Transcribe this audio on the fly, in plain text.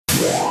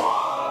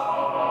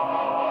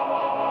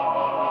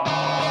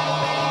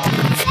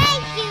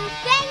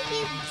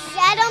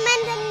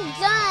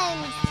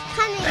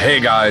Hey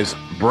guys,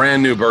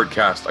 brand new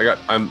Birdcast.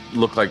 I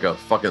look like a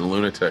fucking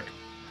lunatic.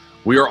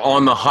 We are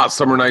on the Hot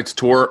Summer Nights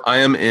tour. I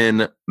am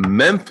in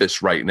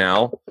Memphis right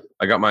now.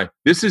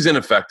 This is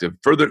ineffective.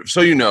 Further,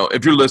 so you know,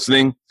 if you're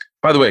listening,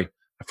 by the way,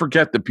 I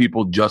forget that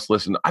people just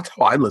listen. That's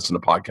how I listen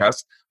to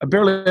podcasts. I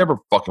barely ever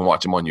fucking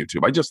watch them on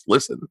YouTube. I just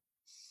listen.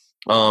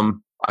 I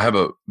have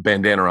a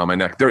bandana around my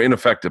neck. They're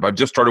ineffective. I've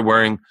just started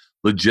wearing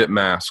legit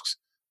masks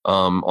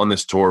on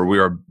this tour. We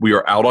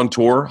are out on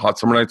tour, Hot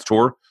Summer Nights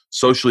tour,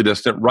 socially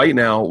distant. Right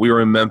now, we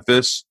are in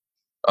Memphis.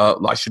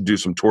 I should do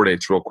some tour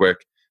dates real quick.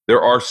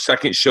 There are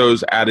second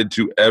shows added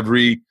to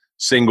every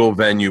single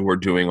venue we're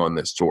doing on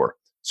this tour.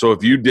 So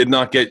if you did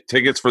not get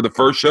tickets for the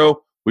first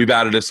show, we've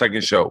added a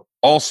second show.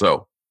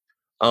 Also,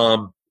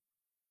 let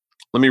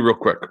me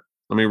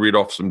read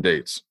off some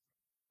dates.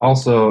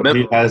 Also,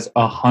 he has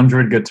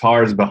 100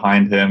 guitars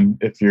behind him,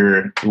 if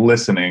you're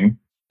listening.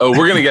 Oh,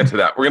 we're going to get to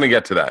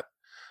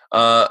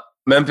that.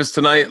 Memphis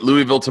tonight,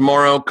 Louisville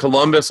tomorrow,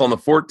 Columbus on the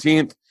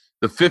 14th,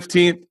 the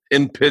 15th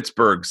in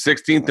Pittsburgh,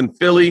 16th in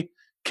Philly,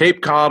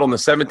 Cape Cod on the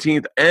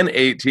 17th and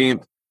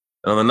 18th,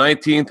 and on the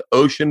 19th,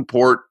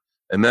 Oceanport,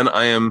 and then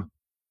I am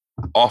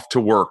off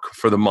to work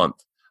for the month.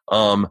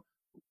 I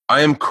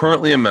am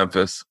currently in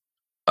Memphis.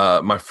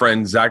 My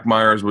friend Zach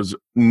Myers was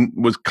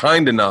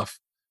kind enough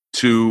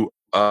to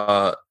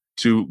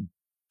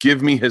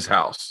give me his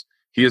house.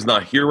 He is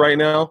not here right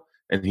now,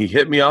 and he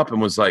hit me up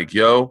and was like,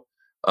 yo,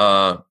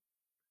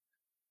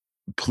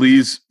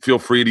 please feel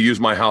free to use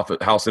my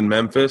house in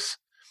Memphis.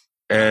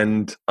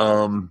 And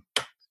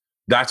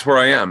that's where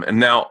I am. And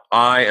now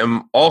I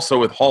am also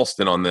with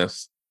Halston on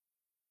this.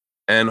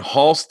 And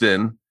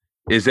Halston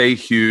is a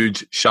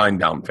huge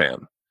Shinedown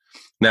fan.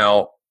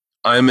 Now,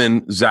 I'm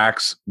in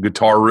Zach's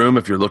guitar room.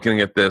 If you're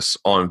looking at this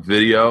on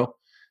video,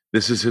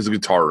 this is his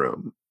guitar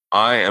room.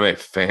 I am a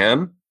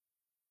fan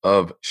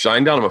of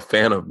Shinedown. I'm a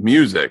fan of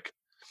music,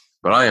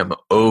 but I am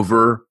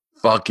over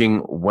fucking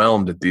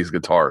whelmed at these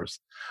guitars.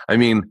 I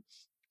mean,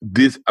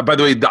 this, by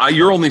the way,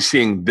 you're only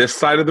seeing this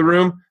side of the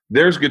room.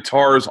 There's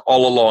guitars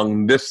all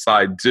along this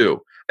side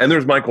too. And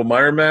there's Michael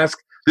Meyer mask.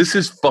 This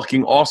is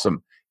fucking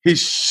awesome. His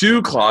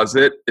shoe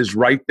closet is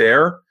right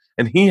there.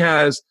 And he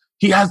has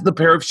the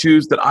pair of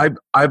shoes that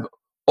I've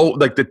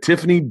like the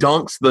Tiffany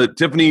Dunks, the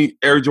Tiffany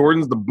Air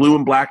Jordans, the blue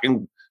and black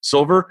and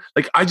silver.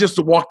 Like I just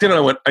walked in and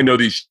I went, I know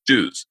these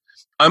shoes.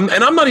 I'm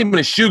not even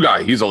a shoe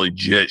guy. He's a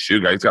legit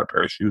shoe guy. He's got a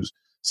pair of shoes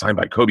signed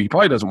by Kobe. He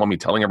probably doesn't want me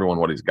telling everyone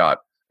what he's got.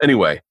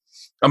 Anyway,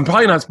 I'm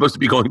probably not supposed to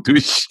be going through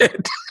his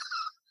shit.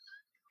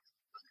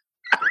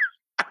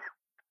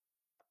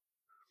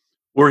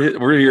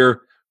 We're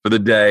here for the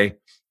day.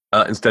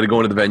 Instead of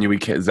going to the venue,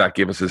 Zach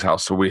gave us his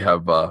house, so we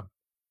have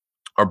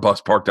our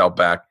bus parked out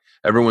back.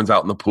 Everyone's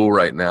out in the pool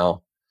right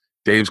now.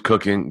 Dave's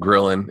cooking,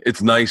 grilling.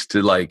 It's nice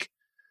to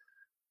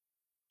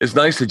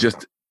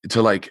just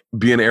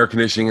be in air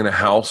conditioning in a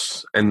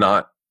house and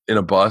not in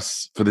a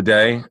bus for the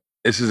day.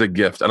 This is a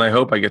gift, and I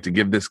hope I get to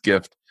give this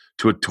gift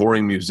to a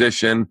touring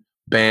musician,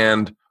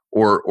 band,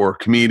 or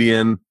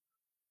comedian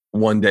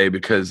one day,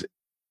 because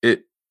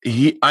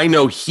I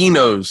know he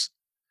knows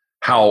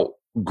how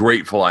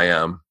grateful I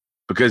am,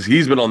 because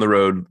he's been on the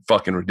road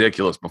fucking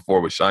ridiculous before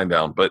with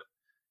Shinedown, but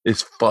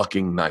it's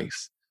fucking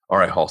nice. All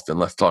right, Halston,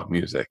 let's talk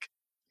music.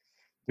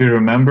 Do you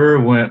remember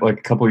when, like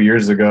a couple of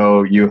years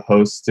ago, you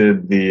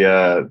hosted the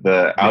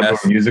outdoor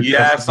music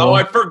festival? Oh,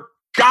 I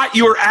forgot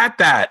you were at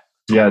that.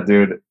 Yeah,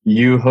 dude.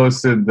 You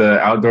hosted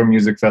the outdoor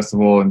music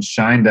festival and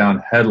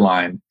Shinedown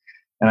headline.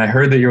 And I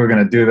heard that you were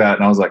going to do that.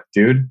 And I was like,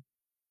 dude,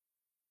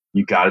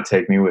 you got to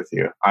take me with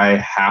you. I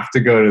have to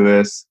go to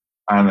this.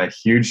 I'm a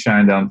huge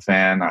Shinedown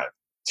fan. I have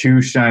 2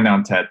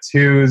 Shinedown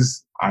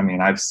tattoos. I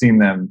mean, I've seen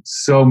them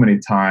so many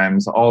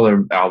times. All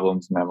their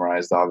albums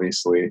memorized,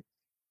 obviously.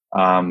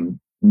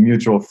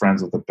 Mutual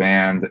friends with the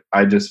band.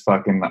 I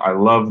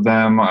love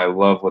them. I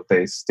love what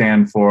they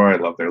stand for. I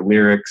love their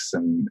lyrics,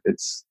 and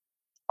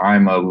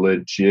I'm a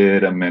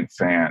legitimate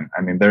fan.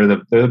 I mean, they're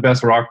the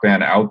best rock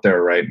band out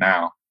there right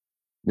now.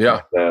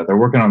 Yeah. They're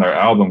working on their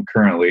album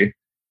currently,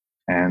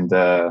 and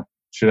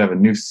should have a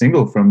new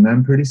single from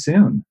them pretty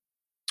soon.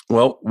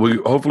 Well,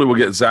 hopefully we'll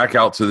get Zach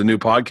out to the new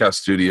podcast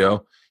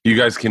studio. You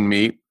guys can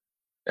meet,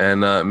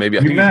 and maybe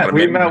we met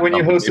when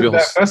you hosted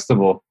that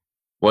festival.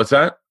 What's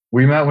that?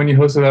 We met when you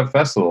hosted that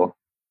festival.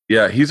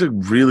 Yeah, he's a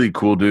really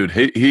cool dude.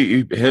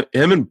 Him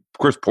and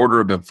Chris Porter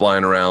have been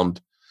flying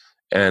around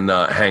and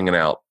hanging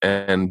out,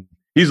 and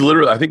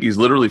I think he's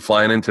literally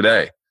flying in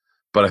today.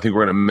 But I think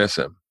we're gonna miss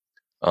him.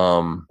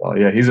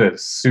 Yeah, he's a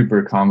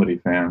super comedy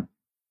fan.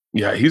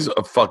 Yeah, he's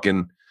a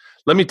fucking.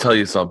 Let me tell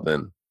you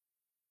something.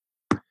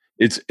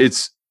 It's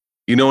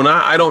and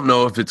I don't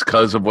know if it's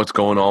because of what's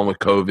going on with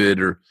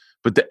COVID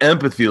but the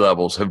empathy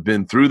levels have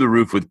been through the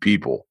roof with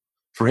people.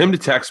 For him to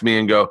text me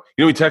and go,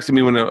 he texted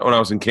me when I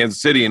was in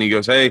Kansas City, and he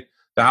goes, hey,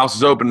 the house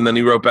is open. And then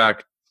he wrote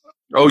back,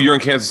 oh, you're in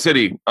Kansas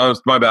City. Oh,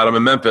 my bad. I'm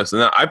in Memphis.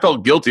 And I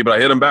felt guilty, but I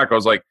hit him back. I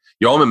was like,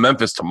 yo, I'm in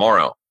Memphis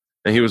tomorrow.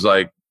 And he was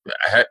like,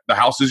 the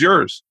house is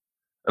yours.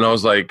 And I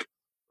was like,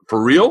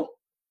 for real?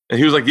 And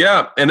he was like,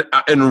 yeah.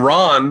 And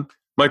Ron,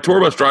 my tour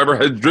bus driver,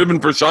 has driven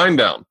for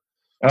Shinedown.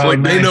 So like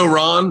nice. they know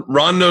Ron.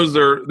 Ron knows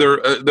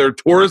their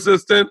tour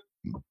assistant.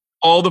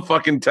 All the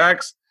fucking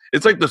texts.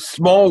 It's like the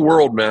small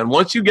world, man.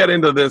 Once you get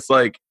into this,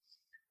 like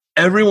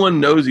everyone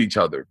knows each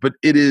other. But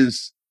it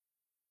is,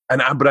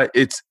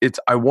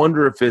 I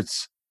wonder if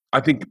it's. I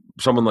think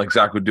someone like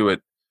Zach would do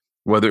it,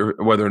 whether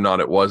or not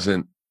it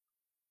wasn't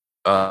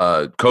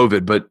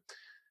COVID. But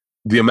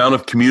the amount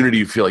of community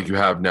you feel like you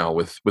have now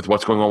with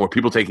what's going on, with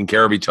people taking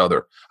care of each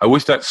other. I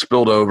wish that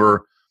spilled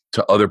over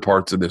to other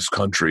parts of this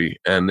country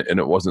and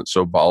it wasn't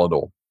so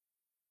volatile.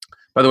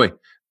 By the way,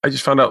 I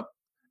just found out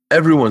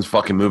everyone's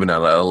fucking moving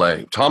out of LA.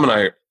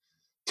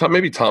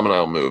 Maybe Tom and I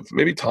will move.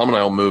 Maybe Tom and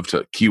I will move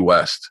to Key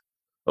West,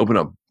 open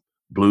a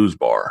blues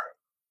bar.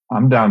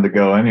 I'm down to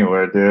go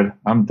anywhere, dude.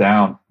 I'm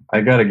down.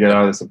 I got to get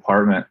out of this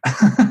apartment.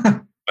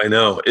 I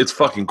know. It's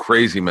fucking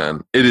crazy,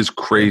 man. It is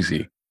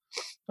crazy.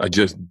 I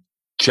just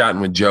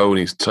chatting with Joe and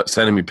he's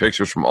sending me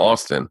pictures from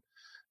Austin.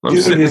 I'm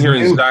sitting here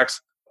in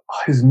Zach's.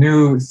 His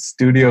new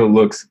studio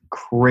looks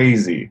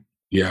crazy.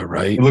 Yeah,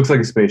 right? It looks like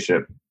a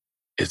spaceship.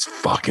 It's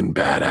fucking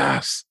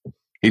badass.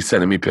 He's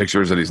sending me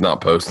pictures that he's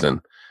not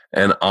posting.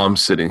 And I'm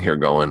sitting here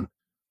in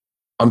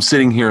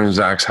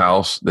Zach's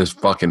house, this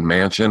fucking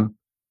mansion.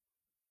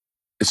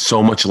 It's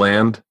so much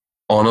land.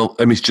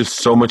 It's just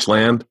so much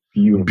land.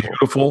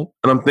 Beautiful.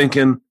 And I'm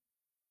thinking,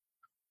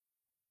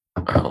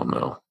 I don't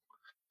know.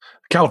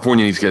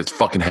 California needs to get its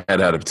fucking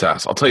head out of its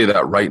ass. I'll tell you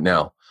that right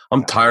now.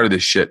 I'm tired of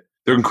this shit.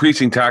 They're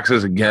increasing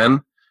taxes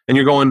again. And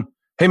you're going,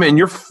 hey man,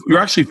 you're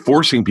actually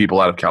forcing people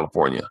out of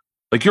California.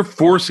 Like you're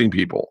forcing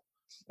people.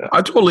 Yeah.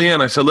 I told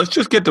Leanne, I said, let's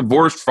just get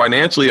divorced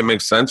financially. It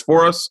makes sense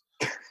for us.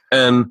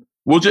 And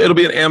it'll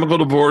be an amicable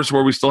divorce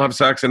where we still have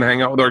sex and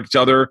hang out with each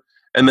other.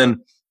 And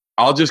then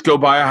I'll just go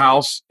buy a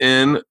house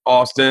in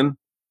Austin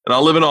and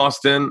I'll live in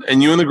Austin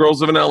and you and the girls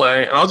live in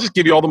LA and I'll just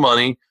give you all the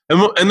money.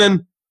 And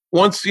then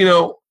once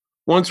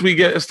we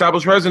get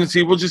established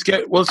residency, we'll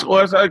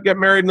get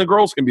married and the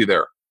girls can be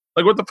there.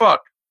 Like, what the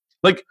fuck?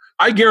 Like,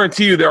 I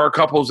guarantee you there are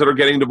couples that are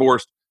getting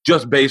divorced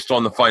just based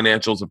on the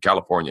financials of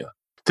California.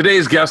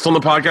 Today's guest on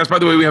the podcast, by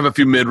the way, we have a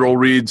few mid-roll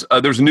reads.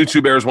 There's a new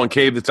Two Bears, One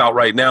Cave that's out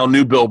right now.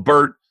 New Bill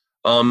Burt.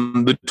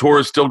 The tour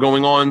is still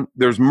going on.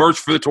 There's merch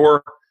for the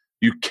tour.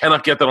 You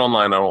cannot get that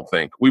online, I don't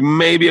think. We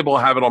may be able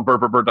to have it on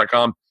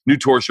burtburtburt.com. New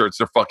tour shirts,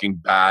 they're fucking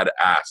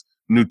badass.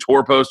 New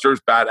tour posters,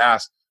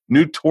 badass.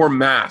 New tour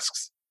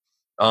masks.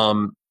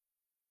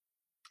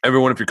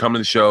 Everyone, if you're coming to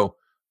the show,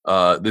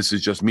 this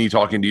is just me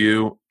talking to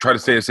you. Try to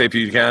stay as safe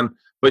as you can,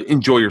 but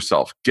enjoy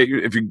yourself.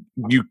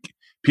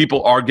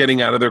 People are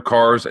getting out of their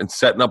cars and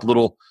setting up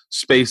little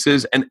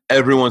spaces, and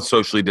everyone's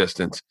socially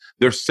distanced.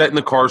 They're setting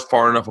the cars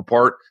far enough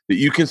apart that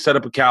you can set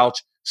up a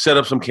couch, set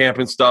up some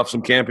camping stuff,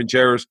 some camping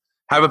chairs,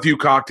 have a few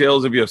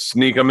cocktails if you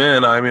sneak them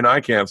in. I mean, I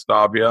can't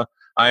stop you.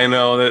 I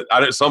know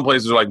that some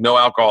places are like no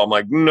alcohol. I'm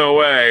like, no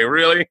way,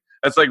 really?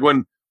 That's like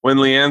when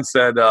Leanne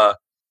said,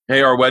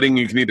 hey, our wedding,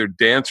 you can either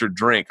dance or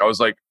drink. I was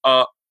like,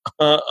 I'm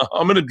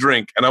going to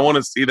drink, and I want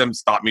to see them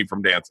stop me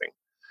from dancing.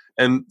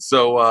 And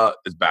so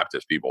it's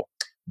Baptist people.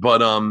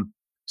 But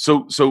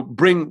so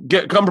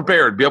come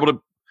prepared, be able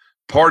to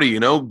party,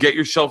 get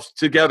yourselves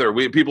together.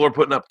 People are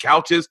putting up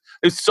couches.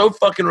 It's so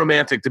fucking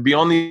romantic to be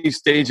on these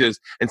stages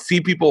and see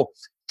people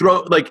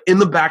throw like in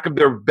the back of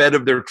their bed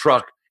of their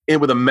truck in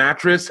with a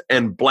mattress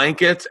and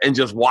blankets and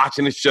just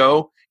watching a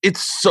show.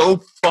 It's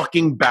so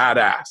fucking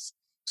badass.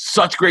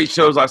 Such great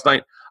shows last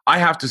night. I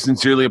have to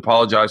sincerely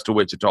apologize to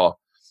Wichita.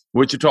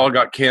 Wichita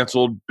got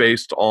canceled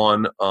based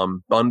on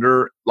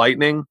Thunder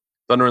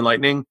and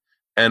Lightning.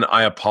 And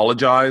I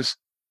apologize.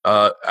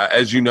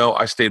 As you know,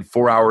 I stayed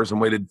 4 hours and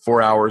waited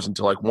 4 hours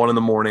until like 1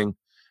 a.m.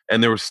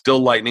 And there was still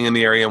lightning in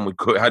the area and we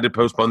had to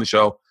postpone the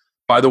show.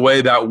 By the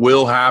way, that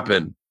will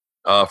happen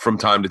from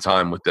time to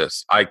time with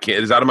this. It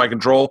is out of my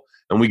control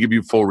and we give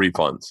you full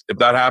refunds. If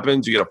that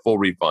happens, you get a full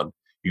refund.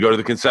 You go to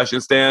the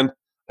concession stand.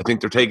 I think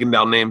they're taking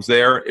down names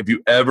there. If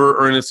you ever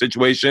are in a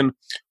situation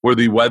where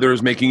the weather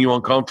is making you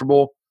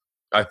uncomfortable,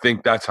 I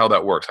think that's how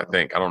that works. I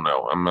don't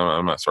know. I'm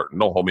not certain.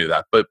 Don't hold me to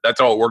that. But that's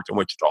how it worked in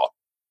Wichita.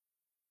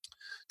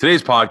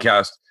 Today's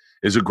podcast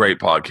is a great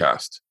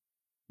podcast.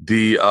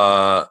 The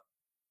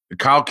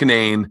Kyle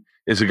Kinane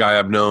is a guy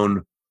I've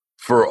known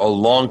for a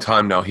long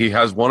time now. He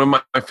has one of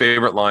my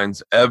favorite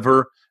lines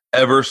ever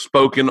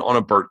spoken on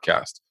a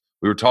Burtcast.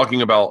 We were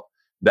talking about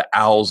the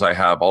owls I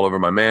have all over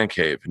my man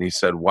cave. And he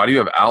said, why do you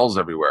have owls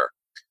everywhere?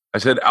 I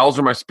said, owls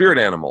are my spirit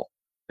animal.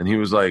 And he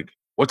was like,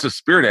 what's a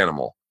spirit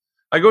animal?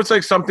 I go, it's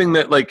like something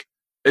that like,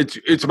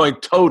 it's my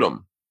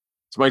totem.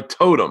 It's my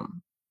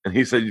totem. And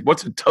he said,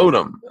 what's a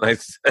totem? And I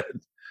said,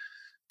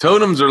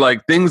 totems are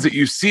like things that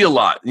you see a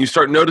lot. And you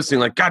start noticing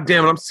like, God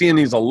damn it, I'm seeing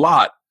these a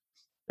lot.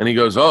 And he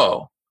goes,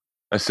 oh.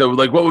 I said,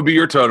 like, what would be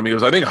your totem? He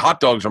goes, I think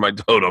hot dogs are my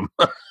totem.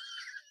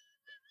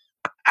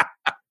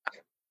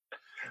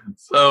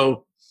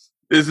 So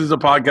this is a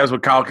podcast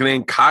with Kyle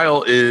Kinane.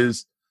 Kyle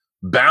is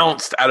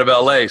bounced out of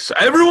LA. So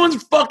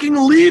everyone's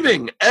fucking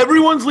leaving.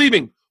 Everyone's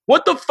leaving.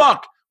 What the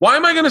fuck? Why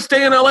am I going to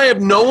stay in LA if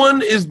no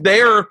one is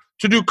there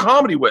to do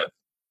comedy with?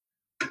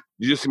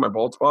 You just see my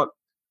bald spot?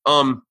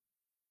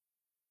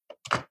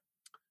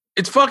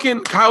 It's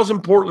fucking Kyle's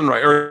in Portland,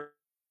 right? Or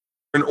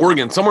in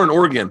Oregon, somewhere in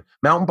Oregon,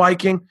 mountain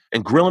biking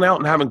and grilling out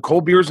and having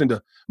cold beers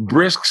into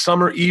brisk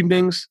summer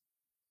evenings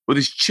with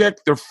his chick.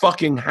 They're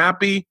fucking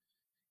happy.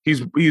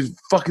 He's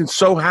fucking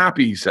so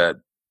happy, he said.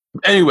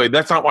 Anyway,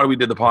 that's not why we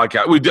did the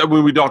podcast. We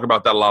talk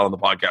about that a lot on the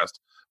podcast,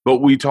 but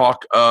we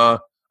talk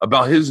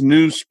about his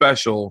new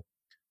special,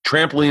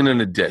 Trampoline in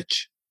a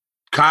Ditch.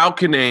 Kyle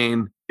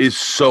Kinane is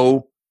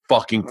so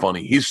fucking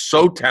funny. He's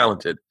so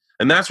talented.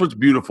 And that's what's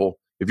beautiful.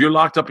 If you're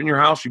locked up in your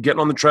house, you're getting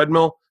on the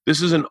treadmill,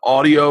 this is an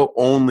audio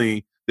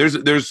only.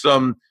 There's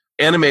some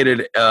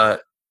animated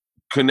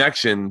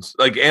connections,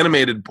 like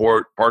animated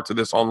parts of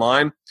this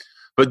online.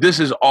 But this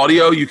is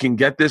audio. You can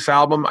get this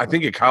album, I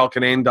think, at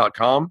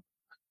kylekinane.com.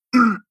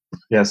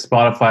 Yeah,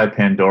 Spotify,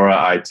 Pandora,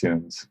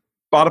 iTunes.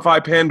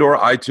 Spotify, Pandora,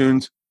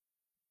 iTunes.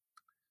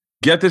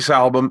 Get this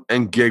album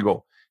and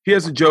giggle. He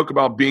has a joke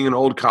about being an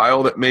old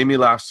Kyle that made me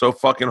laugh so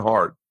fucking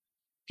hard.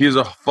 He is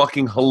a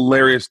fucking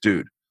hilarious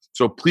dude.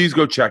 So please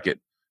go check it.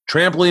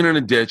 Trampoline in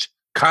a Ditch,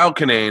 Kyle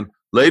Kinane.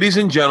 Ladies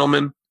and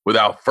gentlemen,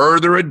 without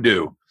further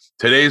ado,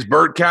 today's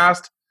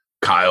Birdcast,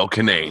 Kyle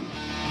Kinane.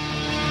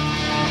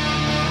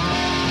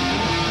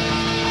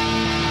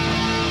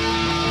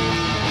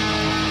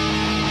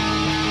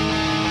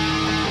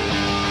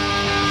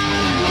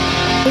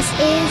 This is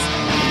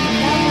the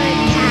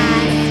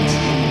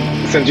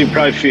Birdcast. Since you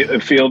probably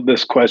field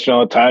this question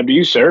all the time, do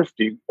you surf?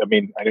 I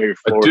know you're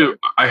Florida.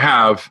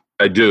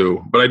 I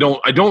do, but I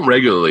don't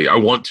regularly. I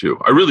want to.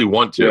 I really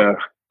want to. Yeah.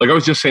 Like I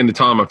was just saying to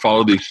Tom, I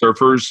follow these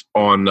surfers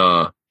on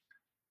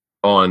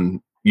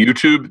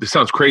YouTube. This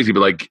sounds crazy, but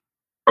like,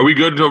 are we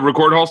good to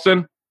record,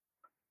 Halston?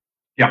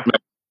 Yeah.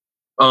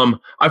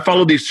 I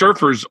follow these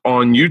surfers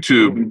on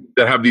YouTube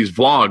that have these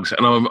vlogs,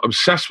 and I'm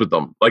obsessed with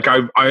them. Like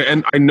I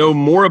know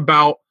more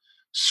about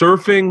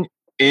surfing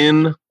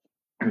in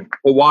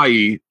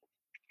Hawaii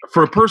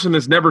for a person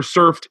that's never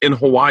surfed in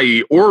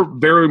Hawaii or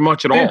very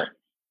much at all.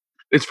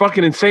 It's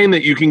fucking insane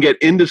that you can get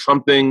into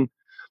something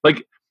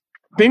like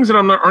things that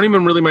aren't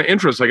even really my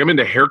interest. Like I'm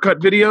into haircut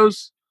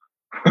videos.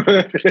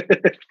 I've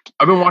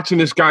been watching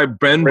this guy,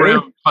 Ben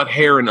Brown, cut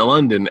hair in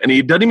London, and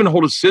he doesn't even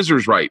hold his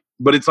scissors right,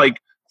 but it's like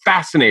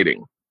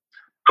fascinating.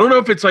 I don't know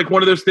if it's like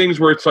one of those things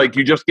where it's like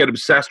you just get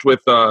obsessed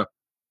with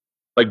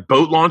like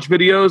boat launch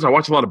videos. I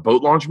watch a lot of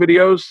boat launch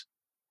videos.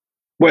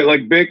 Wait,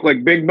 like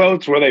big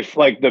boats where they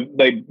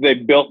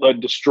built a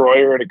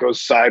destroyer and it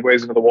goes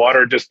sideways into the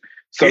water. Just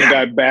some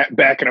guy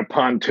backing a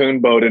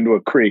pontoon boat into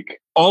a creek.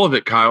 All of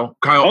it, Kyle.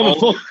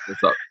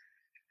 What's up?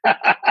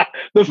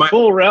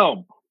 Full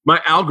realm. My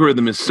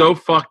algorithm is so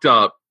fucked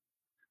up.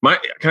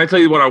 Can I tell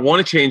you what I want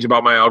to change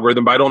about my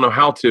algorithm, but I don't know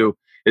how to,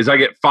 is I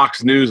get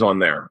Fox News on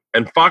there.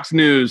 And Fox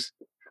News,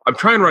 I'm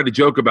trying to write a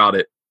joke about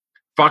it.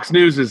 Fox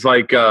News is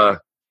like I've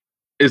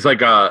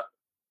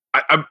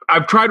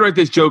tried to write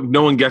this joke.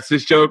 No one gets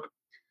this joke.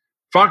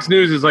 Fox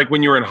News is like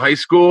when you're in high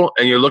school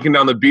and you're looking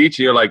down the beach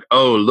and you're like,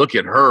 oh, look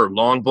at her.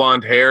 Long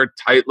blonde hair,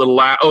 tight little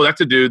oh,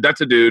 that's a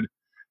dude.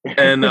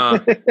 And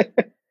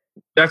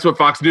that's what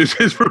Fox News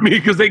is for me,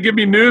 because they give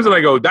me news and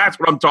I go, that's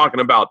what I'm talking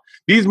about.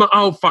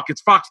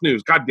 It's Fox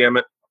News. God damn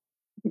it.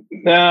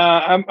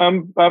 Nah,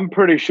 I'm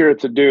pretty sure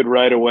it's a dude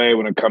right away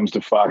when it comes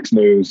to Fox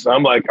News.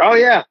 I'm like, oh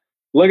yeah,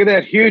 look at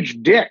that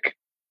huge dick.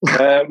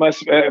 I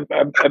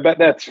bet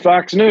that's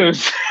Fox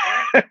News.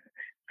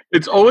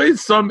 It's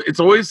always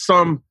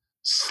some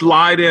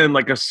slide in,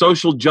 like a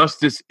social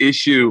justice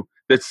issue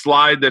that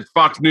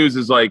Fox News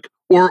is like,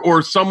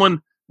 or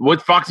someone.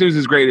 What Fox News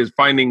is great is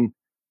finding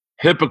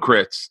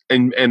hypocrites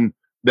and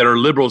that are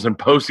liberals and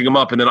posting them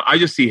up, and then I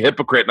just see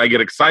hypocrite and I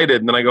get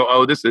excited, and then I go,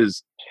 oh, this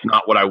is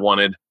not what I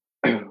wanted.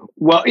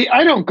 Well,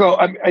 I don't go.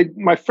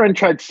 My friend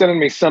tried sending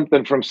me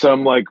something from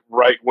some like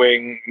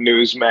right-wing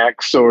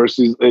Newsmax source.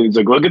 He's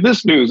like, look at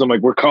this news. I'm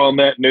like, we're calling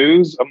that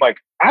news? I'm like,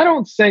 I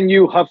don't send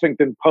you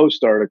Huffington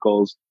Post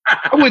articles.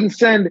 I wouldn't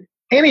send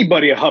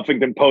anybody a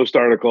Huffington Post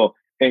article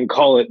and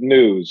call it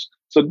news.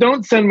 So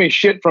don't send me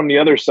shit from the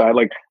other side.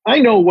 Like, I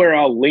know where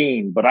I'll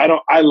lean, but I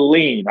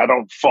lean. I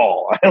don't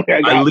fall.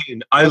 I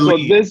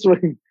lean. This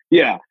one,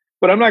 yeah.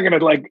 But I'm not going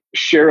to like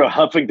share a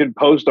Huffington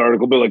Post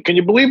article. Be like, can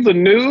you believe the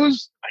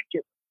news?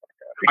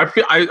 I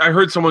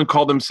heard someone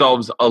call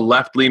themselves a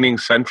left-leaning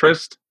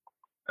centrist,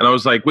 and I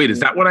was like, wait, is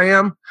that what I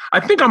am? I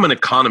think I'm an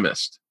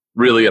economist,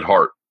 really, at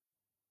heart.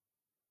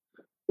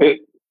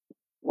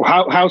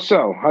 How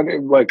so?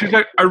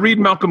 I read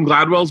Malcolm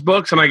Gladwell's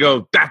books, and I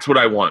go, that's what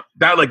I want.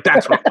 That's what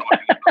I'm talking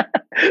about.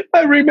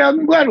 I read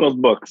Malcolm Gladwell's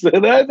books.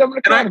 I'm an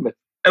economist.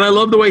 And I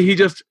love the way he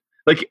just,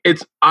 like,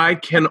 I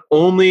can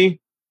only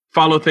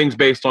follow things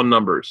based on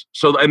numbers.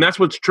 So, and that's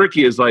what's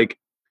tricky is like,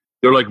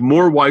 they're like,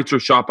 more whites are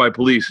shot by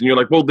police. And you're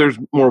like, well, there's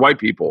more white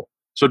people.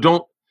 So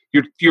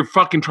you're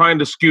fucking trying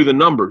to skew the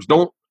numbers.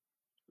 Don't,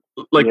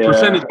 like,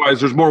 percentage wise,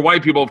 there's more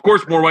white people. Of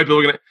course, more white people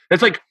are going to,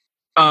 it's like,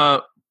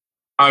 I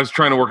was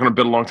trying to work on a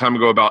bit a long time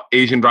ago about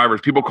Asian drivers.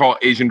 People call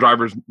Asian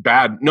drivers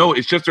bad. No,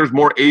 it's just there's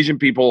more Asian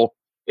people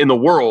in the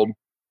world.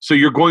 So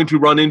you're going to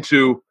run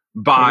into,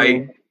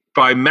 by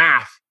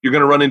math, you're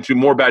going to run into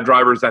more bad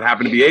drivers that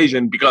happen to be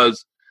Asian,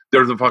 because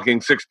there's a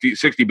fucking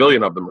 60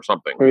 billion of them or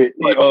something.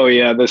 Oh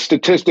yeah, the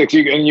statistics.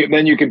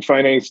 Then you can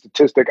find any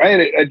statistic. I had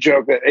a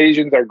joke that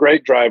Asians are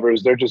great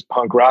drivers. They're just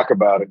punk rock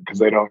about it because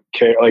they don't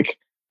care. Like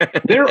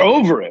they're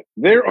over it.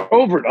 They're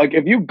over it. Like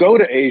if you go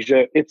to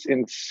Asia, it's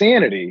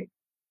insanity.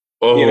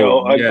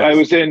 Oh, yes. I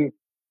was in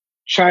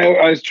China.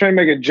 I was trying to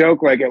make a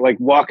joke like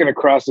walking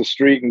across the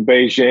street in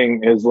Beijing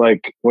is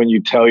like when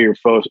you tell your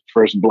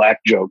first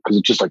black joke because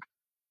it's just like.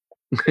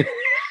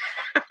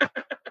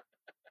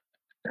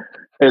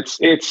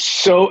 It's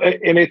so,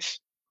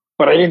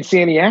 but I didn't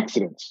see any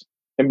accidents.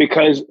 And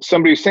because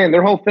somebody's saying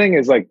their whole thing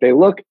is like,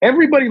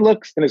 everybody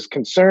looks and is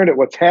concerned at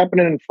what's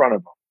happening in front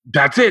of them.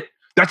 That's it.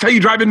 That's how you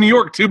drive in New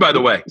York too, by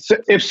the way. So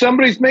if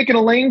somebody's making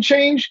a lane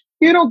change,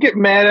 you don't get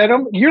mad at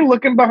them. You're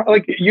looking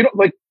behind,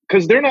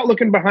 because they're not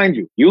looking behind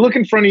you. You look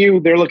in front of you,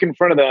 they're looking in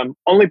front of them.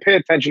 Only pay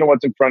attention to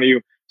what's in front of you.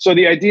 So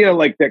the idea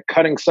like that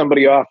cutting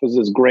somebody off is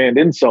this grand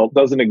insult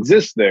doesn't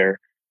exist there.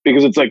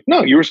 Because it's like,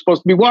 no, you were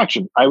supposed to be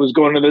watching. I was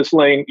going to this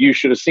lane. You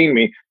should have seen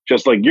me.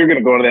 Just like you're going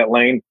to go to that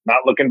lane,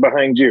 not looking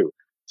behind you.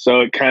 So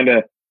it kind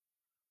of,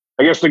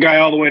 I guess the guy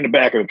all the way in the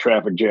back of the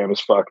traffic jam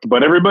is fucked.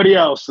 But everybody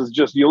else is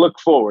just, you look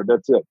forward.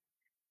 That's it.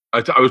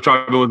 I was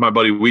driving with my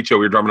buddy Weicho. We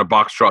were driving a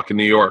box truck in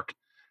New York.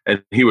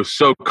 And he was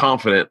so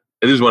confident.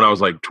 This is when I was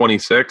like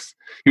 26.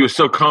 He was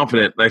so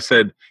confident. And I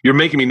said, you're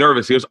making me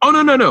nervous. He goes, oh,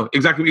 no.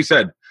 Exactly what you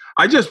said.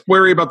 I just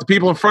worry about the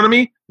people in front of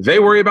me. They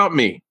worry about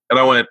me. And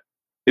I went,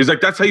 he's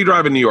like, that's how you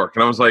drive in New York.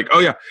 And I was like, oh,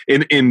 yeah.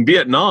 In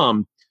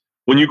Vietnam,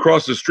 when you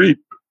cross the street,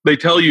 they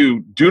tell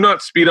you, do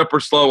not speed up or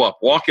slow up.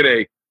 Walk at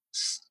a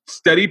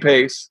steady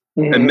pace,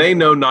 and they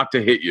know not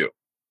to hit you.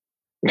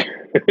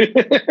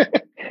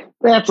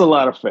 That's a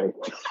lot of faith.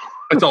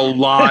 That's a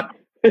lot.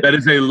 That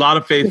is a lot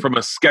of faith from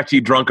a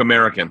sketchy, drunk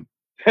American.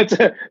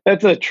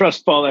 That's a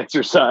trust fall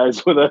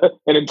exercise with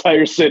an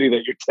entire city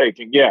that you're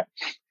taking. Yeah.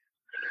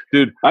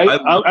 Dude,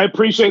 I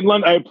appreciate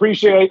London. I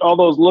appreciate all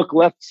those look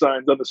left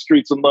signs on the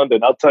streets in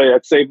London. I'll tell you,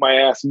 that saved my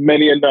ass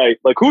many a night.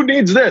 Like, who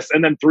needs this?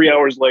 And then 3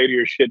 hours later,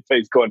 your shit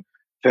face going,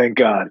 thank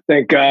God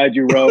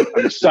you wrote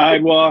on the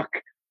sidewalk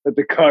that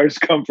the cars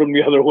come from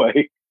the other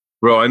way.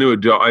 Bro, I knew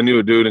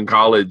a dude in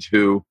college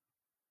who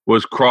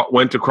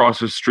went to cross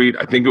the street.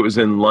 I think it was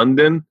in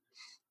London,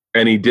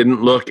 and he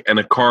didn't look, and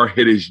a car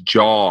hit his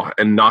jaw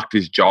and knocked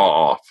his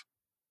jaw off.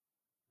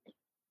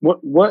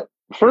 What?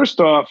 First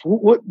off,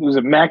 what was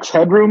it? Max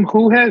Headroom?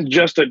 Who has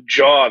just a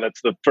jaw?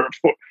 That's the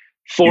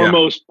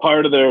foremost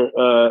part of their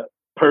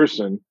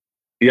person.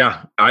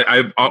 Yeah,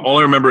 I all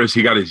I remember is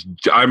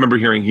I remember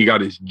hearing he got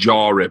his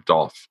jaw ripped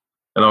off,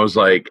 and I was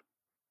like,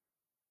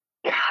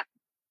 God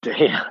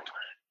damn,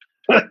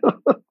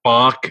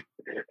 fuck!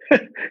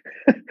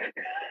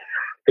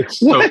 It's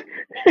so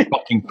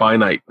fucking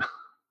finite.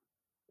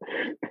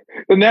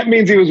 And that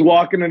means he was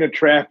walking into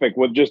traffic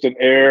with just an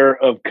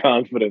air of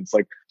confidence,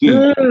 like,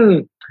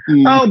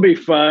 I'll be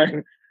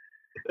fine.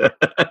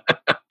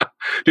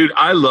 Dude,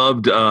 I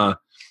loved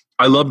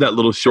that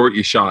little short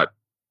you shot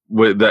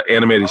with the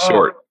animated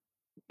short.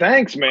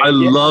 Thanks, man. I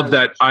love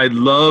that. I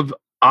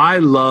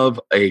love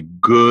a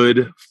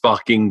good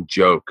fucking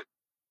joke.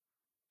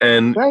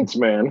 And thanks,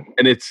 man.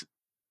 And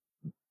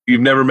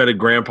you've never met a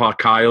Grandpa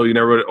Kyle, you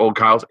never met old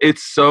Kyle's.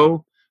 It's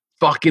so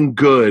fucking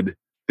good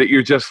that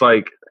you're just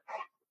like,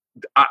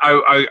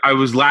 I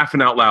was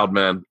laughing out loud,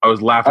 man. I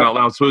was laughing out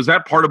loud. So is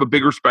that part of a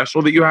bigger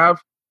special that you have?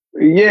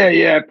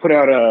 Yeah. I put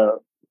out a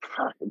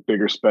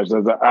bigger special.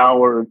 It's an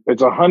hour.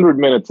 It's 100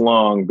 minutes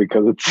long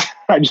because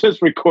I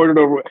just recorded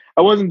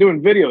I wasn't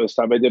doing video this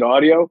time. I did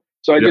audio.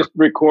 So I just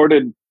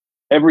recorded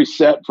every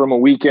set from a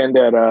weekend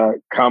at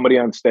Comedy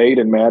on State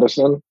in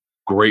Madison.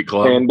 Great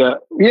club. And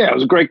it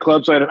was a great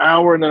club. So I had an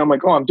hour, and then I'm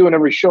like, I'm doing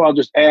every show.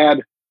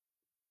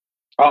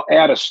 I'll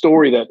add a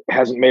story that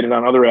hasn't made it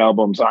on other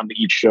albums onto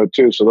each show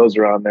too. So those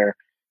are on there.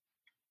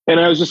 And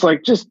I was just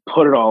like, just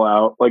put it all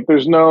out. Like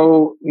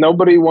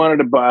nobody wanted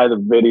to buy the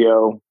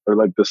video or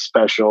like the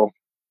special.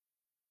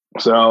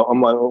 So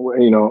I'm like,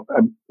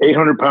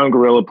 800-pound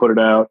gorilla put it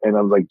out. And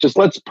I was like, just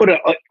let's put it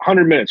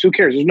 100 minutes. Who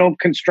cares? There's no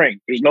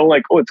constraint. There's no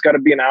like, it's got to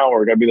be an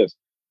hour. It got to be this.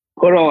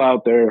 Put it all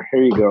out there.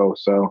 Here you go.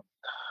 So,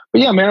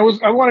 but yeah, man,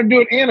 I want to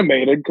do it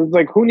animated because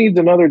like, who needs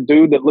another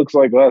dude that looks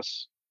like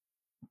us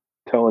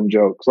telling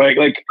jokes? Like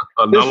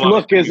this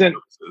look isn't.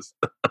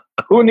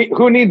 Who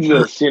needs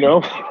this?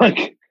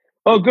 Like.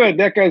 Oh, good.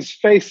 That guy's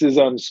face is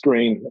on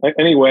screen.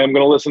 Anyway, I'm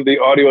going to listen to the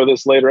audio of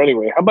this later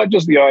anyway. How about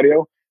just the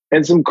audio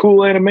and some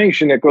cool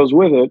animation that goes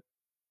with it?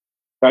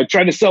 I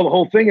tried to sell the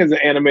whole thing as an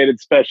animated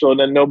special, and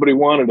then nobody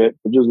wanted it.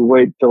 But just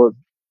wait till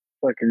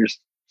it just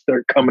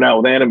start coming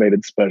out with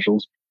animated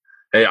specials.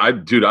 Hey, I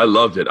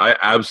loved it. I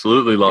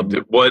absolutely loved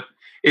it.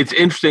 It's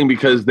interesting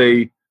because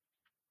they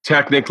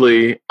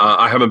technically,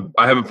 I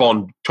haven't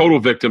fallen total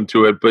victim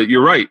to it, but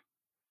you're right.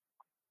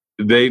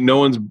 No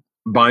one's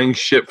buying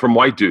shit from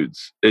white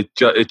dudes. It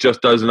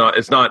just does not.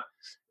 It's not.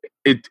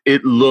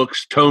 It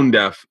looks tone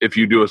deaf if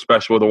you do a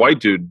special with a white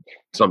dude.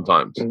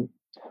 Sometimes.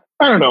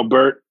 I don't know,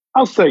 Bert.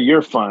 I'll say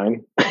you're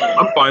fine.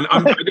 I'm fine.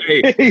 I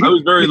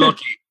was very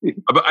lucky.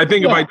 I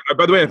think by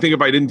the way, I think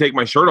if I didn't take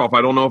my shirt off,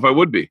 I don't know if I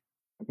would be.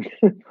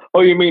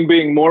 Oh, you mean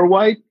being more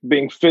white?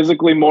 Being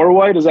physically more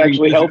white is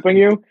actually helping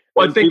you?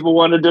 Well, I When think people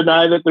want to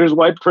deny that there's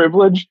white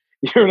privilege,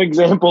 you're an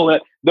example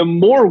that the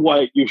more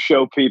white you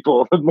show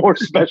people, the more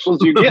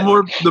specials you the get.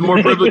 more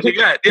privilege you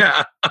get.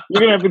 Yeah.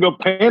 You're gonna have to go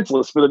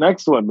pantsless for the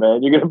next one,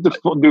 man. You're gonna have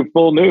to do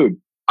full nude.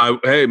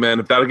 Hey man,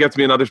 if that gets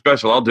me another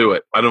special, I'll do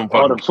it. I don't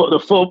Oh,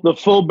 fucking the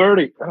full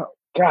birdie. Oh,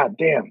 god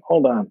damn.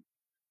 Hold on.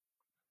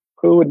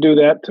 Who would do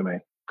that to me?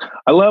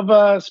 I love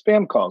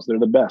spam calls. They're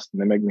the best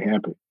and they make me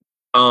happy.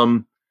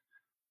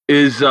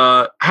 Is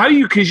how do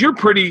you, because you're not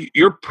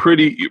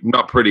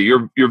pretty,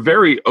 you're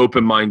very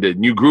open-minded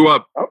and you grew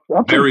up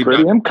I'm very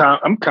pretty. I'm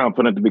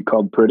confident to be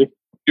called pretty.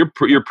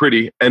 you're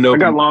pretty and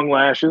open. I got long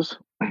lashes.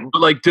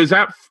 But like, does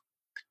that,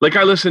 like,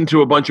 I listened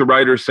to a bunch of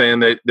writers saying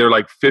that they're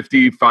like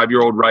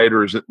 55-year-old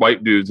writers,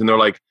 white dudes, and they're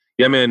like,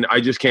 yeah man, I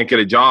just can't get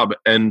a job.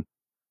 And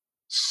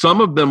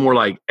some of them were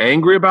like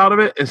angry about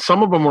it, and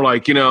some of them were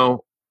like,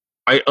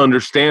 I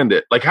understand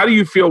it. Like, how do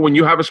you feel when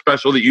you have a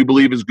special that you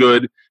believe is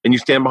good and you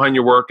stand behind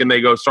your work and they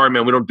go, sorry,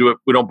 man, we don't do it.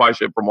 We don't buy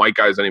shit from white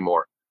guys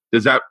anymore. Do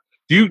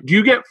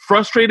you get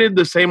frustrated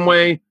the same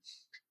way,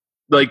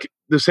 like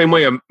the same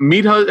way a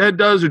meathead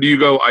does? Or do you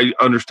go, I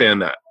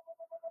understand that?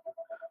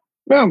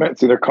 No, man,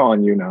 see, they're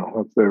calling you now.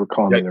 That's they were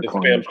calling me.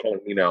 They're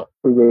calling me now.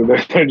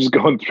 They're just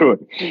going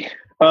through it.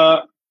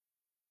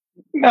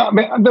 No,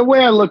 man, the way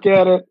I look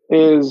at it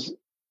is,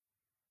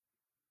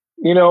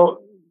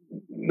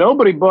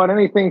 nobody bought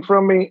anything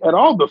from me at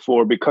all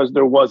before because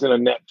there wasn't a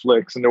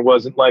Netflix and there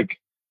wasn't like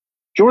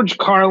George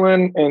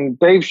Carlin and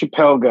Dave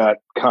Chappelle got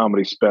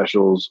comedy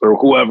specials or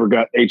whoever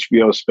got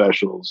HBO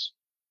specials.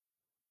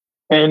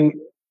 And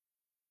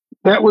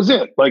that was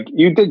it. Like,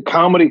 you did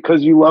comedy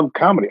because you love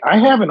comedy. I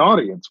have an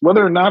audience,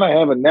 whether or not I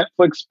have a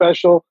Netflix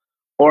special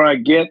or I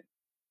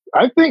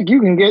think you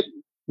can get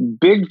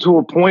big to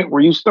a point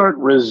where you start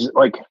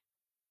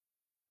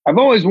I've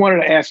always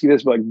wanted to ask you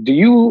this, but do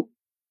you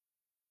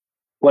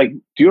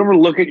ever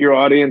look at your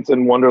audience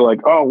and wonder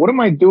like, oh, what am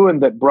I doing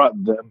that brought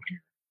them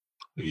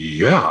here?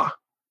 Yeah.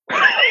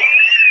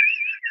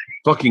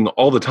 Fucking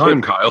all the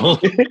time, Kyle.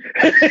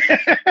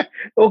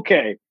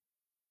 Okay.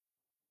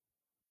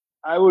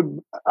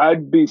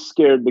 I'd be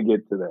scared to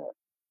get to that.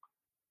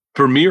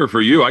 For me or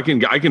for you? I can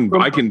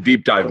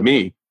deep dive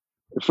me.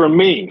 For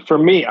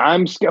me,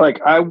 I'm scared.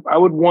 Like, I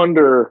would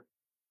wonder,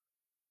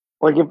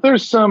 like, if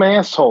there's some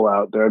asshole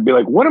out there, I'd be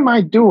like, what am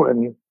I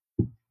doing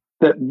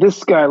that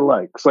this guy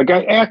likes? Like,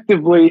 I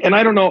actively, and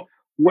I don't know,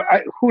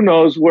 who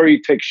knows where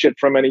you take shit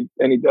from any,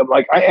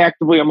 like,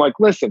 I'm like,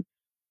 listen,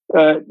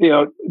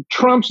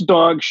 Trump's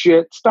dog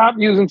shit, stop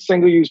using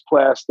single-use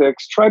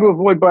plastics, try to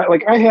avoid,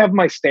 like, I have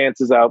my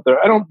stances out there.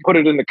 I don't put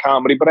it into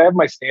comedy, but I have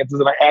my stances,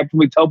 and I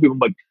actively tell people,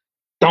 like,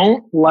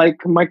 don't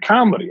like my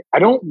comedy. I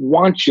don't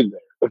want you there.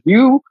 If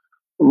you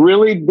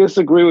really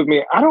disagree with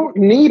me, I don't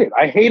need it.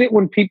 I hate it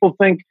when people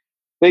think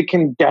they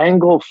can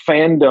dangle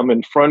fandom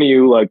in front of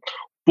you, like,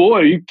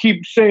 boy, you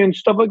keep saying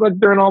stuff like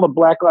during all the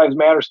Black Lives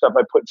Matter stuff,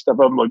 I put stuff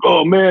up. I'm like,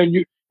 oh man,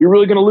 you're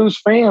really going to lose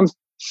fans.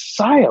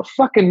 Saya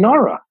fucking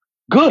Nara.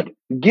 Good.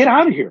 Get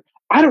out of here.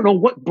 I don't know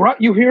what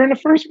brought you here in the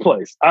first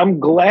place.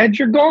 I'm glad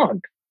you're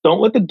gone. Don't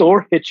let the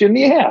door hit you in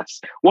the ass.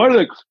 Why are they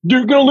like,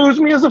 you're going to lose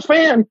me as a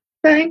fan?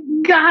 Thank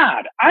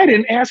God. I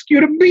didn't ask you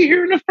to be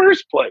here in the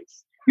first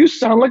place. You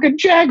sound like a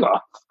jagoff.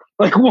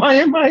 Like, why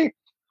am I?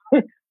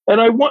 And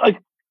I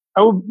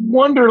would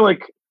wonder,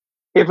 like,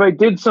 if I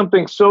did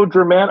something so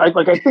dramatic,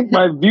 I think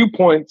my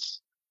viewpoints,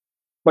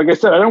 like I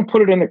said, I don't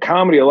put it into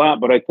comedy a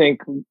lot, but I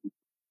think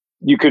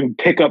you can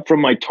pick up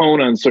from my tone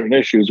on certain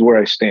issues where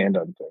I stand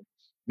on things.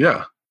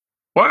 Yeah.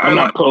 Well, I'm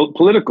not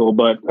political,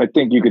 but I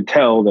think you could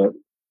tell that.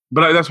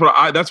 But that's what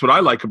I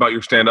like about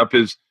your stand-up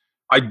is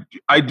I'm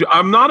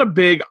not a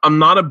big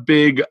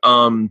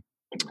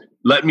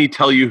let me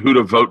tell you who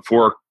to vote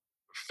for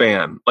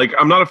fan. Like,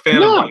 I'm not a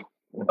fan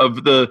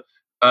of the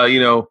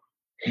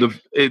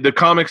the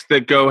comics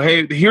that go,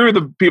 hey, here are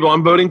the people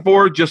I'm voting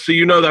for, just so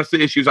you know that's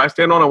the issues I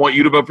stand on. I want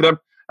you to vote for them.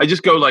 I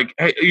just go like,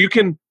 hey, you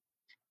can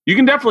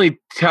definitely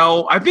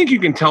tell. I think you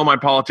can tell my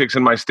politics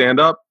in my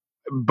stand-up,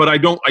 but I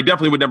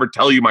definitely would never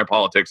tell you my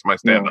politics in my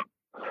stand-up.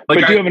 No.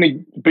 Like,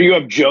 but you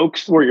have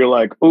jokes where you're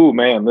like, oh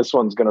man, this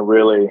one's going to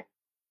really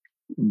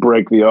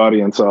break the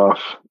audience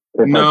off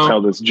if I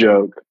tell this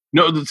joke.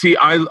 No, see,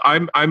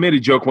 I made a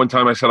joke one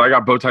time. I said, I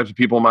got both types of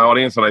people in my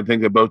audience, and I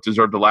think they both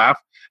deserve to laugh.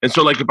 And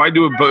so, like, if I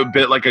do a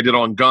bit like I did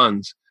on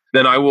guns,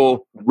 then I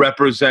will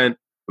represent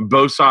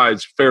both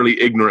sides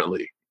fairly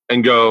ignorantly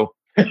and go,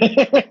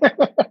 hey,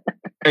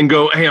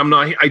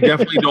 I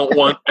definitely don't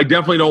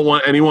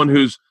want anyone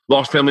who's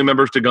lost family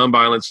members to gun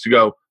violence to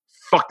go,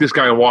 fuck this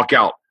guy and walk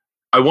out.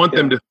 I want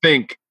them to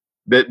think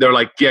that they're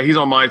like, yeah, he's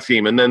on my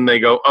team. And then they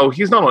go, oh,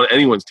 he's not on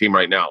anyone's team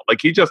right now.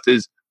 Like, he just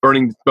is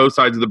burning both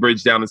sides of the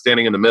bridge down and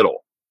standing in the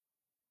middle.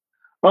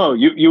 Oh,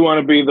 you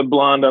want to be the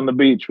blonde on the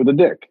beach with a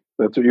dick.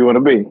 That's what you want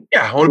to be.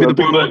 Yeah, I want to be the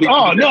blonde on the beach.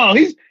 Oh, no,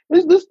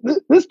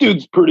 this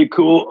dude's pretty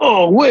cool.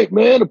 Oh, wait,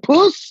 man, a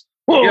puss?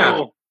 Whoa.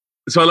 Yeah.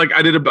 So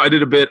I did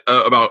a bit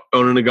about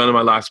owning a gun in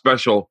my last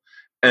special.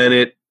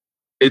 And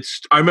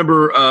I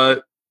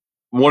remember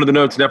one of the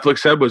notes Netflix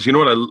said was, you know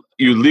what,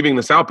 you leaving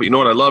this out, but you know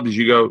what I love is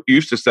you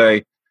used to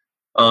say,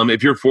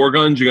 if you're for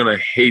guns, you're going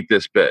to hate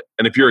this bit.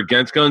 And if you're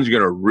against guns, you're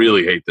going to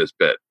really hate this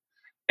bit.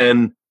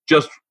 And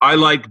just, I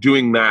like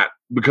doing that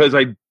because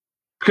I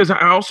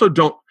also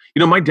don't,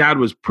 my dad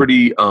was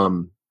pretty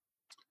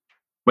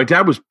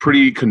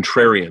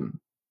contrarian,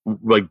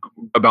 like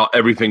about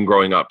everything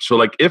growing up. So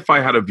like if I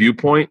had a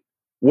viewpoint,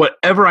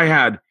 whatever I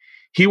had,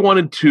 he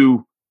wanted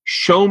to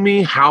show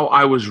me how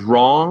I was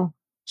wrong.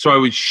 So I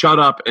would shut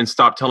up and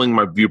stop telling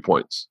my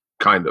viewpoints,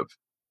 kind of.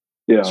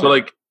 Yeah. So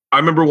like, I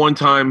remember one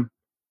time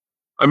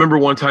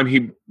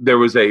there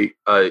was a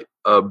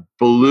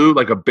blue,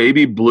 like a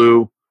baby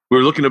blue. He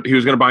was going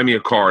to buy me a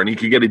car and he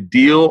could get a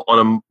deal on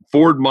a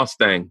Ford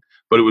Mustang,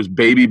 but it was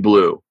baby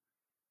blue.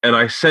 And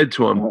I said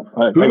to him,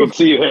 I could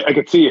see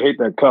you hate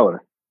that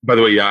color. By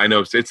the way, yeah, I know.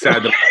 It's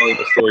sad that I'm telling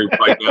the story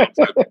right now.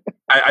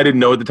 I didn't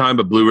know at the time,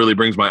 but blue really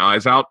brings my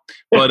eyes out.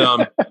 But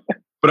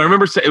but I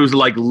remember it was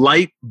like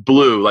light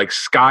blue, like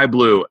sky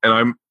blue.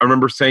 And I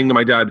remember saying to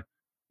my dad,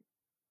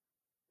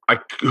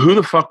 who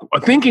the fuck,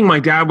 thinking my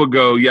dad would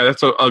go, yeah,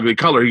 that's an ugly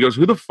color. He goes,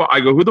 who the fuck?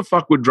 I go, who the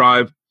fuck would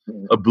drive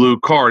a blue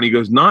car? And he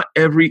goes, not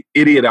every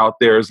idiot out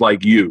there is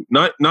like you.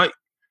 Not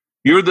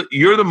you're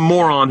the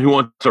moron who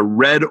wants a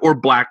red or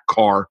black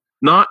car.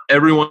 Not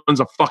everyone's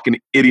a fucking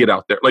idiot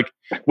out there. Like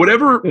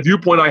whatever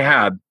viewpoint I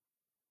had,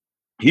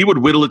 he would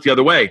whittle it the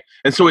other way.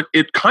 And so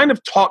it kind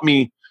of taught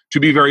me to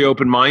be very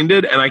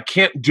open-minded. And I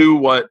can't do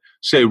what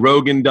say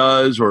Rogan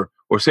does or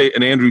say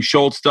an Andrew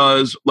Schultz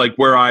does, like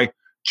where I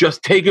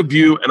just take a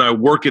view and I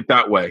work it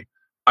that way.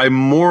 I'm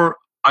more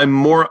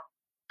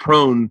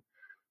prone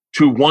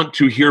to want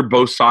to hear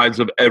both sides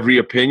of every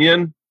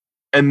opinion.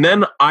 And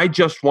then I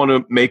just want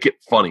to make it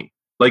funny.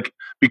 Like,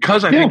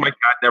 because I think my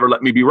dad never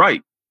let me be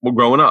right while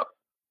growing up.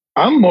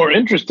 I'm more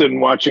interested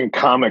in watching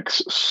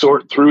comics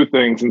sort through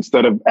things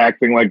instead of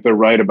acting like they're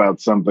right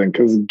about something.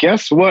 Because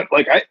guess what?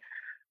 Like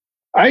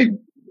I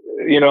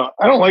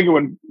don't like it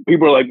when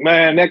people are like,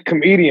 man, that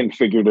comedian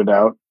figured it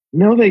out.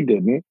 No, they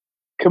didn't.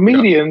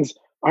 Comedians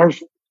are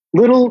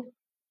little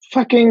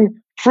fucking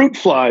fruit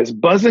flies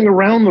buzzing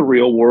around the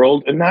real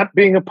world and not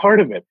being a part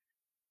of it.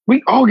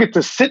 We all get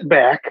to sit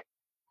back.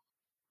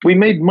 We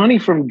made money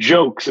from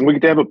jokes and we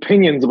get to have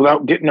opinions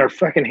without getting our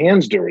fucking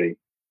hands dirty.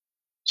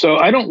 So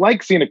I don't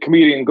like seeing a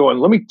comedian going,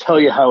 let me tell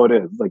you how it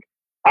is. Like,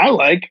 I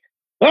like,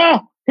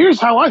 here's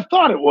how I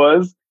thought it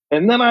was.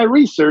 And then I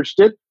researched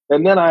it.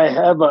 And then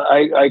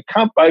I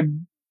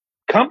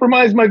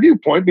compromised my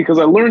viewpoint because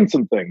I learned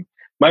some things.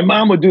 My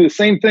mom would do the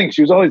same thing.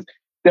 She was always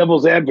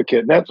devil's advocate.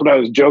 And that's what I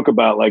was joke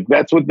about. Like,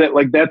 that's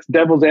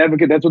devil's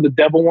advocate. That's what the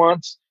devil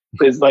wants.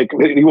 Is like,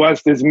 he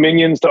wants his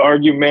minions to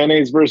argue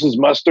mayonnaise versus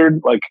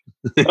mustard. Like,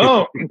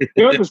 oh,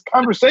 this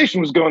conversation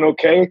was going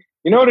okay.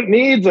 You know what it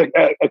needs? A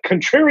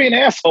contrarian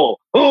asshole.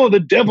 Oh, the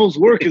devil's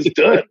work is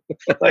done.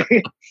 Like,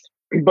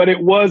 but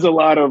it was a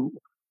lot of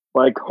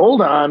like,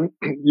 hold on,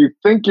 you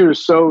think you're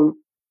so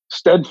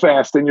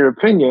steadfast in your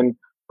opinion,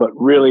 but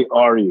really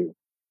are you?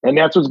 And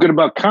that's what's good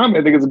about comedy.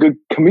 I think it's a good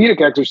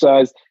comedic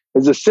exercise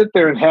is to sit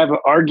there and have an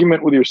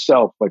argument with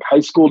yourself, like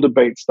high school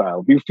debate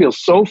style. If you feel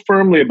so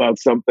firmly about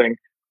something,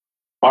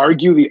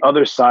 argue the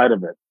other side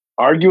of it.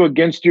 Argue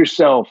against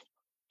yourself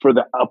for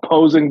the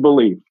opposing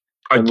belief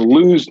and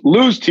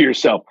lose to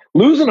yourself.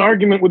 Lose an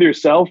argument with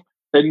yourself,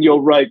 and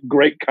you'll write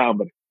great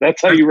comedy.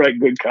 That's how you write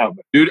good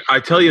comedy. Dude, I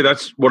tell you,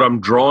 that's what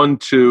I'm drawn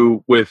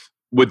to with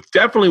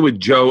definitely with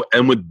Joe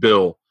and with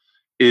Bill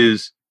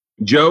is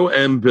Joe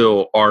and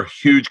Bill are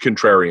huge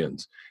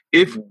contrarians.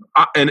 If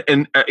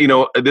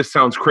this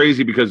sounds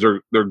crazy because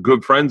they're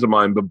good friends of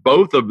mine, but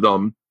both of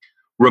them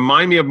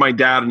remind me of my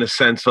dad in a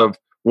sense of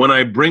when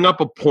I bring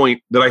up a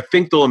point that I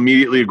think they'll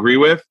immediately agree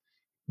with,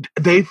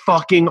 they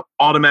fucking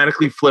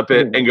automatically flip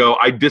it and go,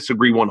 I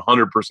disagree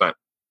 100%.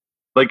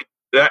 Like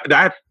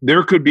that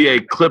there could be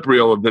a clip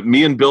reel of that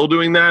me and Bill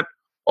doing that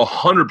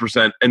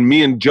 100% and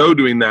me and Joe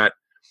doing that.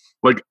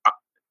 Like,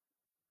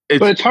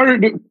 but it's harder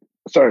to do.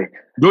 Sorry.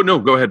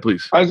 Go ahead,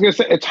 please. I was going to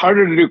say, it's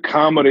harder to do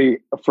comedy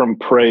from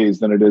praise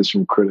than it is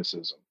from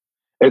criticism.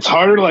 It's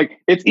harder to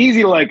it's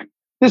easy to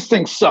this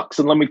thing sucks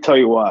and let me tell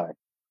you why.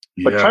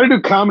 But try to do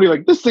comedy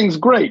like, this thing's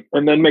great,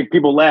 and then make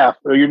people laugh.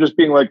 Or you're just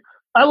being like,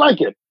 I like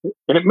it,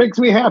 and it makes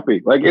me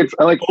happy. Like it's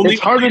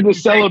harder to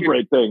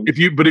celebrate things. If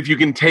you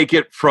can take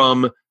it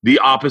from the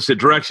opposite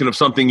direction of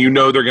something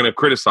they're going to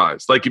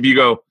criticize. Like if you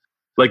go,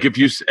 like if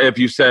you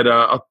said,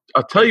 I'll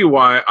tell you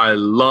why I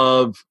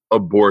love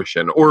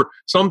abortion, or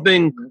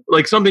something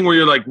where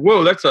you're like,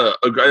 whoa, that's or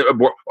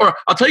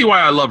I'll tell you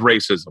why I love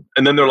racism,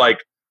 and then they're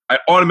like, I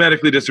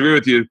automatically disagree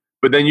with you,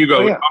 but then you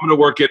go, I'm going to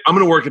work it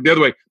the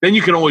other way. Then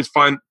you can always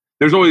find.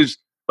 There's always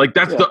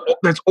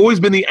that's always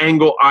been the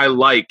angle I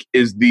like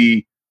is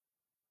the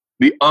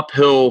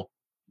uphill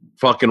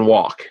fucking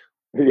walk.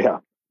 Yeah.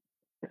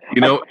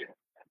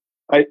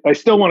 I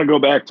still want to go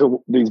back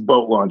to these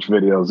boat launch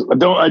videos.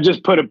 I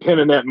just put a pin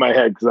in that in my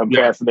head because I'm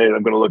fascinated.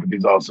 I'm going to look at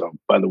these also,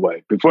 by the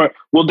way.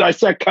 We'll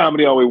dissect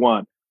comedy all we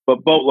want,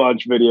 but boat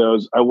launch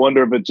videos, I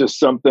wonder if it's just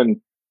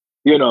something,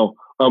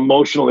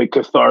 emotionally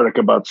cathartic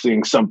about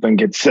seeing something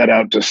get set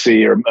out to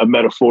sea or a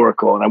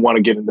metaphorical, and I want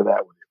to get into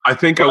that with you. I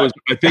think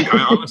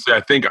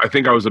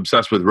I was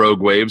obsessed with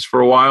Rogue Waves for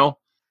a while.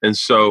 And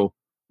so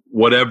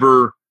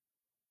whatever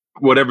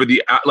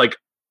the, like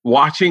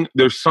watching,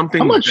 there's something.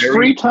 How much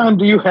free time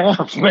do you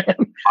have,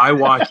 man? I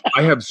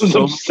have was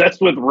obsessed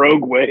with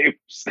Rogue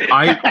Waves.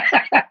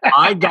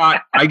 I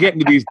get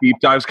into these deep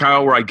dives,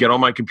 Kyle, where I get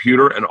on my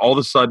computer and all of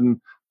a sudden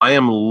I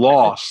am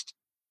lost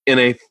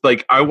in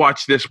I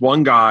watched this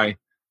one guy.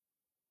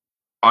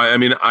 I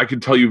mean, I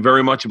could tell you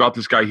very much about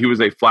this guy. He was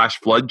a flash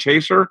flood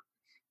chaser.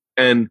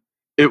 And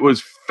it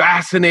was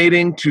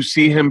fascinating to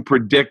see him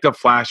predict a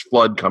flash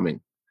flood coming.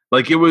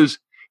 Like he would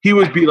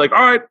be like,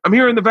 all right, I'm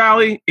here in the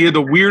valley. He had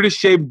the weirdest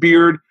shaved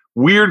beard,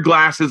 weird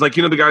glasses. Like,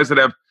 you know, the guys that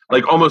have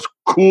like almost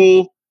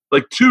cool,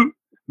 like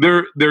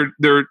their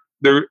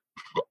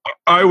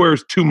eyewear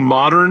is too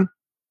modern.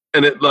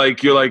 And it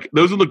like, you're like,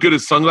 those would look good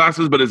as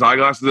sunglasses, but as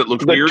eyeglasses, it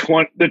looks weird.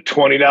 The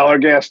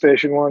 $20 gas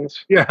station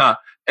ones. Yeah.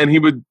 And he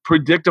would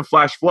predict a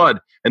flash flood.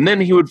 And then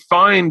he would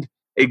find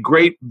a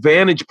great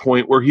vantage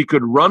point where he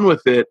could run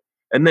with it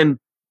and then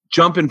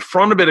jump in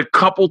front of it a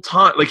couple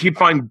times. Like he'd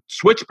find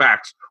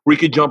switchbacks where he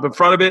could jump in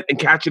front of it and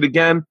catch it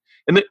again.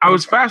 And I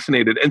was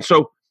fascinated. And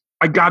so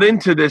I got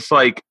into this,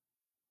 correct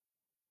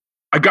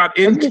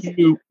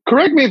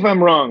me if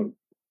I'm wrong.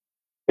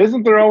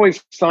 Isn't there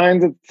always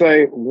signs that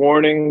say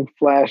warning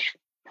flash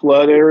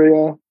flood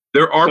area?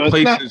 There are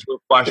places where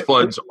flash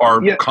floods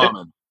are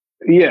common.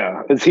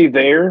 Is he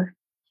there?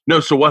 No,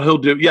 so what he'll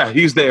do,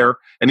 he's there,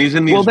 and he's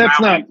in these. Well,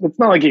 it's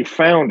not like he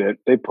found it.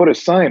 They put a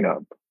sign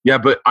up. Yeah,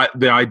 but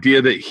the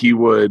idea that he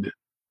would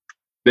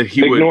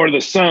ignore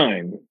the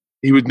sign.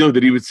 He would know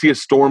that he would see a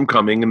storm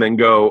coming and then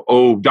go,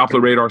 "Oh,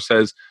 Doppler radar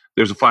says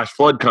there's a flash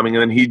flood coming,"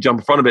 and then he'd jump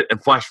in front of it. And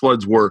flash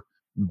floods were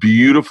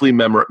beautifully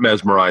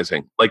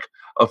mesmerizing. Like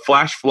a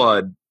flash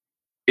flood,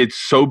 it's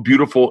so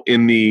beautiful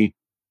in the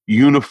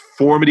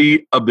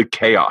uniformity of the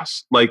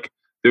chaos. Like.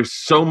 There's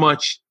so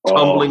much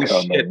tumbling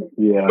shit.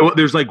 Yeah.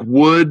 There's like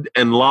wood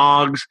and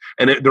logs,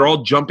 and they're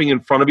all jumping in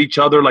front of each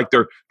other like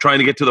they're trying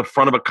to get to the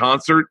front of a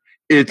concert.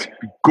 It's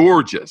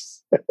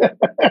gorgeous.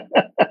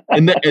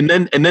 and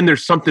then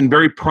there's something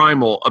very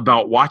primal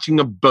about watching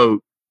a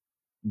boat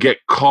get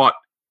caught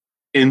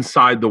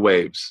inside the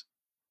waves,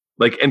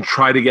 like, and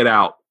try to get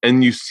out.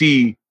 And you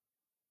see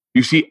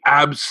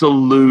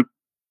absolute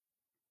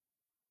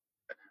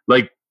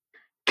like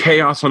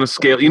chaos on a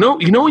scale. You know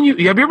when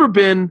have you ever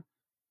been,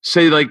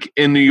 say, like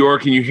in New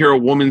York, and you hear a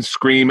woman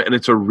scream and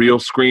it's a real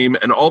scream,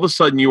 and all of a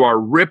sudden you are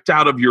ripped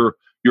out of your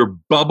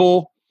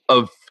bubble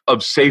of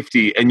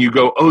safety, and you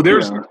go, oh,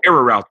 there's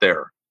terror out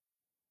there.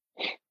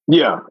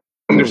 Yeah.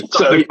 There's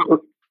a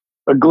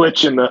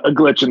glitch in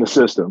the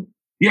system.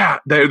 Yeah.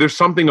 There's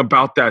something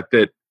about that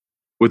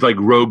with like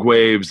Rogue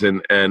Waves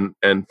and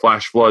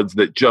flash floods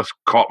that just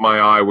caught my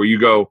eye, where you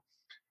go,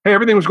 hey,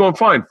 everything was going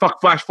fine.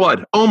 Fuck flash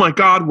flood. Oh my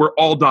God, we're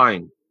all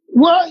dying.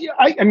 Well,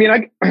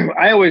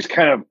 I always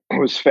kind of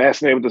was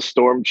fascinated with the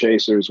storm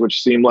chasers,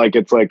 which seem like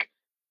it's like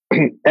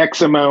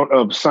X amount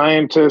of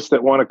scientists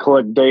that want to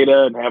collect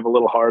data and have a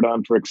little hard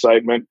on for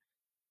excitement.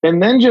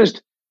 And then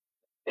just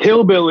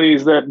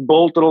hillbillies that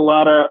bolted a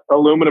lot of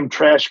aluminum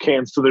trash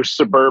cans to their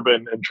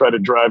Suburban and try to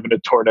drive into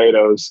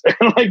tornadoes.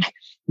 And like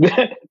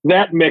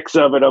that mix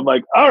of it, I'm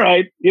like, all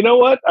right, you know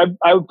what?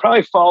 I would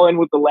probably fall in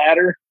with the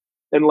latter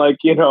and like,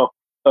 you know,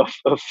 a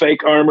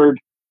fake armored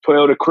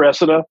Toyota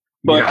Cressida.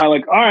 But I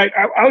like, all right,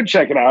 I would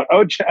check it out. I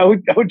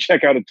would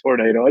check out a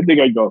tornado. I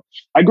think I'd go.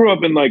 I grew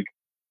up in like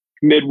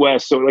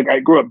Midwest, so like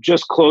I grew up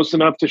just close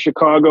enough to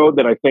Chicago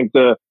that I think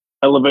the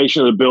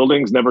elevation of the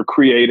buildings never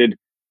created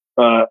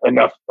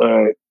enough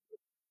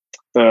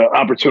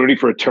opportunity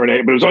for a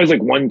tornado. But it was always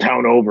like one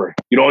town over.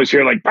 You'd always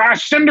hear like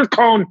cinder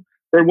cone,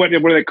 or what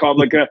are they called?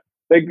 Like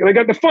they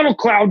got the funnel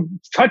cloud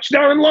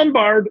touchdown in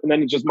Lombard, and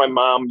then it's just my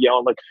mom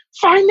yelling like,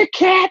 "Find the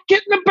cat,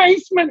 get in the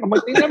basement." I'm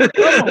like, they never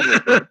come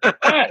over.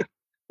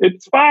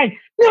 It's fine.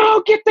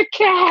 No, get the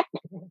cat.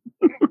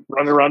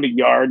 Running around a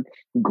yard,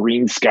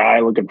 green sky,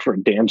 looking for a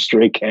damn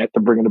stray cat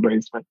to bring in the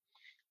basement.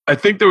 I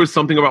think there was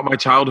something about my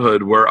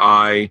childhood where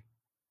I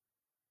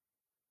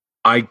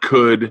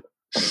could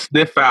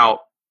sniff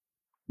out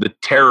the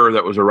terror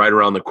that was right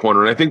around the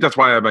corner. And I think that's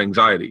why I have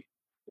anxiety,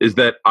 is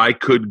that I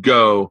could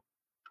go,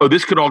 oh,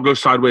 this could all go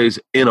sideways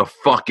in a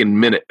fucking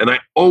minute. And I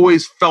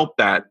always felt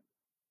that.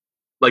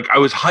 Like I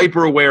was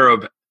hyper aware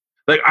of,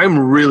 like, I'm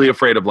really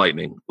afraid of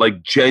lightning,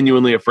 like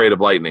genuinely afraid of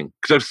lightning,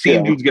 because I've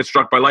seen dudes get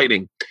struck by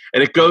lightning,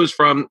 and it goes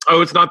from, oh,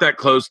 it's not that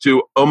close,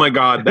 to, oh my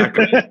God, that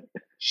guy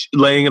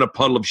laying in a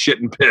puddle of shit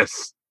and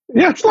piss.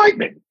 Yeah, it's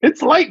lightning.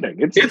 It's lightning.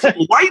 It's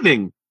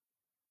lightning.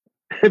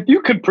 If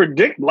you could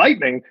predict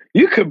lightning,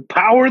 you could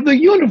power the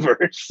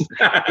universe.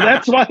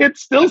 That's why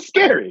it's still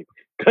scary,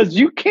 because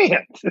you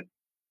can't.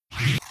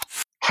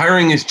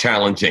 Hiring is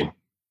challenging,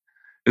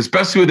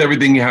 especially with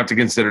everything you have to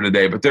consider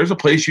today. But there's a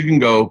place you can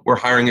go where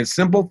hiring is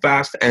simple,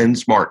 fast, and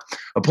smart.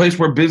 A place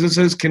where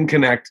businesses can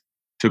connect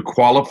to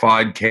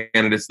qualified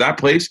candidates. That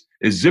place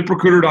is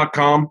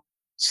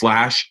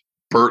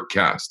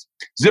ZipRecruiter.com/BurtCast.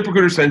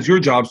 ZipRecruiter sends your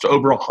jobs to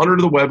over 100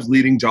 of the web's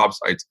leading job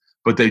sites,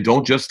 but they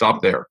don't just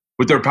stop there.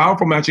 With their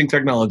powerful matching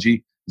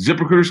technology,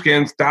 ZipRecruiter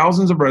scans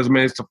thousands of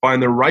resumes to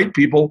find the right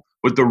people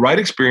with the right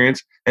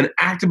experience and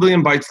actively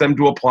invites them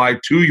to apply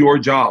to your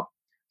job.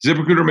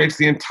 ZipRecruiter makes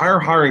the entire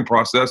hiring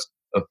process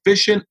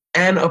efficient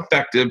and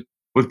effective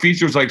with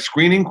features like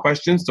screening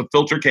questions to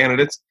filter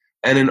candidates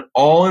and an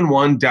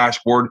all-in-one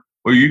dashboard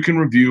where you can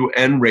review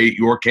and rate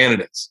your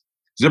candidates.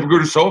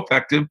 ZipRecruiter is so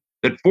effective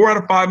that 4 out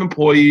of 5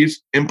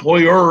 employers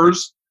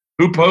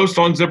who post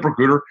on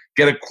ZipRecruiter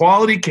get a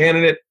quality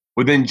candidate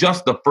within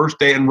just the first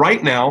day. And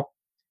right now,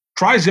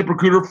 try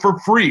ZipRecruiter for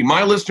free.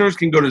 My listeners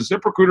can go to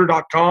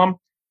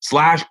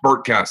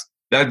ZipRecruiter.com/Bertcast.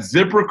 That's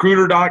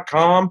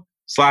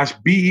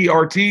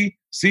ZipRecruiter.com/BERTCAST.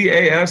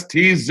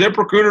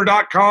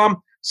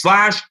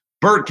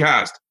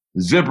 ZipRecruiter.com/Bertcast.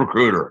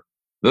 ZipRecruiter,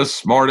 the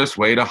smartest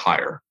way to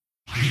hire.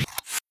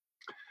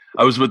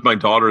 I was with my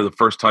daughter the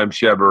first time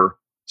she ever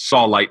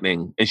saw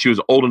lightning, and she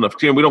was old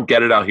enough. You know, we don't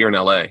get it out here in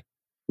LA.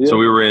 Yeah. So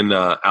we were in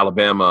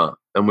Alabama,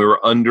 and we were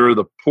under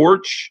the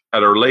porch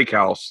at our lake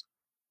house,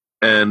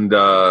 and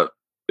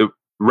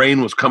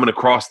rain was coming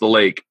across the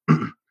lake,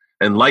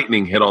 and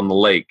lightning hit on the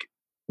lake,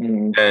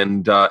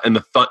 and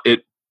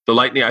the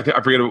lightning. I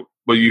forget.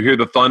 Well, you hear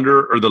the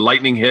thunder or the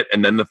lightning hit,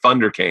 and then the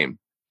thunder came.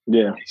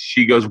 Yeah.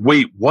 She goes,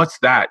 "Wait, what's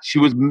that?" She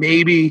was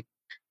maybe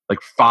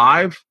like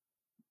 5,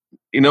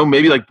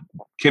 maybe like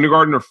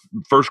kindergarten or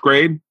first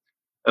grade.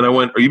 And I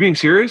went, "Are you being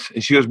serious?"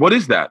 And she goes, "What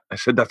is that?" I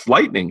said, "That's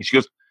lightning." She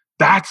goes,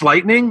 "That's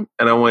lightning?"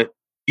 And I went,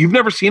 "You've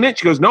never seen it?"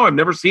 She goes, "No, I've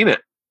never seen it."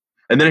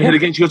 And then it hit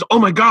again. She goes, "Oh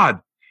my God,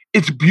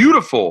 it's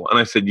beautiful." And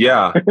I said,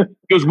 "Yeah." She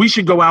goes, "We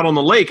should go out on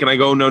the lake." And I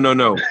go, No. We don't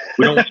want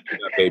to do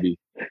that, baby.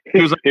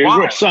 She was like, "Here's why?"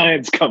 where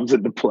science comes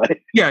into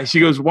play. Yeah.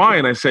 She goes, "Why?"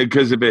 And I said,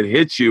 "Because if it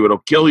hits you, it'll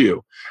kill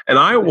you." And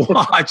I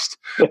watched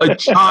a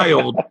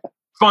child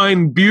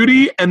find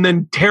beauty and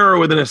then terror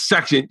within a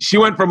section. She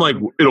went from like,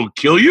 "It'll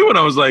kill you." And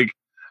I was like,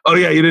 "Oh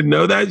yeah, you didn't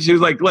know that?" She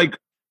was like,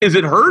 "Is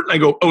it hurt?" And I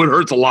go, "Oh, it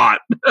hurts a lot."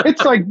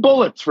 It's like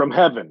bullets from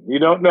heaven. You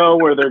don't know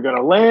where they're going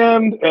to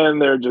land,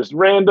 and they're just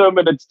random,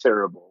 and it's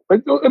terrible.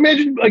 Like,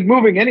 imagine like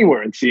moving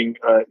anywhere and seeing.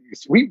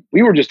 We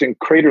were just in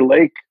Crater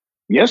Lake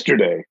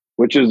yesterday,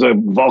 which is a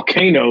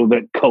volcano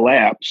that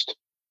collapsed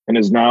and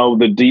is now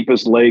the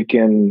deepest lake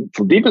in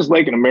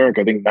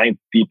America. I think 9th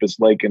deepest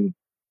lake in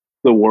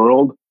the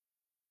world,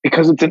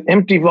 because it's an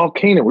empty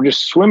volcano. We're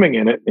just swimming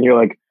in it, and you're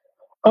like,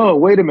 "Oh,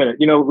 wait a minute.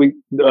 We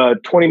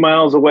 20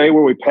 miles away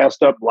where we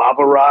passed up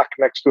lava rock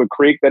next to a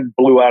creek that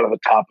blew out of the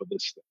top of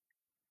this thing."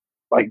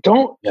 Like,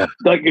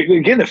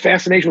 again, the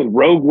fascination with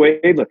rogue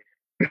waves. Like,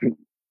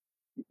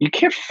 you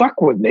can't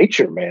fuck with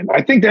nature, man.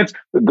 I think that's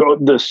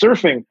the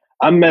surfing.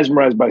 I'm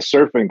mesmerized by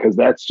surfing because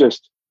that's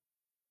just,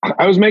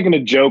 I was making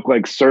a joke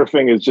like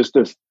surfing is just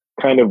this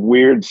kind of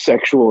weird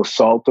sexual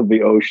assault of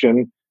the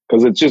ocean.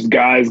 Because it's just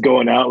guys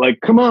going out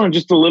like, "Come on,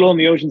 just a little," and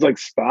the ocean's like,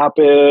 "Stop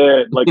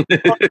it!" Like, "I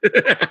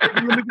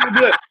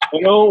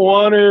don't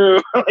want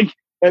to." Like,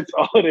 that's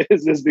all it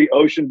is the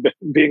ocean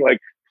being like,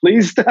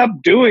 "Please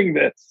stop doing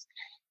this."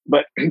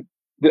 But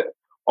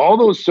all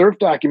those surf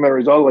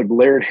documentaries, all like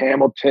Laird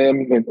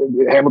Hamilton and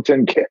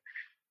Hamilton.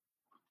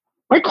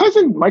 My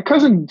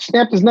cousin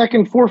snapped his neck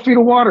in 4 feet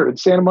of water in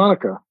Santa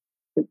Monica.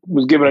 It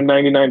was given a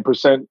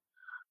 99%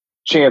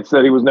 chance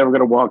that he was never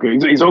going to walk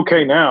it. He's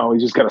okay now.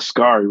 He's just got a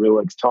scar he really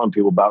likes telling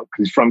people about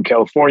because he's from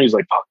California. He's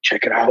like, "Oh,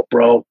 check it out,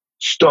 bro.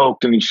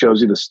 Stoked." And he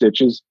shows you the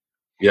stitches.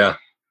 Yeah.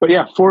 But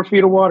yeah, 4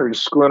 feet of water,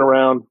 just screwing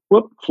around.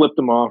 Whoop, flipped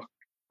him off.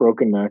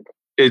 Broken neck.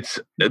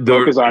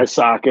 Broke his eye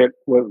socket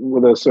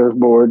with a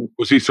surfboard.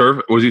 Was he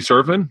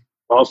surfing?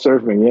 All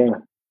surfing, yeah.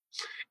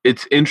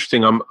 It's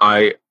interesting.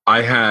 I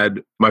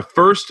had my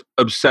first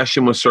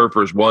obsession with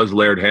surfers was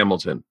Laird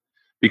Hamilton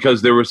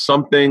because there was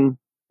something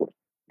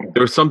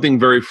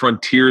very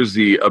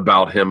frontiersy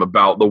about him,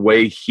 about the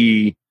way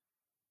he,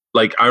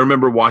 like, I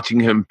remember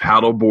watching him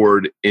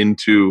paddleboard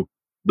into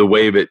the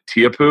wave at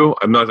Teahupo'o.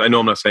 I know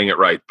I'm not saying it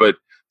right, but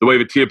the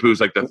wave at Teahupo'o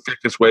is like the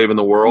thickest wave in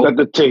the world.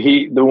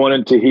 The one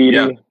in Tahiti.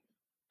 Yeah.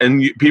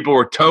 And people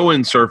were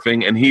towing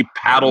surfing, and he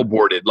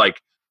paddleboarded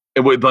like it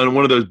was on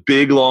one of those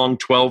big, long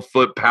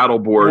 12-foot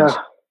paddleboards.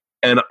 Yeah.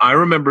 And I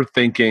remember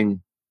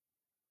thinking,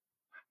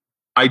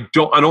 I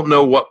don't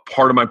know what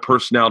part of my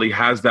personality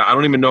has that. I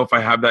don't even know if I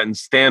have that in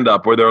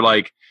stand-up where they're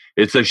like,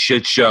 "It's a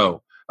shit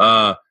show.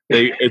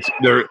 They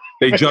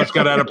just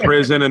got out of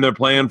prison and they're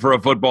playing for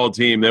a football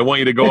team. They want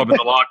you to go up in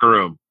the locker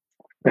room."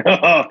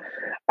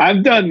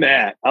 I've done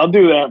that. I'll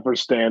do that for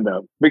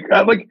stand-up.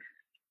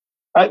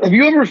 Have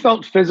you ever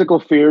felt physical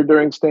fear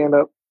during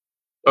stand-up?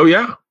 Oh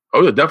yeah.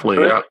 Oh, definitely.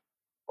 Right? Yeah.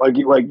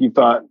 Like you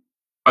thought.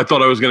 I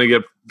thought I was going to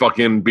get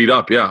fucking beat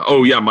up. Yeah.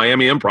 Oh yeah.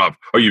 Miami Improv.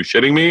 Are you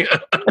shitting me?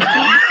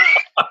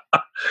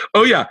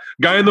 Oh yeah.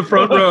 Guy in the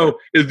front row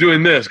is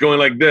doing this, going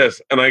like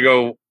this. And I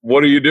go,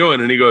 "What are you doing?"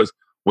 And he goes,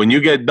 "When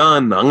you get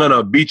done, I'm going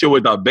to beat you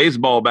with a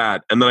baseball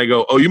bat." And then I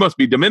go, "Oh, you must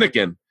be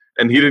Dominican."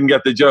 And he didn't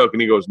get the joke.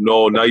 And he goes,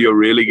 "No, now you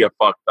really get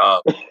fucked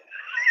up."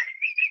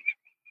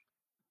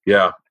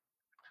 Yeah.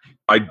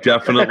 I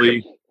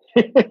definitely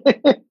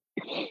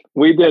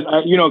We did.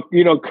 You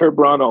know Kurt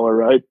Braunohler,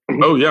 right?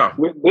 Oh yeah.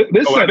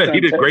 This I bet set's he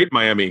on did tape. great in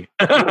Miami.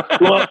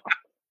 Well,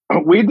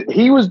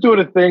 he was doing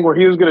a thing where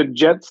he was going to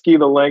jet ski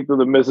the length of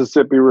the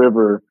Mississippi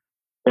River,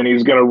 and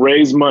he's going to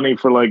raise money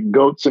for like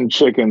goats and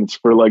chickens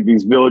for like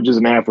these villages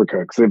in Africa.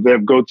 Because if they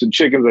have goats and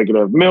chickens, they could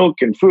have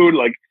milk and food.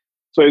 Like,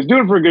 so he's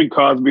doing it for a good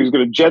cause. But he was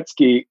going to jet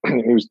ski.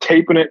 And he was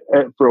taping it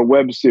for a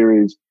web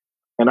series,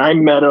 and I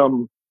met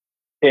him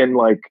in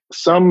like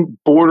some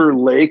border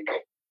lake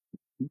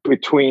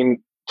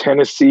between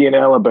Tennessee and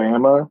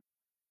Alabama.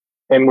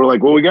 And we're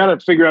like, well, we got to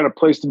figure out a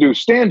place to do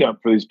stand up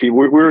for these people.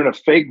 We're in a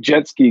fake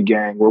jet ski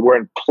gang. We're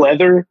wearing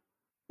pleather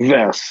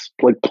vests,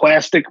 like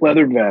plastic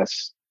leather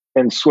vests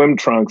and swim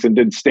trunks, and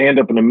did stand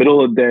up in the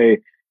middle of the day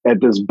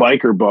at this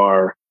biker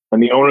bar.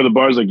 And the owner of the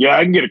bar is like, yeah,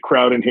 I can get a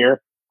crowd in here.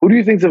 Who do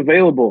you think's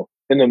available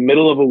in the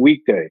middle of a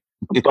weekday?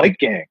 A bike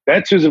gang.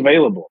 That's who's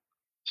available.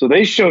 So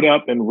they showed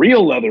up in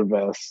real leather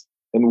vests,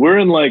 and we're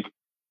in like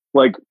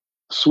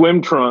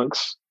swim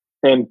trunks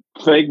and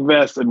fake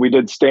vests, and we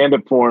did stand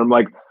up for him.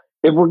 Like,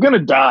 if we're gonna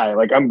die,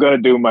 like, I'm gonna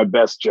do my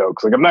best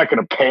jokes. Like, I'm not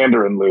gonna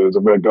pander and lose.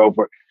 I'm gonna go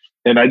for it.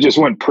 And I just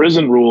went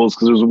prison rules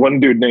because there was one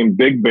dude named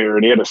Big Bear,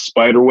 and he had a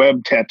spider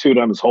web tattooed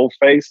on his whole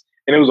face,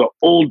 and it was an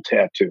old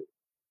tattoo.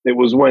 It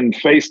was when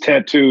face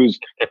tattoos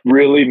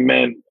really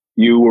meant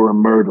you were a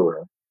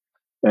murderer,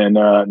 and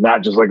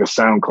not just like a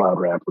SoundCloud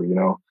rapper, you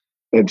know.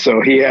 And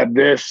so he had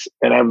this,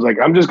 and I was like,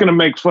 I'm just gonna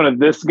make fun of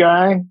this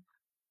guy.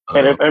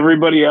 And if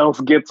everybody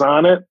else gets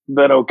on it,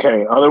 then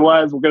okay.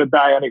 Otherwise, we're gonna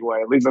die anyway.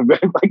 At least I'm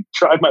gonna like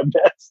try my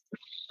best.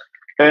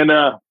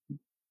 And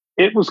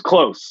it was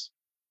close.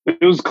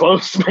 It was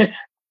close, man.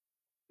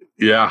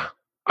 Yeah,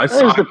 I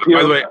saw.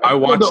 By the way, I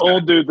watched the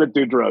old dudes that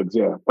do drugs.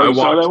 Yeah, I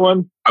saw that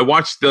one. I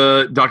watched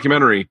the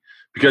documentary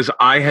because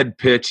I had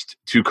pitched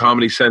to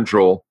Comedy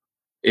Central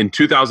in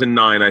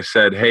 2009. I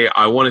said, "Hey,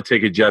 I want to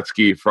take a jet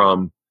ski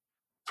from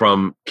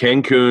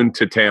Cancun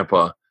to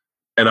Tampa,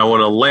 and I want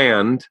to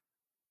land."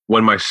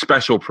 When my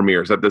special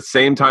premieres, at the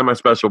same time my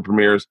special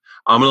premieres,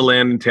 I'm going to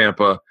land in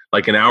Tampa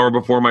like an hour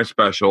before my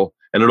special,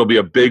 and it'll be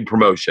a big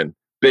promotion.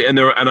 And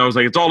I was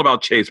like, it's all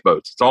about chase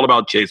boats. It's all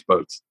about chase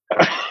boats.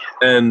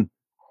 And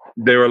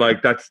they were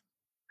like,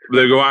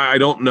 they go, I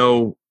don't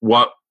know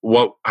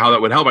how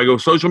that would help. I go,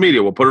 social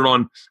media. We'll put it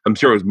on, I'm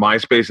sure it was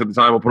MySpace at the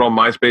time. We'll put it on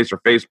MySpace or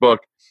Facebook,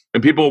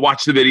 and people will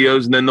watch the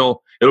videos, and then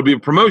it'll be a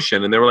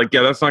promotion. And they were like,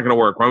 yeah, that's not going to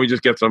work. Why don't we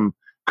just get some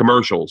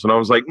commercials? And I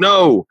was like,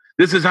 no,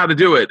 this is how to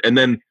do it. And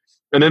then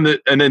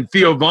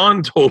Theo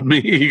Vaughn told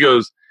me, he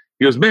goes,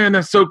 man,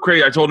 that's so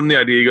crazy. I told him the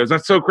idea. He goes,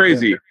 that's so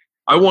crazy. Yeah.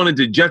 I wanted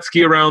to jet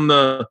ski around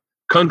the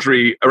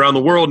country, around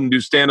the world, and do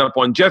stand up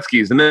on jet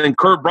skis. And then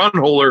Kurt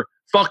Braunohler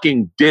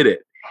fucking did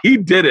it. He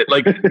did it.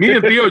 Like, me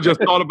and Theo just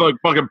thought about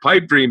fucking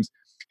pipe dreams.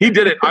 He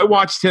did it. I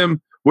watched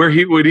him where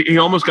he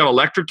almost got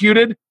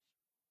electrocuted.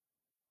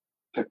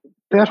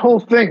 That whole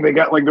thing, they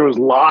got like, there was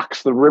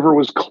locks. The river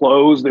was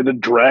closed. They had to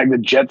drag the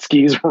jet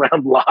skis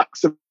around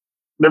locks and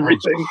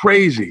everything. It was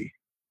crazy.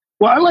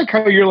 Well, I like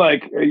how you're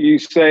like, you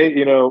say,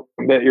 you know,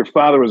 that your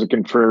father was a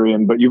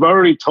contrarian, but you've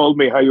already told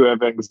me how you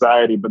have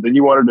anxiety, but then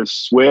you wanted to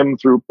swim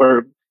through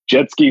or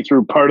jet ski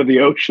through part of the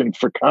ocean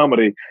for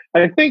comedy.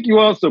 I think you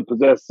also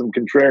possess some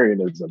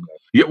contrarianism.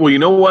 Yeah, well, you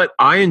know what?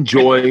 I'm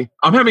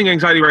having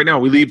anxiety right now.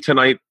 We leave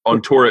tonight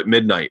on tour at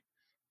midnight.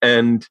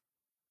 And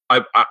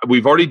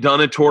we've already done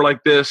a tour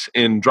like this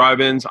in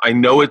drive-ins. I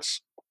know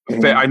it's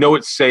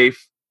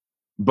safe,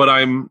 but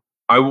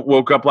I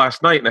woke up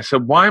last night and I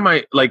said, why am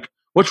I like,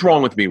 what's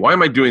wrong with me? Why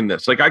am I doing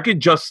this? Like, I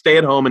could just stay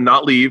at home and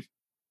not leave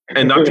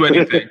and not do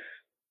anything.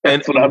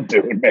 That's what I'm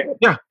doing, man.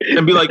 Yeah.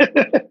 And be like,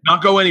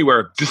 not go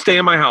anywhere. Just stay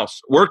in my house,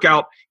 work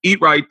out, eat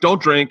right,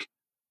 don't drink.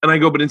 And I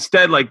go, but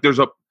instead, like, there's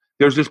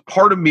this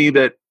part of me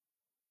that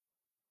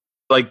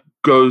like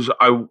goes,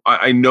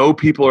 I know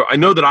I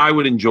know that I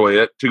would enjoy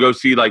it to go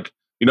see, like,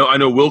 you know, I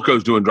know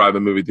Wilco's doing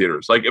drive-in movie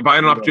theaters. Like, if I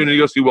had an opportunity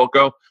to go see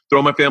Wilco,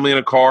 throw my family in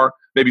a car,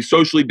 maybe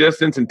socially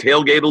distance and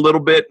tailgate a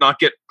little bit, not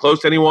get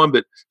close to anyone,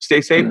 but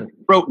stay safe.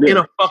 Bro, in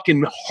a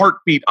fucking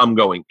heartbeat, I'm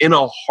going. In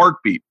a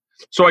heartbeat.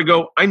 So I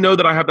go, I know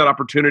that I have that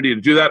opportunity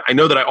to do that. I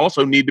know that I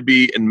also need to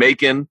be in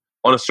Macon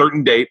on a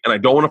certain date, and I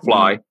don't want to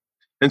fly.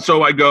 And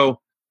so I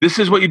go, this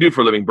is what you do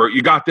for a living, Bert.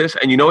 You got this,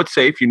 and you know it's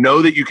safe. You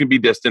know that you can be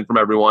distant from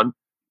everyone.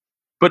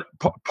 But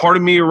part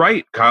of me, you're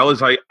right, Kyle,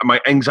 is my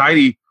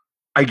anxiety,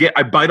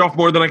 I bite off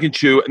more than I can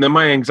chew, and then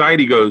my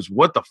anxiety goes,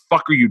 what the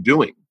fuck are you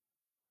doing?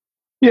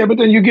 Yeah, but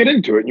then you get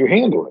into it and you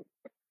handle it.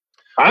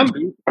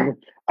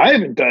 I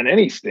haven't done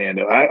any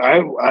stand-up.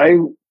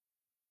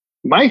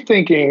 My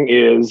thinking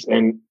is,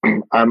 and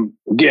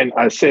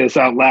I say this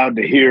out loud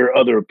to hear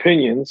other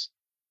opinions,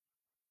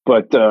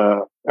 but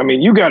I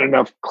mean, you got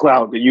enough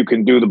clout that you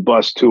can do the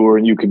bus tour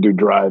and you can do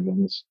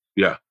drive-ins.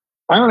 Yeah.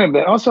 I don't have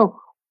that. Also,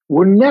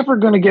 we're never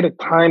going to get a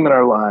time in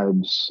our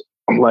lives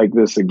like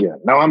this again.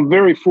 Now, I'm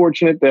very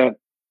fortunate that,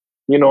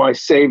 you know, I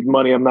saved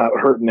money. I'm not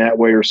hurting that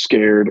way or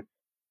scared.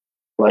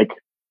 Like,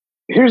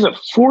 here's a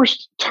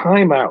forced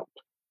timeout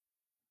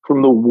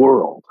from the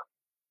world.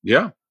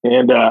 Yeah.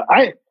 And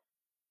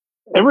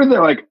everything,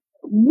 like,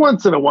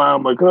 once in a while,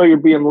 I'm like, oh, you're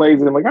being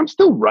lazy. I'm like, I'm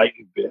still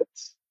writing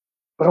bits.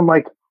 But I'm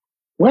like,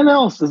 when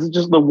else is it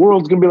just the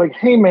world's going to be like,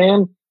 hey,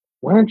 man,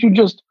 why don't you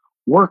just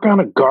work on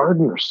a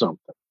garden or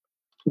something?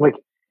 I'm like,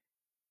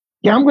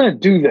 yeah, I'm going to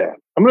do that.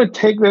 I'm going to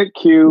take that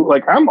cue.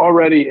 Like, I'm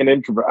already an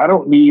introvert. I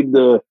don't need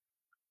the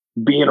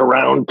being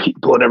around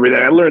people and everything.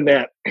 I learned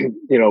that,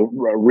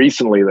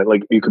 recently, that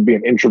like you could be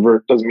an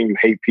introvert doesn't mean you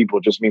hate people.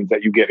 It just means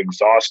that you get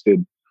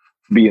exhausted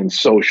being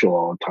social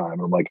all the time.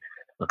 I'm like,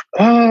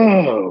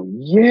 oh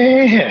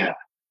yeah,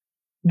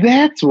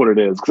 that's what it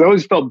is. Because I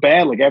always felt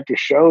bad, like after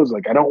shows,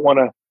 like I don't want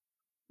to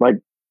like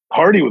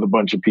party with a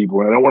bunch of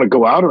people and I don't want to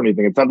go out or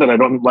anything. It's not that I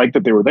don't like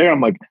that they were there.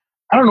 I'm like,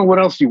 I don't know what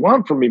else you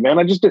want from me, man.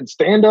 I just did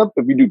stand up.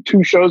 If you do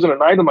 2 shows in a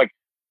night, I'm like,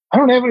 I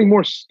don't have any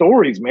more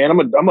stories, man.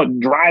 I'm a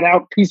dried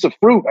out piece of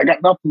fruit. I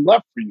got nothing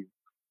left for you.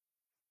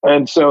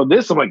 And so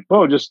this, I'm like,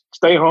 oh, just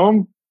stay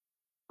home,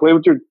 play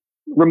with your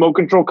remote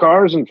control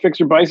cars and fix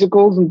your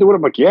bicycles and do it.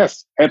 I'm like,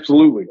 yes,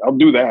 absolutely. I'll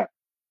do that.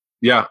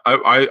 Yeah,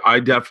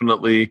 I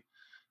definitely,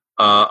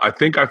 I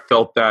think I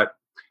felt that,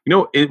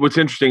 what's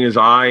interesting is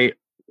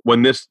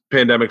when this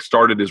pandemic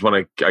started is when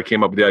I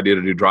came up with the idea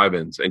to do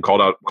drive-ins and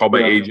called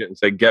my agent and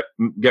said,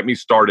 get me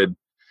started.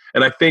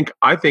 And I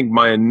think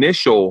my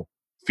initial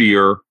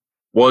fear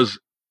was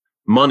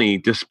money,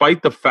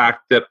 despite the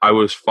fact that I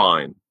was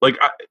fine. Like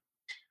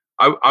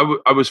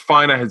I was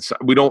fine.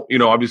 We don't,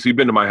 obviously you've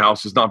been to my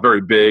house. It's not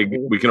very big.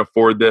 We can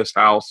afford this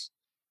house.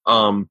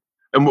 And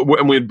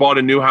we had bought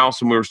a new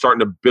house and we were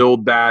starting to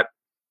build that.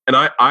 And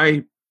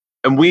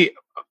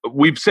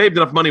we've saved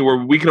enough money where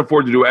we can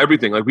afford to do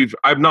everything. Like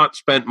I've not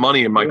spent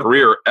money in my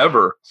career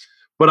ever,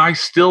 but I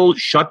still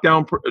shut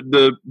down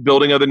the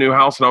building of the new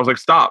house. And I was like,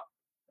 stop.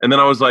 And then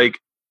I was like,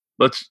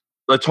 let's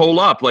hold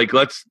up. Like,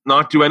 let's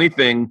not do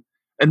anything.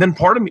 And then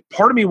part of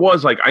me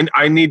was like,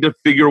 I need to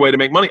figure a way to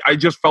make money. I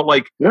just felt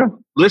like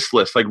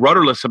listless, like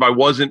rudderless if I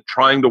wasn't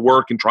trying to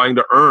work and trying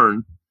to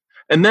earn.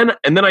 And then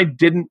I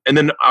didn't. And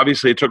then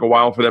obviously it took a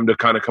while for them to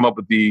kind of come up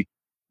with the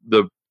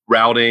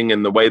routing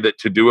and the way that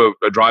to do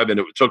a drive-in.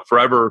 It took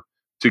forever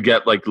to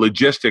get like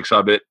logistics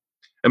of it.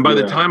 And by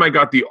the time I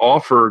got the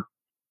offer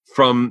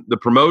from the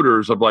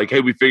promoters of like,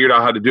 hey, we figured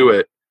out how to do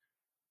it,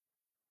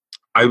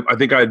 I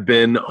think I had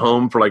been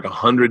home for like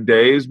 100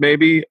 days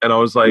maybe. And I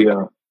was like,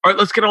 all right,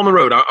 let's get on the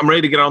road. I'm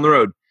ready to get on the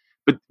road.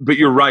 But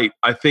you're right.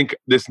 I think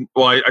I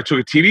took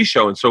a TV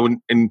show. And so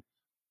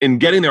in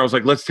getting there, I was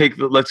like, let's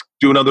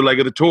do another leg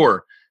of the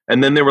tour.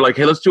 And then they were like,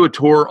 hey, let's do a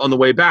tour on the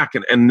way back.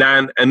 And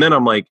then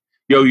I'm like,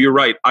 yo, you're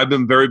right. I've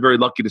been very, very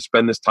lucky to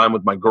spend this time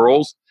with my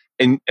girls.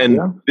 And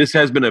this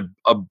has been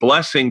a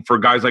blessing for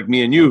guys like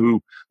me and you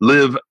who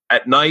live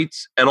at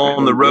nights and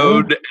on the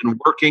road and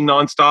working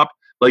nonstop.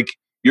 Like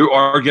you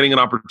are getting an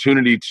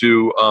opportunity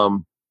to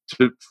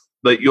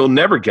that you'll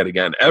never get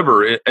again,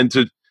 ever. And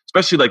to,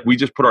 especially like we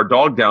just put our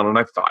dog down and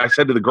I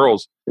said to the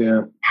girls,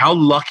 how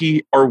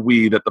lucky are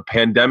we that the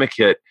pandemic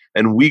hit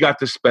and we got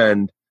to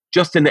spend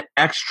just an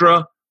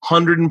extra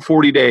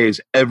 140 days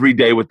every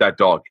day with that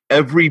dog.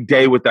 Every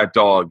day with that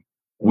dog.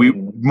 We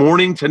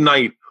morning to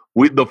night,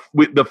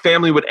 the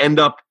family would end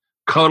up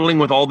cuddling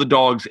with all the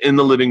dogs in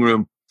the living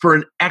room for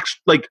an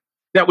extra, like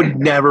that would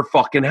never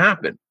fucking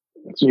happen.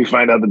 So you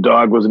find out the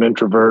dog was an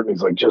introvert.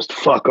 He's like, just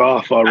fuck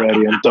off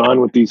already. I'm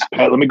done with these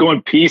pets. Let me go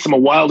in peace. I'm a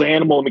wild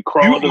animal. Let me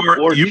crawl under the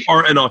porch. You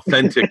are an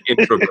authentic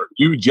introvert.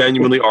 You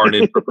genuinely are an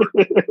introvert.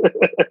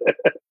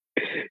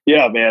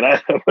 Yeah, man.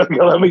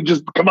 Let me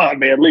just, come on,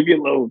 man. Leave me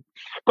alone.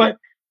 But,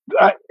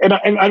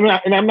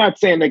 I'm not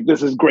saying like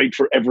this is great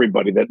for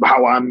everybody, that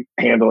how I'm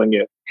handling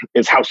it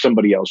is how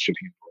somebody else should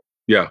handle it.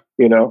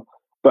 Yeah.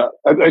 But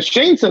as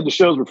Shane said, the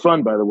shows were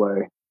fun, by the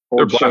way.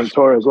 Old Shane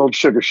Torres, old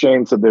Sugar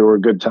Shane said they were a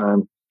good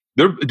time.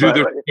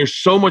 They're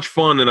so much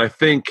fun, and I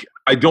think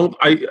I've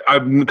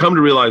come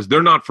to realize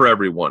they're not for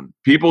everyone.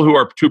 People who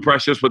are too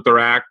precious with their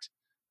act,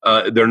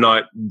 they're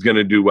not going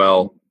to do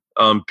well.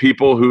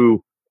 People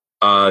who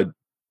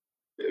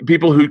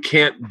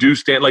can't do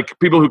stand, like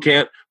people who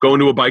can't go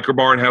into a biker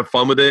bar and have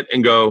fun with it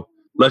and go,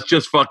 let's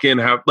just fucking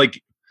have,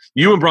 like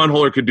you and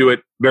Braunholer could do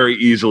it very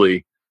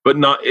easily, but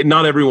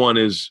not everyone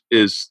is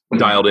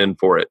dialed in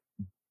for it.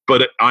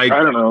 But I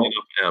don't know.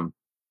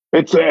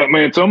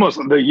 It's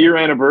almost the year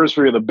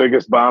anniversary of the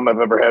biggest bomb I've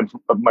ever had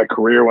of my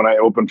career when I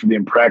opened for the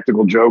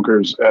Impractical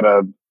Jokers at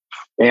a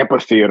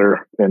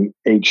amphitheater and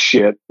ate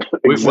shit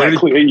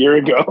exactly a year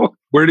ago.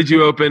 Where did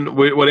you open?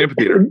 What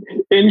amphitheater?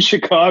 In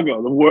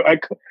Chicago.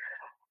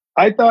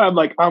 I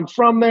thought I'm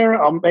from there.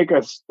 I'll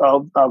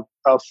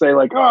say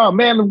like, oh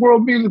man, the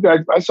world music.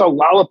 I saw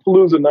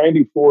Lollapalooza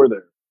 '94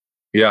 there.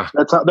 Yeah,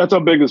 that's how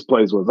big this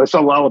place was. I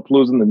saw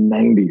Lollapalooza in the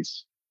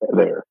 '90s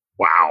there.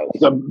 Wow.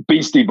 The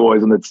Beastie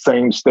Boys on that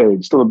same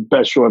stage. Still the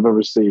best show I've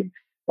ever seen.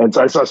 And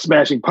so I saw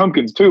Smashing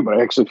Pumpkins too, but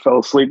I actually fell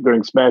asleep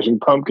during Smashing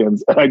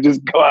Pumpkins. And I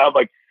just go out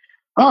like,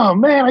 oh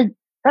man, I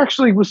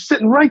actually was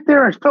sitting right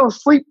there. I fell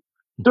asleep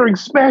during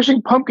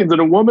Smashing Pumpkins, and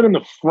a woman in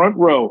the front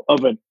row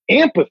of an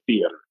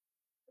amphitheater,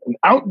 an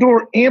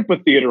outdoor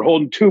amphitheater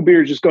holding 2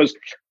 beers, just goes,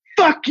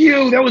 fuck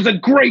you. That was a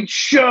great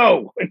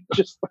show. And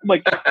just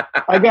like,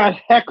 I got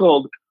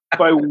heckled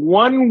by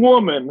one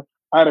woman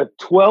out of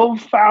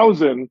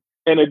 12,000,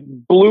 and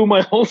it blew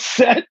my whole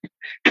set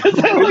because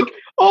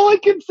all I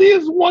can see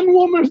is one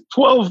woman.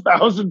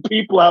 12,000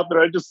 people out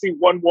there. I just see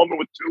one woman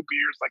with 2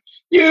 beers. Like,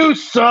 you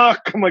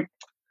suck. I'm like,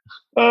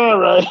 all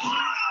right.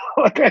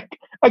 Like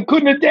I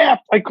couldn't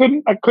adapt. I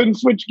couldn't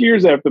switch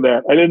gears after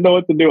that. I didn't know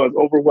what to do. I was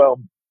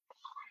overwhelmed.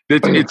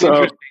 It's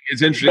interesting.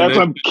 It's interesting. That's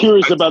why I'm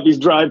curious about these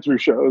drive-through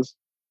shows.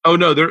 Oh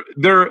no,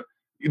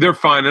 they're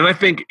fine, and I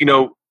think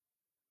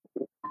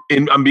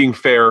I'm being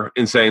fair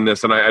in saying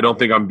this, and I don't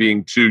think I'm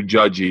being too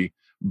judgy,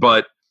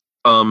 but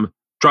my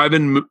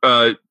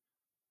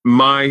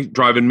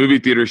drive-in movie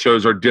theater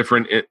shows are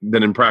different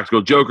than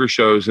Impractical Joker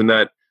shows, in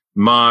that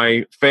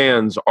my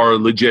fans are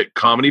legit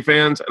comedy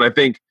fans, and I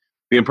think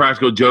the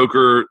Impractical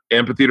Joker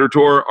amphitheater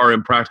tour are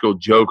Impractical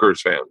Jokers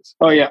fans.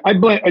 Oh yeah, I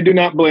do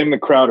not blame the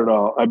crowd at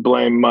all. I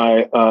blame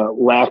my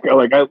lack.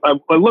 Like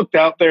I looked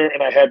out there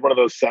and I had one of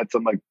those sets.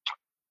 I'm like,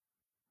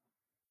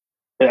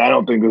 I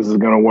don't think this is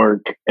going to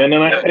work. And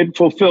then I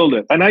fulfilled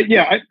it. And I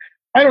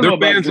don't know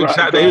about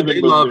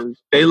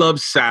they love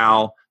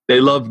Sal. They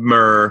love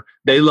Murr.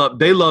 They love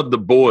the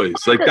boys.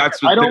 Like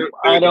that's what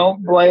I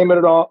don't blame it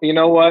at all. You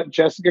know what?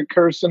 Jessica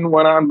Kirson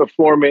went on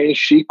before me.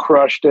 She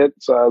crushed it.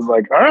 So I was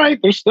like, all right,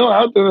 they're still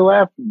out there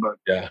laughing. But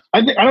yeah,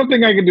 I don't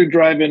think I could do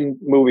drive-in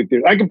movie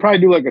theater. I could probably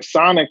do like a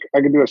Sonic.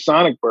 I could do a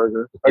Sonic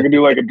burger. I could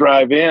do like a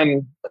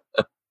drive-in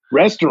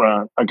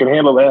restaurant. I could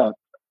handle that.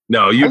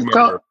 No,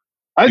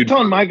 I was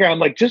telling my guy, I'm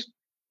like, just,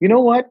 you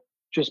know what?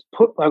 Just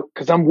put,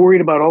 because I'm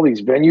worried about all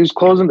these venues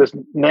closing. This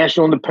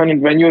National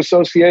Independent Venue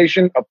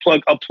Association. I'll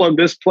plug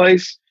this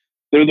place.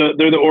 They're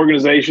the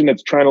organization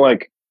that's trying to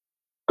like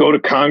go to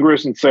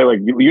Congress and say like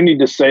you need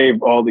to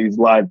save all these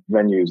live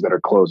venues that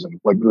are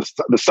closing, like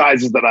the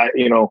sizes that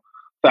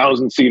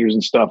 1,000-seaters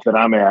and stuff that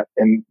I'm at,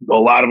 and a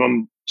lot of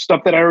them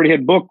stuff that I already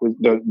had booked.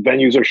 The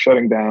venues are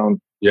shutting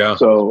down. Yeah.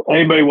 So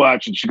anybody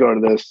watching should go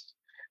to this.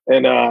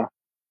 And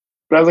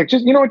but I was like,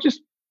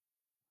 just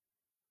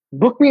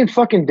book me in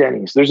fucking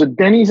Denny's. There's a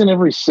Denny's in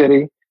every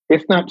city,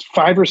 if not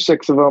 5 or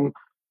 6 of them.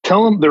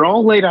 Tell them they're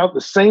all laid out the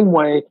same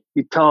way.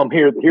 You tell them,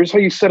 here's how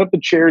you set up the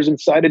chairs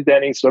inside a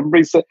Denny's. So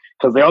everybody said,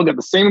 because they all got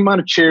the same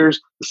amount of chairs,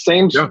 the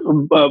same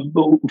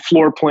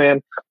floor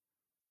plan.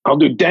 I'll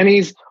do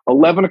Denny's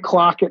 11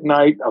 o'clock at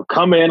night. I'll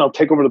come in. I'll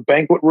take over the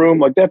banquet room.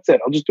 Like that's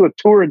it. I'll just do a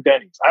tour of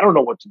Denny's. I don't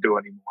know what to do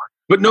anymore.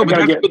 But no,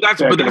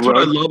 that's what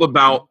I love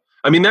about.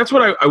 I mean, that's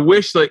what I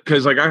wish, like,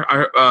 because like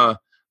I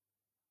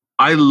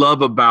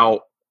love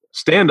about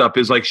stand-up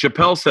is like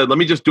Chappelle said, let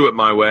me just do it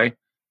my way.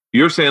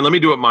 You're saying, let me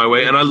do it my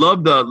way. And I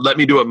love the let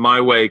me do it my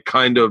way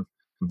kind of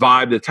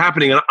vibe that's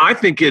happening. And I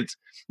think it's,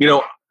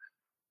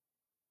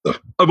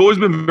 I've always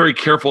been very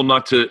careful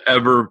not to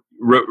ever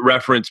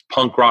reference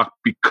punk rock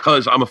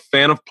because I'm a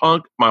fan of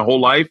punk my whole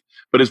life.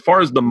 But as far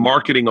as the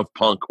marketing of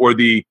punk or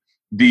the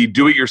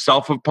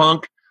do-it-yourself of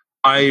punk,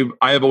 I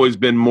have always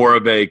been more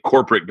of a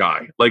corporate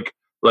guy. Like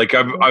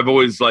I've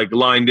always like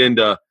lined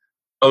into,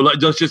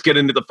 let's just get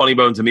into the funny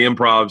bones and the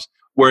improvs.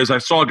 Whereas I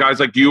saw guys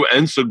like you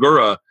and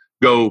Segura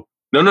go,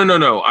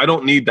 no, I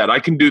don't need that. I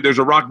can do, there's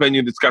a rock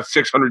venue that's got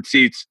 600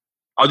 seats.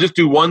 I'll just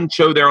do one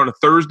show there on a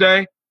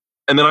Thursday,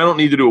 and then I don't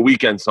need to do a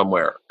weekend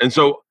somewhere. And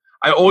so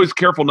I always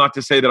careful not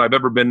to say that I've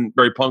ever been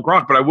very punk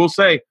rock, but I will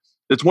say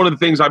that's one of the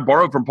things I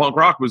borrowed from punk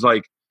rock was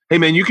like, hey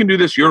man, you can do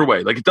this your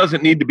way. Like it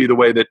doesn't need to be the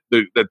way that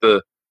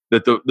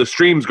the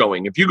stream's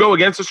going. If you go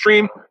against the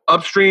stream,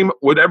 upstream,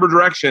 whatever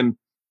direction,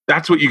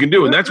 that's what you can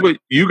do. And that's what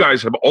you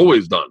guys have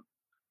always done.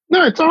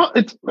 No,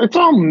 it's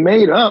all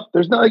made up.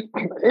 There's not like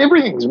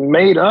everything's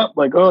made up.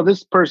 Like, oh,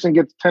 this person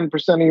gets 10%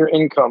 of your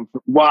income.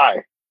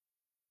 Why?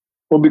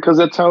 Well, because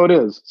that's how it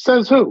is.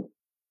 Says who?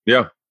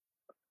 Yeah.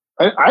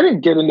 I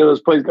didn't get into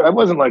those places. I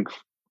wasn't like,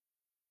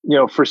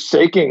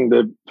 forsaking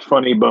the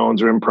funny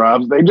bones or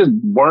improvs. They just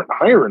weren't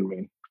hiring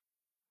me.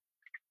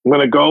 I'm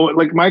gonna go.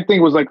 Like my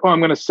thing was like, oh,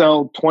 I'm gonna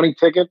sell 20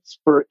 tickets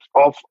for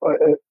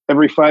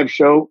every 5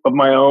 show of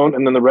my own,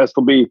 and then the rest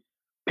will be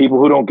people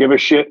who don't give a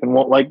shit and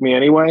won't like me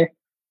anyway.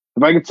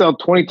 If I could sell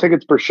 20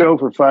 tickets per show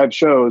for 5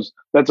 shows,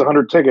 that's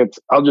 100 tickets.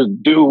 I'll just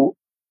do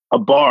a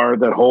bar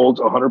that holds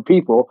 100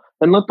 people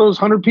and let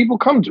those 100 people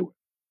come to it.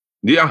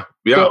 Yeah.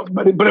 So,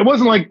 but it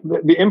wasn't like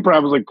the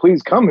improv was like,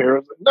 please come here. It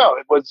was like, no,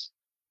 it was.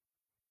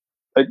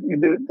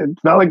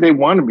 It's not like they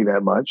wanted me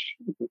that much.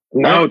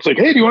 Now it's like,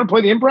 hey, do you want to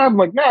play the improv? I'm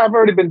like, nah, I've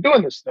already been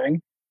doing this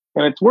thing,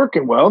 and it's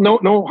working well.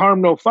 No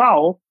harm, no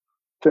foul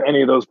to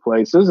any of those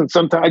places. And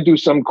sometimes I do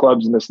some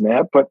clubs and this and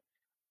that, but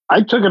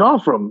I took it all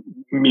from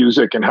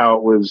music and how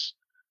it was.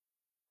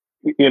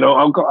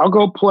 I'll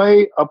go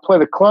play. I'll play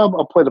the club.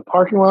 I'll play the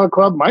parking lot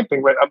club. My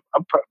thing, right? I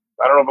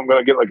don't know if I'm going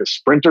to get like a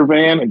Sprinter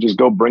van and just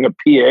go bring a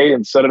PA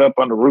and set it up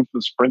on the roof of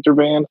the Sprinter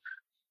van.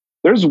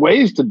 There's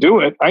ways to do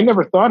it. I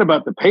never thought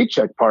about the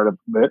paycheck part of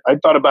it. I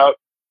thought about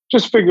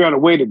just figure out a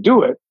way to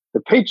do it. The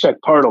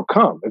paycheck part will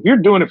come. If you're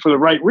doing it for the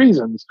right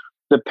reasons,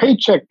 the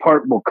paycheck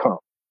part will come.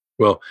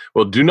 Well,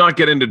 do not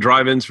get into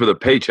drive-ins for the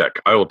paycheck.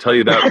 I will tell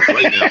you that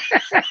right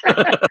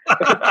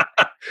now.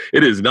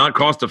 It is not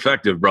cost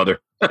effective, brother.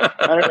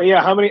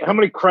 Yeah, how many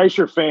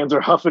Kreischer fans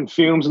are huffing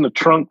fumes in the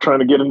trunk trying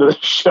to get into the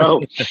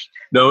show?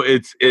 No,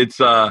 it's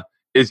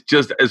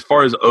just as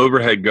far as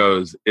overhead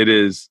goes. It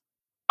is.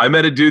 I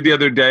met a dude the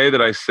other day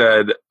that I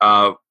said,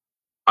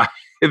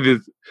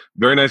 this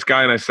very nice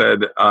guy, and I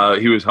said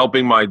he was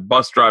helping my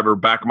bus driver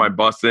back my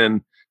bus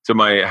in to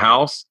my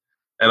house,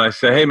 and I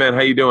said, "Hey man,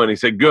 how you doing?" He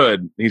said,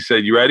 "Good." He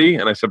said, "You ready?"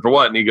 And I said, "For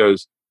what?" And he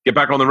goes, "Get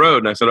back on the road."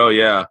 And I said, "Oh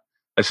yeah."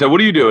 I said, "What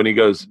do you do?" And he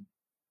goes,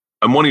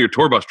 "I'm one of your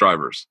tour bus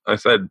drivers." I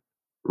said,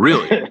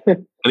 "Really?"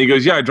 And he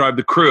goes, "Yeah, I drive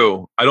the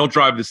crew. I don't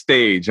drive the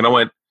stage." And I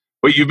went,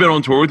 "Wait, you've been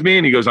on tour with me?"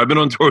 And he goes, "I've been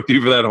on tour with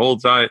you for that whole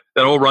time,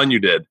 that whole run you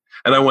did."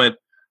 And I went,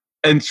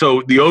 and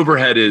so the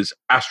overhead is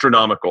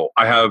astronomical.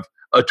 I have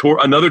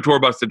another tour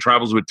bus that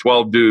travels with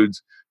 12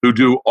 dudes who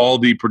do all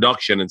the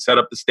production and set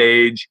up the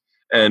stage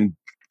and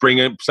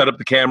set up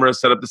the camera,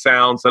 set up the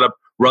sound,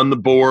 run the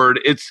board.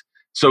 It's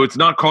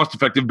not cost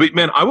effective. But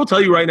man, I will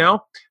tell you right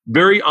now,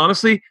 very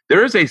honestly,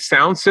 there is a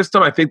sound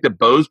system I think that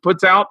Bose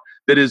puts out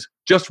that is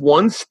just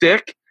one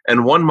stick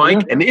and one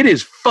mic, and it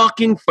is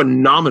fucking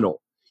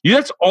phenomenal.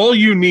 That's all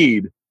you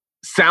need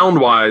sound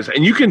wise,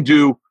 and you can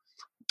do.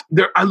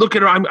 There, I look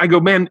at her. I go,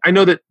 man. I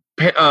know that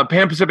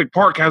Pan Pacific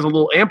Park has a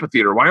little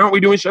amphitheater. Why aren't we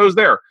doing shows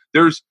there?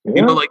 There's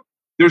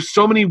there's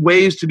so many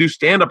ways to do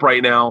stand up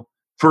right now.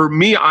 For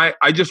me, I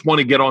just want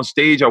to get on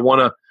stage. I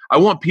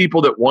want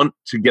people that want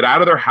to get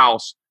out of their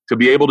house to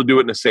be able to do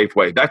it in a safe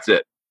way. That's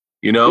it.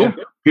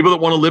 People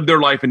that want to live their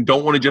life and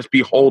don't want to just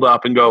be holed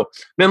up and go,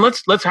 man,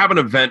 let's have an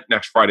event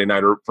next Friday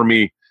night. Or for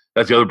me,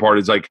 that's the other part.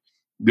 Is like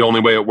the only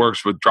way it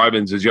works with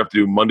drive-ins is you have to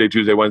do Monday,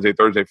 Tuesday, Wednesday,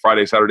 Thursday,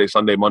 Friday, Saturday,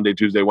 Sunday, Monday,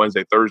 Tuesday,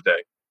 Wednesday,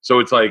 Thursday. So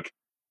it's like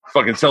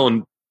fucking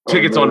selling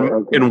tickets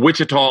in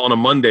Wichita on a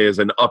Monday is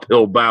an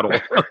uphill battle.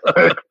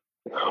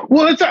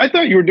 Well, I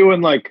thought you were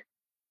doing like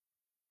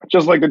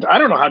just like I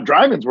don't know how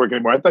drive-ins work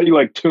anymore. I thought you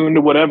like tuned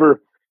to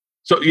whatever.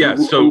 So yeah,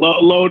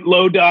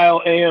 low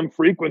dial AM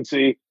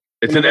frequency.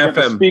 It's an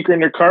FM speaker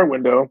in your car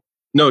window.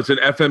 No, it's an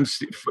FM.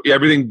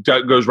 Everything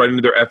goes right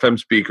into their FM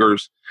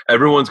speakers.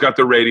 Everyone's got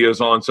their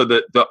radios on, so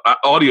the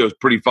audio is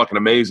pretty fucking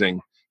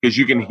amazing because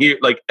you can hear,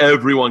 like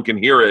everyone can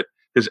hear it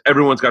because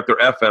everyone's got their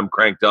FM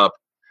cranked up,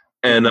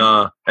 and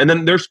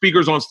then there's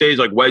speakers on stage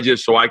like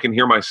wedges, so I can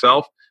hear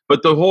myself. But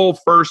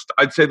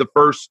I'd say the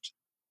first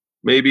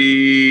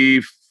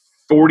maybe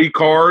 40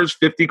 cars,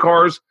 50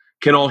 cars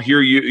can all hear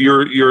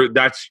you.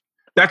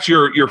 That's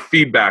your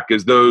feedback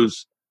is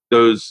those.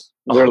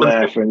 They're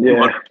laughing,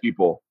 yeah.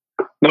 People.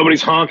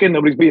 Nobody's honking.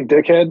 Nobody's being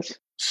dickheads.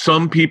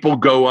 Some people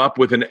go up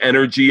with an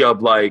energy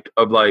of like,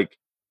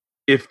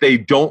 if they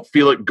don't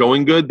feel it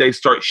going good, they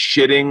start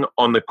shitting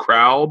on the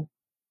crowd,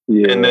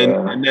 and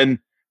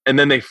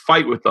then they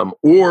fight with them.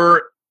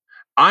 Or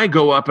I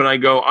go up and I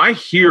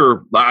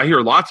hear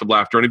lots of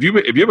laughter. And if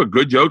you have a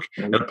good joke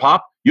and a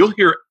pop, you'll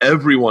hear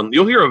everyone.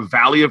 You'll hear a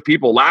valley of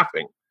people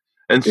laughing.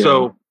 And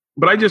so,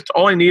 but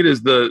all I need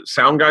is the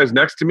sound guys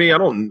next to me.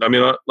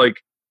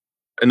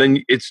 And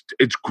then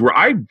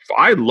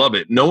I love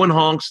it. No one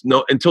honks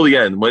until the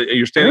end. When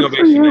you're standing up,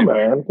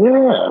 man.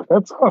 Yeah,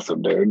 that's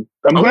awesome, dude.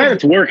 I'm glad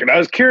it's working. I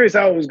was curious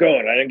how it was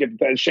going. I didn't get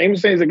that. Shane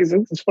was saying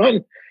it's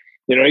fun.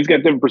 He's got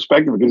a different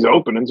perspective because he's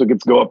open, and so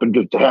gets to go up and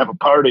just have a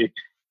party.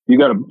 You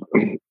got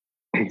to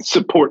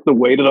support the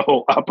weight of the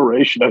whole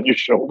operation on your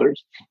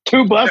shoulders.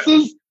 2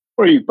 buses?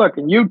 Or are you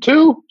fucking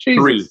U2?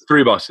 Jesus.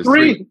 Three buses.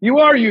 3. You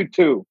are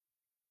U2.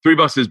 3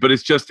 buses, but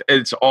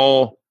it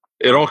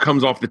all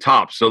comes off the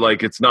top. So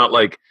like, it's not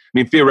like,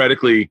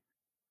 theoretically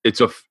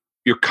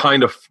you're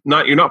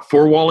not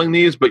four-walling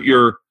these, but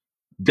you're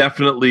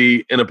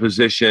definitely in a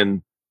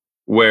position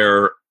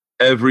where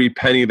every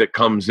penny that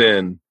comes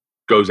in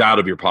goes out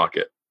of your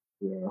pocket.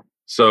 Yeah.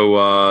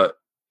 So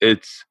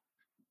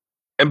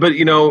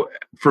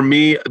for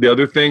me, the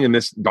other thing, and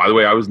this, by the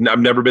way, I've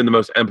never been the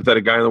most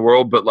empathetic guy in the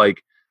world, but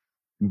like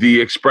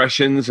the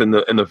expressions and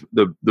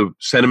the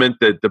sentiment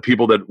that the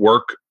people that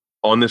work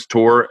on this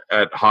tour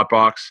at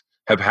Hotbox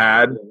have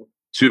had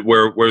to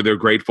where they're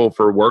grateful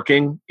for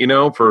working, you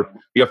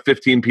have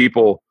 15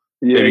 people.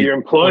 Yeah, you're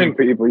employing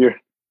 20 people. You're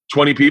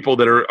 20 people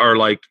that are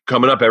like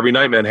coming up every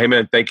night, man. Hey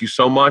man, thank you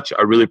so much.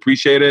 I really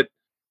appreciate it.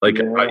 Like,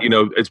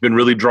 it's been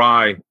really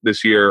dry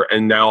this year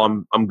and now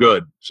I'm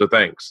good. So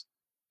thanks.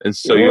 And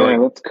so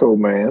that's cool,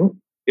 man.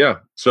 Yeah.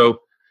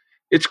 So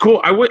it's cool.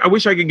 I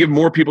wish I could give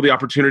more people the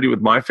opportunity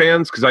with my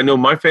fans. Cause I know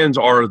my fans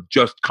are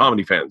just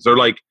comedy fans. They're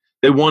like,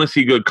 they want to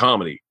see good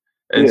comedy.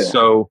 And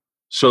so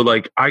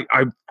like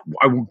I'm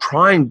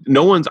trying.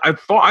 I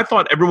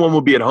thought everyone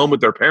would be at home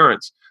with their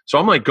parents. So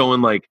I'm like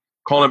calling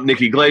up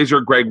Nikki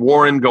Glazer, Greg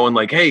Warren, going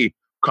like, hey,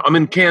 I'm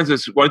in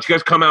Kansas. Why don't you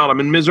guys come out? I'm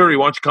in Missouri.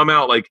 Why don't you come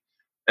out? Like,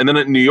 and then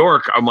in New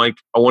York, I'm like,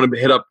 I want to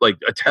hit up like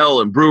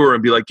Attell and Brewer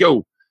and be like,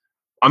 yo,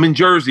 I'm in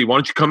Jersey. Why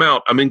don't you come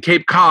out? I'm in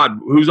Cape Cod.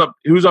 Who's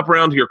up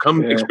around here?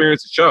 Come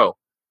experience the show.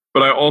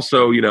 But I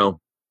also,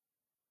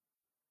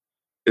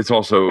 it's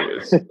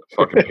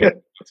fucking pain.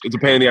 It's a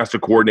pain in the ass to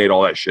coordinate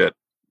all that shit.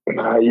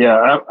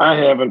 I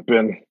haven't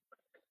been.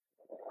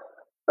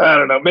 I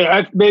don't know.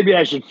 Maybe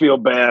I should feel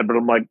bad, but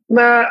I'm like,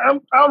 nah.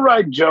 I'll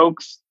write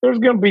jokes. There's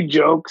gonna be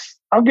jokes.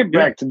 I'll get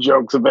back to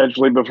jokes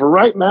eventually, but for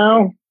right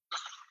now,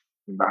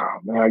 no,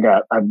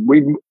 man.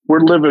 We're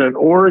living in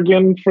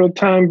Oregon for the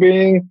time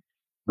being.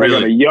 Really?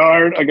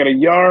 I got a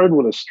yard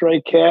with a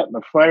stray cat and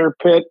a fire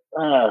pit.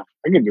 I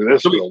can do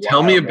this. So for a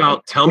tell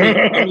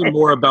while, me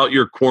more about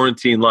your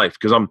quarantine life,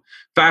 because I'm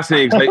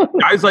fascinated.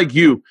 Guys like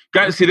you,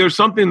 see, there's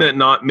something that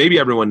not maybe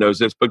everyone knows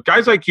this, but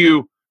guys like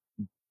you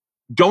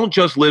don't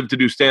just live to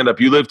do stand up.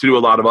 You live to do a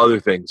lot of other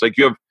things. Like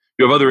you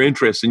have other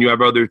interests and you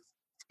have other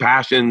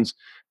passions,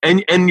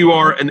 and you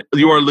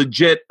are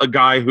legit a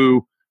guy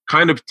who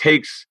kind of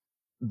takes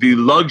the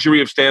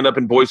luxury of stand up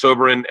and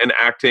voiceover and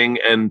acting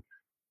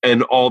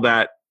and all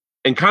that,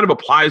 and kind of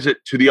applies it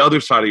to the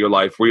other side of your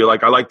life where you're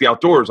like, I like the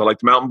outdoors. I like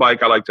to mountain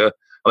bike. I like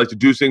to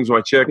do things with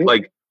my chick.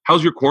 Like,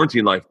 how's your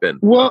quarantine life been?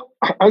 Well,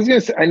 I was going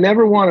to say, I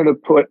never wanted to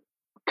put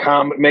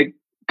make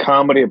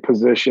comedy a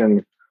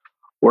position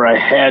where I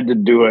had to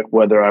do it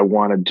whether I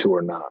wanted to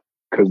or not.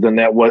 Cause then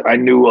I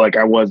knew like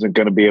I wasn't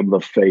going to be able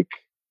to fake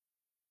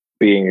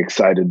being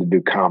excited to do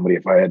comedy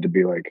if I had to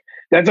be like,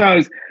 that's how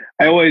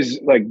I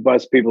always like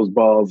bust people's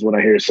balls when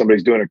I hear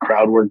somebody's doing a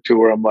crowd work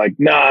tour. I'm like,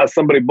 nah,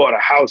 somebody bought a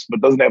house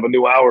but doesn't have a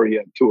new hour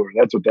yet tour.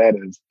 That's what that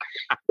is.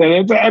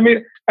 And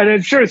and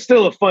I'm sure it's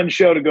still a fun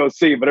show to go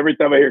see, but every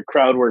time I hear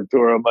crowd work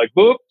tour, I'm like,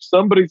 whoop,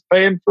 somebody's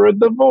paying for a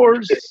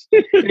divorce.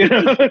 You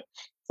know?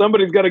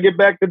 Somebody's got to get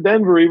back to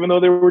Denver, even though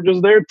they were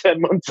just there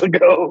 10 months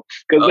ago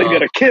because they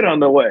got a kid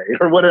on the way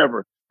or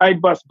whatever. I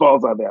bust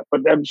balls on that,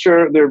 but I'm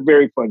sure they're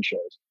very fun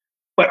shows.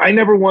 But I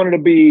never wanted to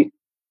be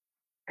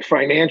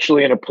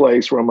financially in a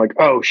place where I'm like,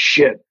 oh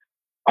shit,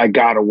 I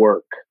gotta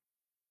work.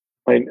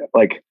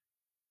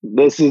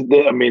 This is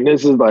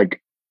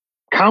like,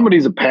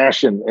 comedy's a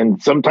passion,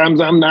 and sometimes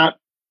I'm not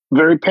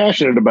very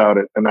passionate about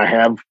it. And I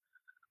have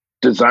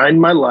designed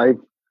my life.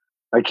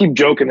 I keep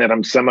joking that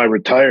I'm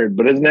semi-retired,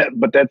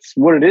 but that's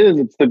what it is.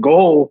 It's the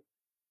goal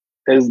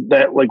is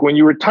that like when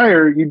you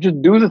retire, you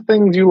just do the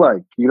things you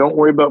like. You don't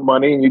worry about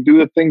money and you do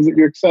the things that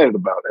you're excited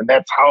about. And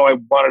that's how I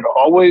wanted to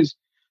always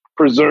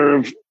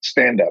preserve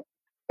stand-up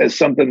as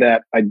something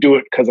that I do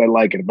it because I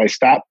like it. If I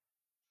stop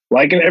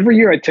liking it, every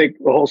year I take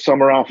the whole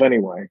summer off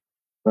anyway.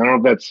 I don't know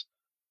if that's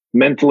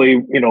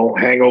mentally,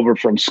 hangover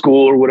from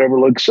school or whatever,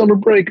 like summer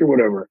break or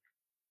whatever.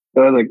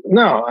 But I was like,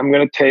 no, I'm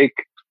going to take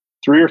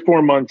 3 or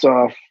 4 months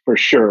off for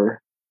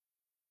sure,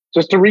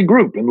 just to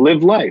regroup and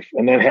live life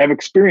and then have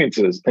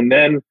experiences and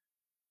then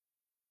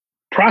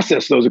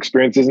process those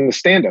experiences in the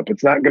stand-up.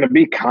 It's not going to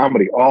be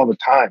comedy all the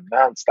time,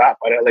 nonstop.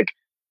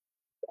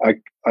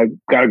 I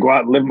got to go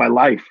out and live my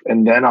life,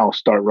 and then I'll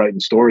start writing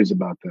stories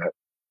about that.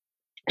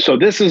 So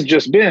this has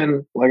just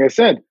been, like I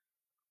said,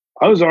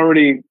 I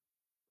already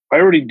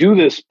do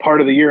this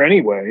part of the year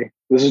anyway.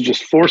 This is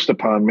just forced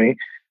upon me.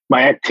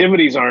 My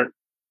activities aren't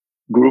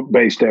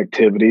group-based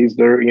activities.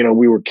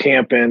 We were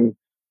camping,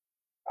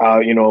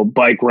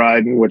 bike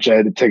riding, which I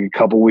had to take a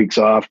couple weeks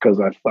off because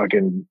I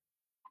fucking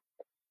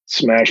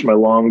smashed my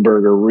long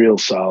burger real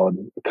solid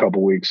a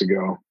couple weeks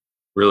ago.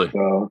 Really?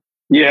 So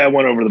yeah, I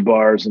went over the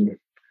bars and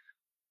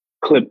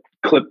clipped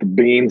the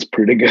beans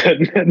pretty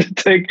good.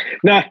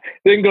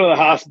 Didn't go to the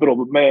hospital,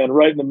 but man,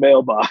 right in the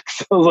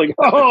mailbox. I was like,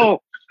 oh,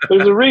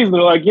 there's a reason.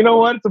 They're like, you know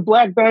what? It's a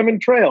Black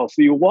Diamond Trail,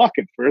 so you walk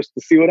it first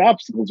to see what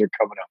obstacles are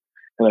coming up.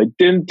 And I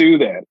didn't do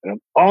that. And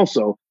I'm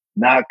also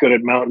not good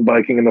at mountain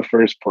biking in the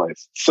first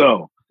place.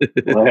 So I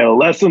had a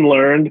lesson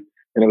learned,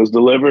 and it was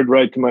delivered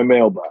right to my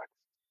mailbox.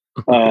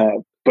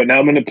 But now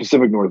I'm in the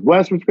Pacific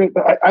Northwest, which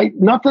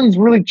nothing's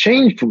really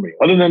changed for me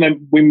other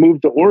than we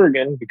moved to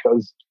Oregon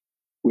because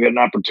we had an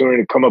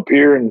opportunity to come up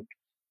here and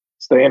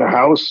stay in a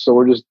house. So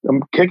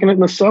I'm kicking it in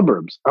the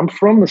suburbs. I'm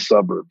from the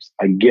suburbs.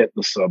 I get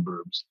the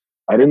suburbs.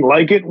 I didn't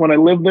like it when I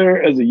lived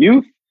there as a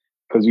youth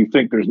because you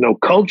think there's no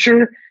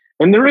culture,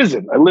 and there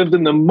isn't. I lived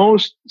in the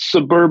most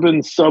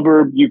suburban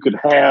suburb you could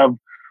have,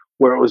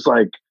 where it was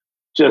like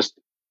just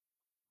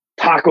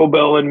Taco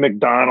Bell and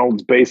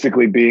McDonald's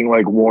basically being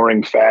like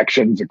warring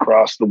factions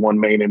across the one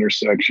main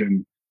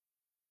intersection.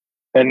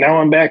 And now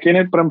I'm back in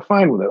it, but I'm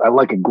fine with it. I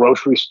like a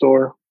grocery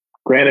store,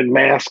 granted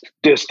masked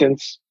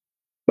distance,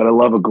 but I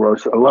love a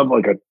grocery. I love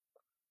like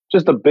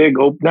just a big,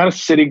 not a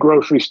city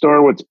grocery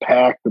store where it's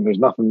packed and there's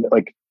nothing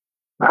like,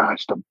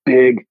 just a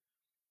big,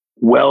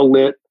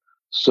 well-lit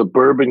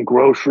suburban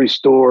grocery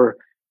store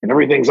and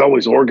everything's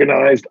always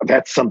organized.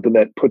 That's something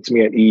that puts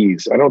me at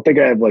ease. I don't think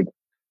I have like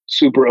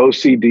super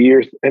OCD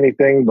or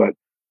anything, but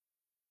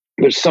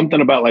there's something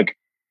about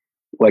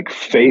like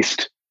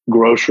faced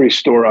grocery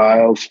store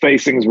aisles.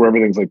 Facings where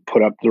everything's like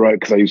put up the right,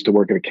 because I used to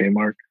work at a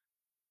Kmart.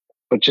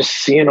 But just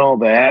seeing all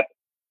that,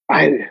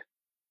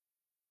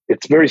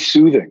 it's very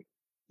soothing,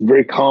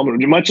 very calm.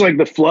 Much like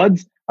the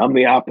floods, I'm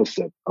the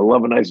opposite. I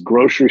love a nice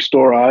grocery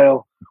store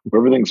aisle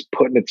where everything's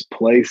put in its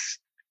place.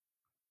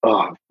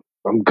 Oh,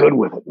 I'm good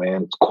with it,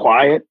 man. It's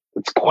quiet.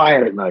 It's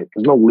quiet at night.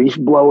 There's no leaf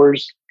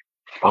blowers.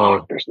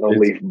 There's no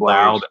leaf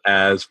blowers. Loud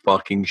as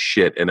fucking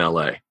shit in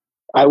LA.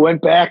 I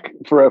went back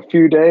for a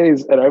few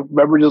days and I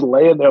remember just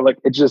laying there like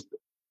it's just,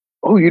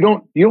 you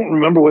don't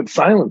remember what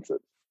silence is.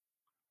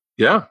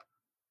 Yeah.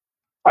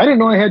 I didn't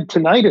know I had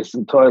tinnitus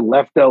until I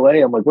left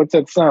LA. I'm like, what's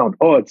that sound?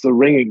 Oh, it's the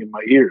ringing in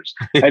my ears.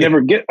 I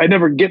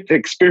never get to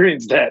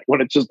experience that when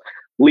it's just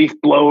leaf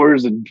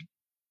blowers and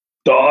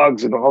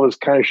dogs and all this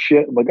kind of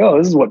shit. I'm like, oh,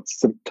 this is what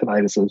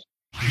tinnitus is.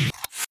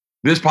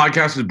 This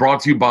podcast is brought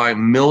to you by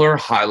Miller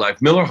High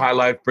Life. Miller High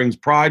Life brings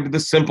pride to the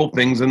simple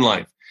things in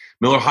life.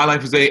 Miller High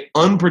Life is a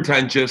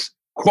unpretentious,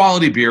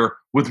 quality beer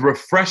with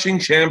refreshing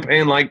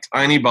champagne-like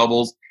tiny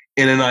bubbles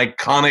in an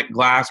iconic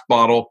glass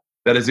bottle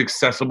that is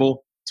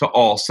accessible to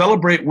all.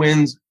 Celebrate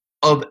wins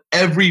of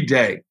every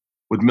day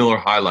with Miller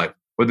High Life.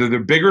 Whether they're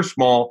big or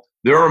small,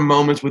 there are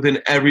moments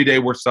within every day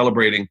we're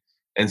celebrating.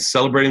 And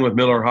celebrating with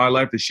Miller High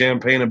Life, the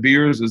champagne of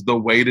beers, is the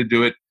way to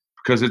do it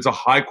because it's a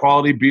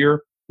high-quality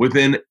beer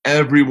within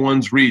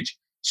everyone's reach.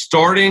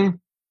 Starting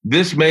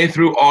this May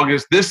through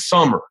August, this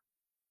summer,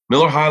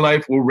 Miller High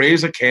Life will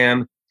raise a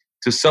can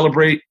to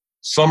celebrate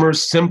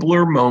summer's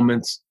simpler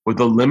moments with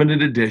a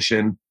limited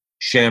edition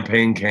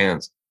champagne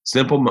cans.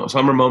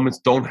 Summer moments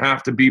don't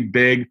have to be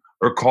big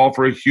or call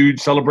for a huge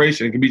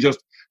celebration. It can be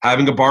just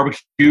having a barbecue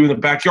in the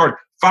backyard,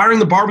 firing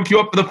the barbecue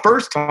up for the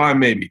first time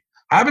maybe,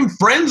 having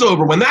friends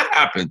over when that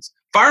happens,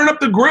 firing up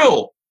the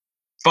grill.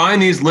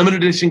 Find these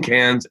limited edition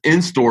cans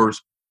in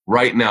stores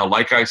right now.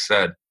 Like I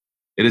said,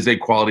 it is a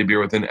quality beer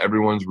within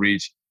everyone's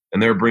reach,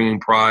 and they're bringing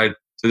pride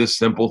to the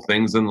simple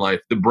things in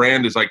life. The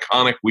brand is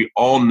iconic. We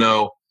all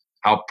know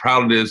how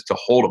proud it is to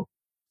hold them.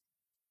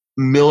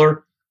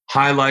 Miller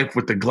High Life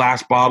with the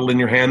glass bottle in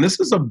your hand. This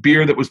is a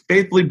beer that was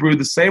faithfully brewed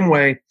the same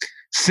way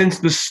since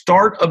the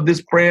start of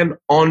this brand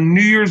on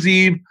New Year's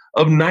Eve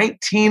of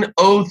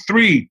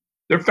 1903.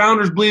 Their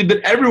founders believed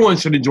that everyone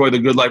should enjoy the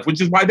good life,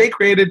 which is why they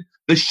created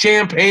the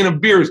champagne of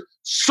beers.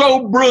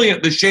 So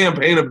brilliant, the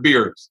champagne of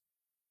beers.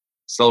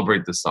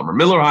 Celebrate this summer.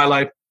 Miller High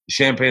Life, the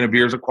champagne of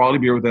beers, a quality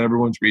beer within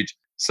everyone's reach.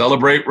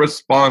 Celebrate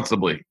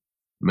responsibly.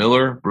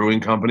 Miller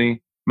Brewing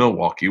Company,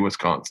 Milwaukee,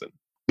 Wisconsin.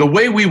 The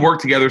way we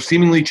work together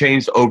seemingly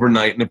changed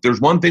overnight, and if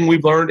there's one thing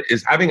we've learned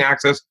is having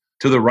access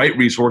to the right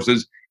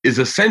resources is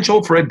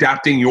essential for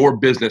adapting your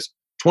business.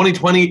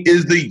 2020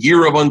 is the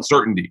year of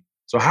uncertainty.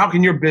 So how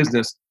can your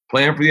business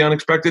plan for the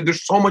unexpected?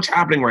 There's so much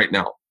happening right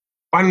now.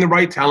 Finding the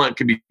right talent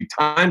can be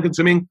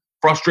time-consuming,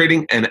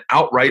 frustrating, and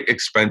outright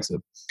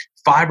expensive.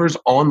 Fiverr's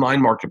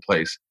online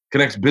marketplace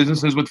connects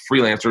businesses with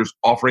freelancers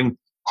offering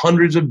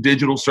hundreds of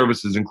digital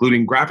services,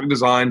 including graphic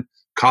design,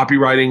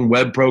 copywriting,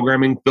 web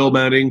programming, film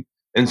editing,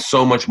 and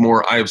so much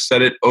more. I have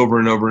said it over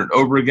and over and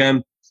over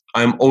again.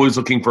 I'm always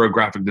looking for a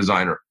graphic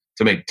designer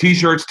to make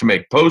t-shirts, to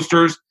make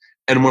posters.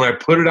 And when I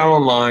put it out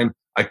online,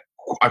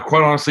 I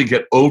quite honestly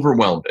get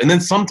overwhelmed. And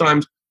then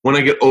sometimes when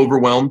I get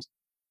overwhelmed,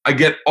 I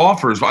get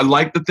offers. I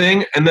like the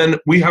thing, and then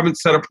we haven't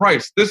set a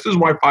price. This is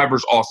why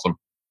Fiverr's awesome.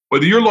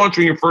 Whether you're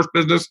launching your first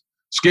business,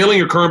 scaling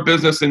your current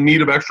business in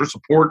need of extra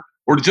support,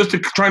 or just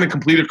trying to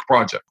complete a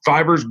project,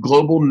 Fiverr's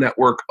global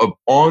network of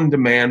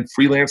on-demand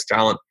freelance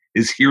talent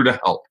is here to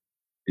help.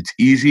 It's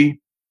easy.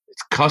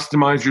 It's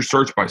customize your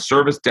search by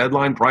service,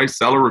 deadline, price,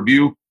 seller,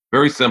 review.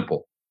 Very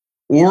simple.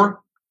 Or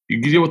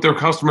you can deal with their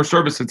customer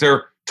service. It's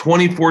their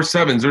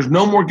 24/7. There's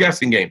no more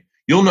guessing game.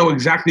 You'll know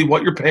exactly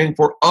what you're paying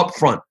for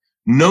upfront.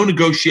 No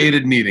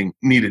negotiated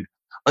needed.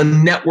 A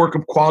network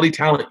of quality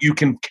talent you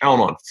can count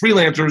on.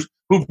 Freelancers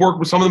who've worked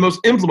with some of the most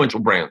influential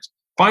brands.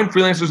 Find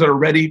freelancers that are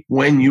ready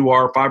when you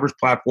are. Fiverr's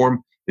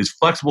platform is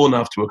flexible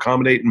enough to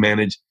accommodate and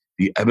manage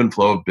the ebb and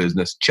flow of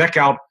business. Check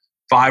out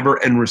Fiverr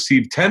and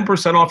receive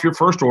 10% off your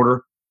first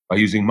order by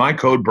using my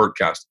code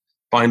BERTCAST.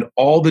 Find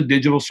all the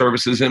digital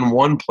services in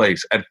one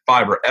place at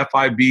Fiverr,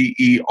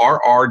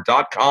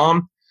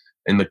 Fiverr.com.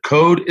 And the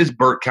code is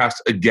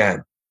BERTCAST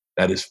again.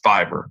 That is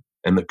Fiverr.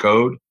 And the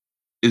code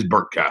is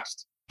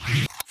BERTCAST.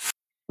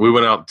 We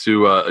went out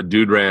to a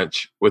dude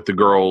ranch with the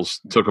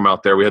girls, took them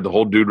out there. We had the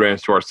whole dude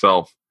ranch to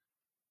ourselves.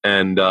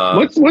 And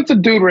what's a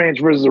dude ranch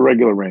versus a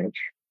regular ranch?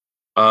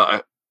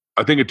 I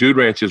think a dude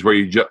ranch is where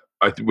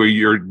where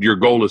your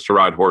goal is to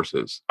ride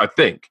horses. I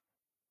think.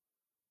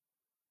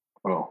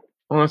 Oh,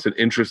 that's an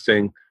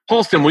interesting.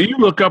 Halston, will you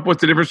look up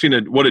what's the difference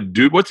between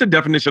what's the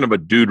definition of a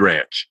dude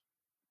ranch?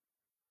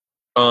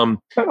 I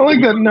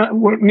like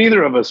that.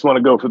 Neither of us want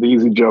to go for the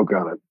easy joke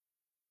on it.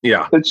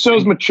 Yeah, it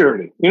shows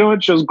maturity. You know,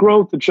 it shows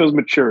growth. It shows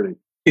maturity.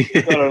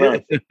 I don't know.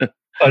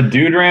 A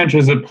dude ranch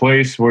is a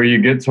place where you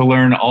get to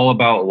learn all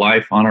about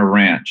life on a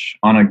ranch.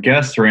 On a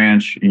guest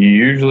ranch, you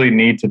usually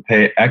need to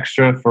pay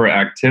extra for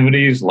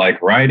activities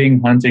like riding,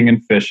 hunting,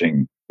 and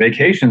fishing.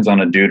 Vacations on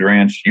a dude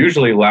ranch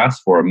usually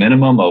last for a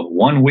minimum of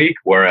 1 week,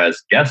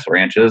 whereas guest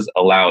ranches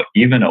allow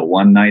even a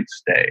one-night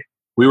stay.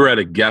 We were at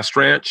a guest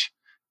ranch,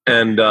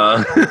 and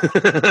I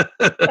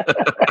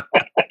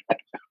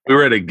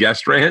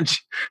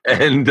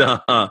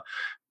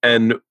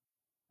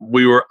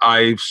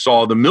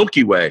saw the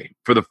Milky Way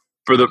for the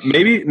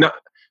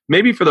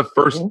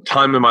first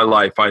time in my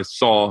life. I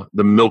saw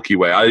the Milky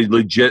Way. I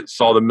legit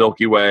saw the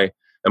Milky Way,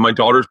 and my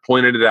daughters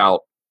pointed it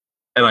out,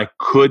 and I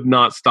could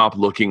not stop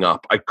looking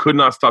up. I could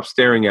not stop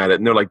staring at it.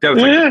 And they're like, "Dad,"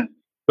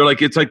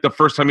 it's like the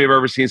first time you've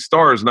ever seen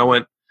stars. And I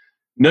went,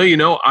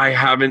 "No, I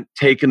haven't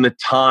taken the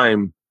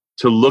time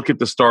to look at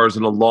the stars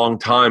in a long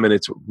time, and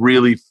it's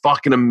really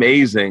fucking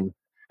amazing.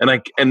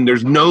 And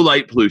there's no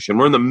light pollution.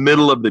 We're in the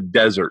middle of the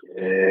desert.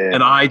 Yeah.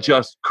 And I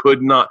just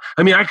could not.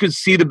 I mean, I could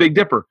see the Big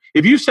Dipper.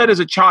 If you said as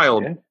a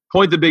child,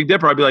 point the Big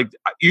Dipper, I'd be like,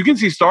 you can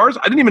see stars?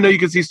 I didn't even know you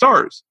could see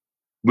stars.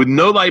 With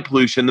no light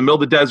pollution in the middle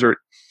of the desert,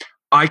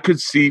 we could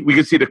see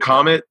the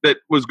comet that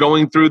was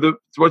going through the,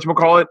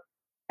 whatchamacallit.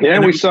 Yeah,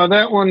 we saw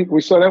that one.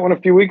 We saw that one a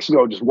few weeks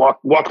ago. Just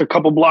walked a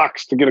couple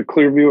blocks to get a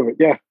clear view of it.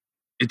 Yeah.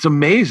 It's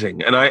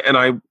amazing.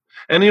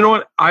 And you know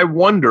what? I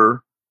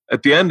wonder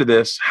at the end of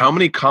this, how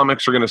many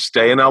comics are going to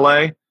stay in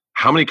LA?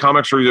 How many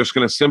comics are just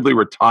going to simply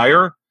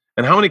retire?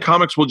 And how many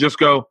comics will just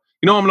go,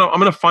 you know, I'm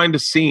going to find a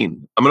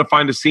scene. I'm going to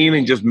find a scene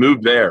and just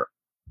move there.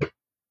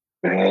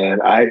 Man,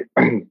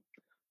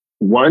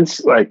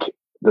 once like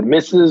the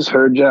missus,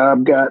 her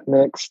job got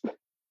nixed.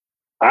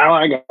 All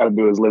I got to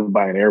do is live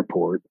by an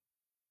airport,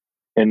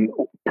 and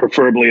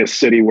preferably a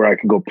city where I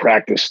can go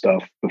practice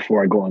stuff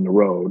before I go on the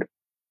road.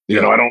 Yeah.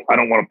 You know, I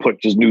don't want to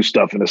put just new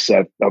stuff in a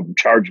set of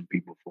charging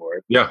people for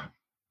it. Yeah.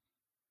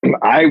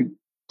 I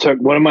took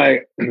one of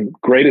my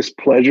greatest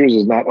pleasures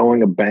is not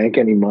owing a bank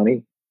any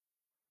money.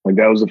 Like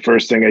that was the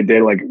first thing I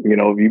did. Like, you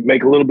know, if you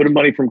make a little bit of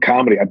money from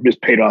comedy, I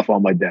just paid off all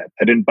my debt.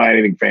 I didn't buy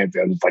anything fancy.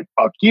 I was just like,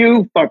 fuck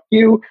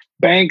you,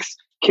 banks,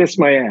 kiss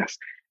my ass.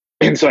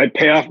 And so I'd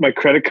pay off my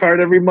credit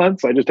card every month.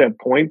 So I just had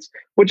points,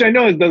 which I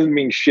know doesn't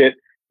mean shit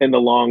in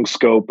the long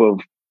scope of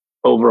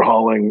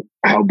overhauling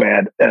how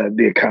bad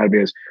the economy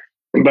is.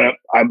 But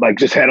I like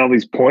just had all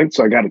these points.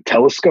 So I got a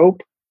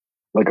telescope,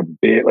 like a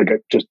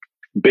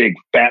big,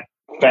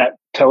 fat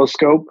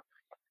telescope.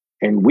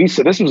 And we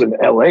said, this was in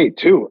LA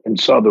too, and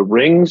saw the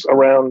rings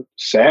around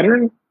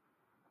Saturn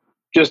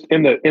just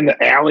in the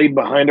alley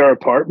behind our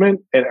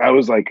apartment. And I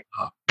was like,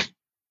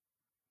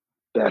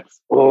 that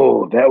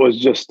was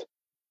just,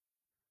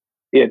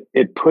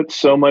 it put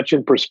so much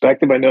in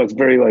perspective. I know it's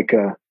very like,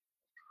 a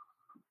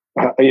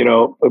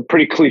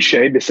pretty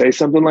cliche to say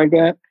something like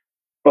that,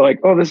 but like,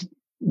 oh, this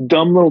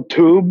dumb little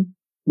tube,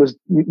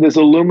 this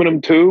aluminum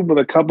tube with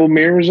a couple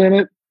mirrors in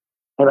it.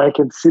 And I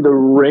can see the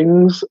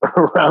rings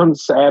around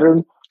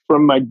Saturn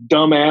from my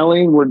dumb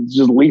alley where it's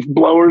just leaf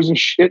blowers and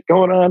shit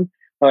going on.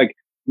 Like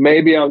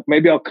maybe I'll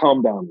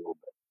calm down a little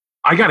bit.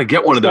 I got to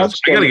get one of those.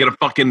 I got to get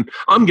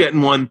I'm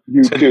getting one.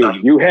 You too.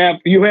 You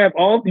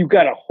you've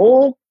got a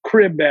whole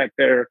crib back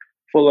there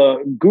full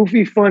of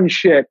goofy fun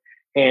shit.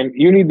 And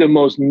you need the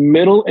most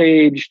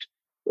middle-aged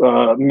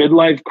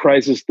midlife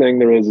crisis thing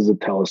there is a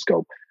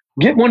telescope.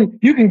 Get one.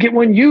 You can get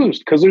one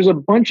used because there's a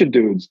bunch of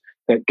dudes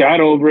that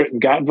got over it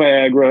and got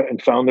Viagra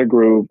and found their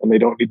groove and they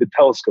don't need the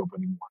telescope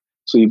anymore.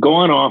 So you go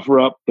on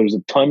OfferUp. There's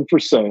a ton for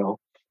sale.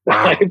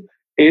 Wow.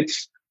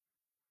 It's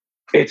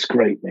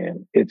great,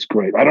 man. It's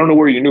great. I don't know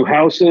where your new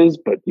house is,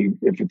 but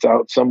if it's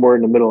out somewhere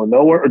in the middle of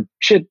nowhere, or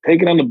shit,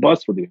 take it on the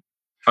bus with you.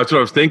 That's what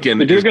I was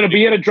thinking. If you're going to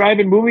be at a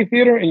drive-in movie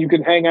theater and you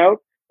can hang out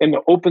in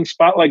the open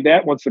spot like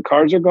that once the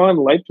cars are gone,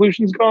 the light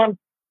pollution's gone.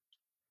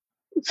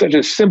 It's such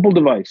a simple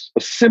device.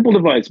 A simple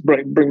device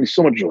bring me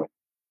so much joy.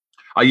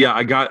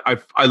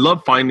 I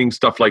love finding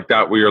stuff like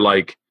that where you're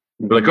like,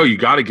 oh, you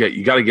got to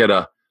get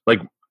a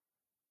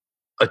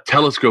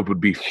telescope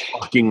would be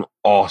fucking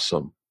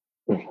awesome.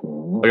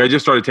 Mm-hmm. Like I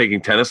just started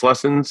taking tennis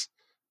lessons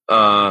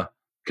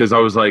because I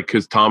was like,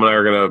 because Tom and I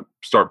are gonna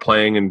start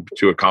playing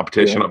into a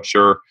competition. Yeah. I'm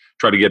sure.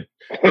 Try to get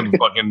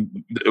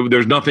fucking.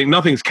 There's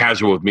nothing's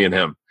casual with me and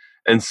him.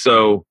 And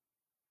so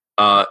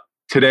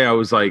today I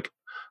was like,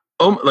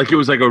 like it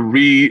was like a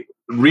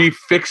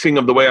refixing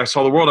of the way I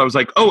saw the world. I was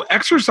like, oh,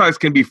 exercise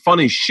can be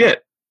funny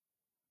shit.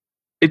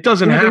 It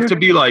doesn't have to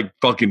be like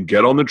fucking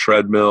get on the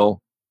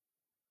treadmill.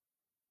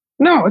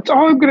 No, it's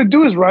all I'm going to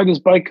do is ride this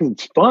bike because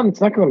it's fun. It's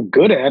not because I'm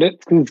good at it.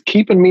 It's because it's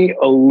keeping me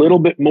a little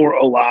bit more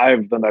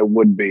alive than I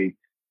would be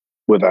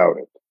without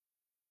it.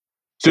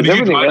 So did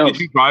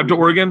you drive to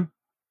Oregon?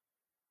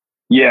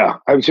 Yeah,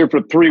 I was here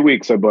for 3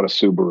 weeks. I bought a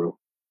Subaru.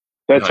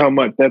 That's how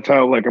much. That's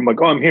how like I'm like,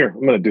 oh, I'm here.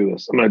 I'm going to do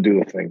this. I'm going to do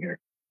the thing here.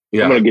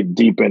 Yeah. I'm going to get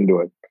deep into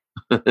it.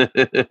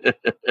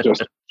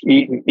 Just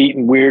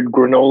eating weird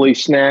granola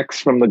snacks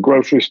from the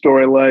grocery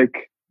store. I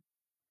like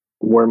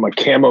wearing my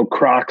camo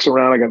Crocs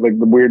around. I got like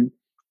the weird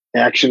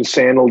action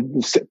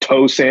sandals,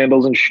 toe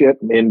sandals and shit.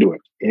 I'm into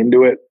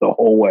it the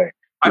whole way.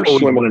 We're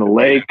swimming in a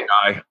lake.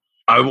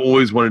 I've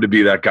always wanted to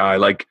be that guy.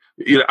 Like,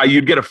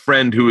 you'd get a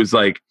friend who is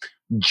like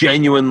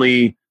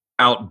genuinely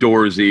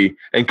outdoorsy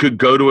and could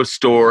go to a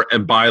store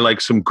and buy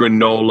like some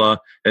granola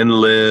and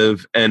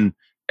live. And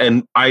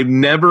I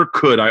never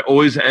could. I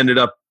always ended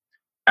up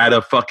at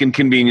a fucking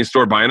convenience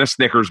store buying a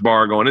Snickers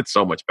bar going, it's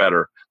so much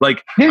better.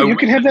 Like, yeah, you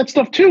can have that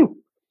stuff too.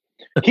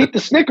 Heat the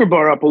Snicker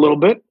bar up a little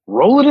bit,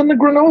 roll it in the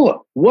granola.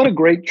 What a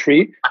great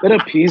treat that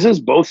appeases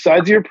both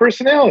sides of your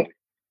personality.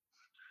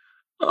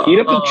 Heat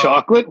up the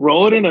chocolate,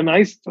 roll it in a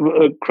nice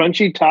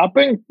crunchy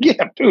topping.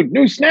 Yeah, dude,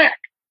 new snack.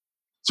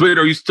 So wait,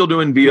 are you still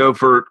doing VO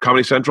for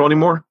Comedy Central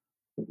anymore?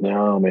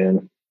 No,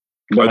 man.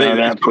 Are they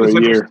that for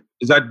a year?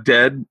 Is that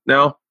dead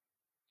now?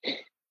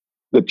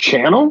 The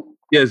channel?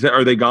 Yeah,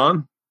 are they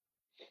gone?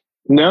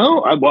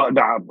 No, I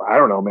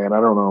don't know, man. I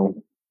don't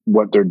know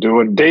what they're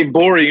doing. Dave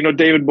Borey, you know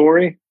David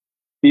Borey?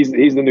 He's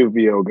the new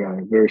VO guy.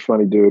 Very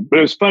funny dude. But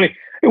it was funny.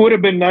 It would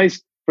have been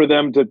nice for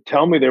them to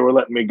tell me they were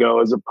letting me go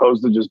as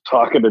opposed to just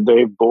talking to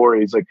Dave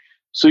Borey. He's like,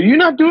 so you're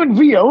not doing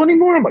VO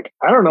anymore? I'm like,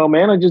 I don't know,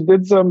 man. I just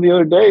did some the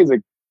other day. He's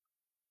like,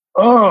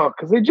 oh,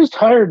 because they just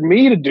hired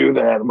me to do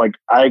that. I'm like,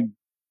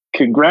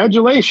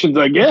 congratulations,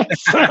 I guess.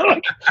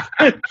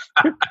 It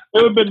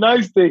would have been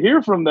nice to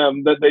hear from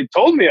them that they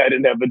told me I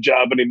didn't have a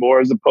job anymore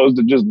as opposed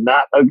to just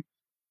not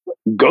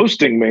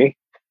ghosting me.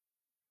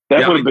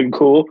 That would have been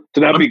cool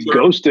to not be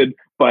ghosted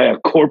by a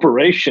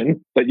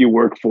corporation that you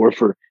work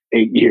for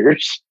 8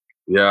 years.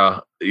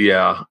 Yeah.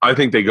 I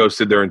think they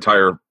ghosted their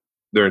entire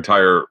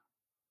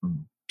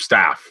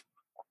staff,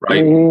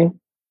 right? Mm-hmm.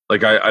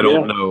 Like I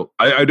don't know.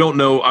 I don't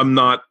know.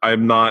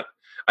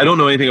 I don't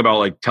know anything about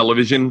like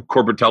television,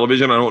 corporate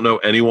television. I don't know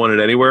anyone at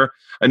anywhere.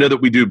 I know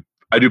that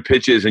I do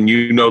pitches, and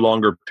you no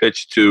longer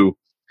pitch to,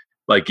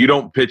 like, you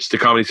don't pitch to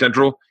Comedy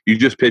Central. You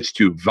just pitch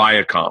to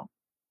Viacom,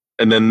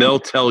 and then they'll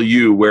tell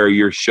you where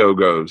your show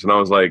goes. And I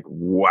was like,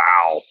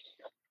 wow.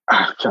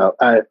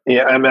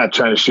 I'm not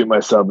trying to shoot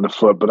myself in the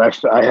foot, but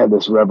I had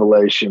this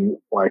revelation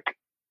like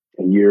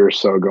a year or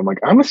so ago. I'm like,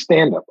 I'm a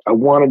stand-up. I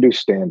want to do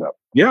stand-up.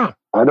 Yeah.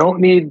 I don't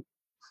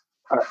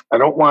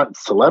want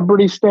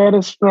celebrity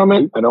status from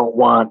it. I don't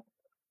want,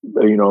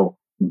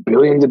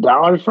 billions of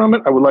dollars from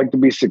it. I would like to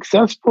be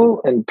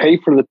successful and pay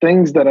for the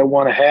things that I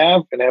want to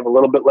have and have a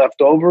little bit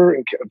left over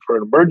for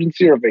an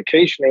emergency or a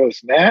vacation or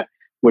this and that,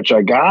 which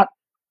I got.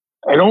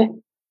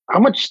 How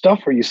much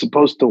stuff are you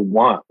supposed to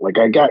want? Like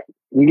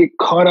you get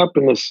caught up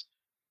in this,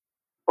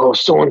 oh,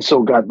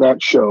 so-and-so got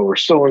that show or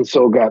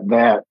so-and-so got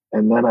that.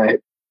 And then I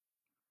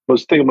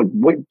was thinking, like,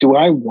 wait, do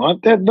I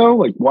want that though?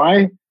 Like,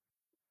 why?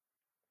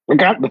 I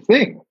got the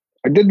thing.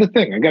 I did the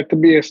thing. I got to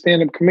be a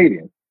stand-up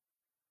comedian.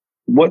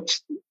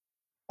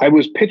 I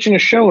was pitching a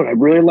show and I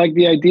really liked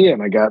the idea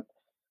and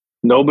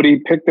nobody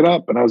picked it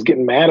up and I was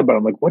getting mad about it.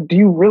 I'm like, what do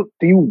you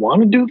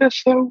want to do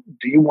this though?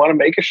 Do you want to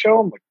make a show?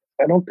 I'm like,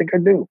 I don't think I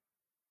do.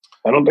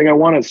 I don't think I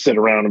want to sit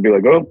around and be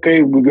like,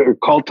 okay, we got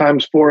call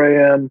times 4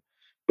 a.m.,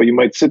 but you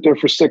might sit there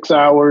for 6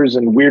 hours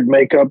and weird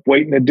makeup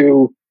waiting to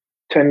do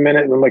 10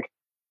 minutes. And I'm like,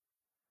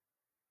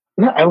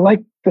 no, I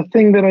like the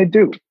thing that I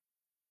do.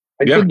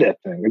 I did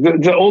that thing.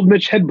 It's an old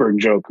Mitch Hedberg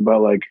joke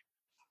about like,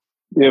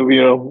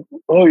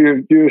 oh,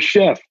 you're a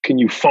chef. Can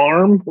you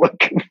farm?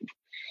 Like,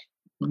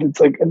 it's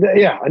like,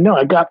 yeah, I know.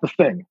 I got the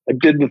thing. I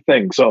did the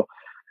thing. So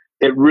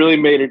it really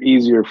made it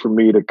easier for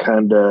me to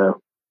kind of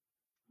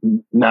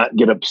not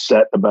get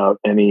upset about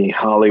any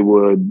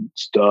Hollywood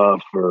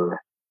stuff or,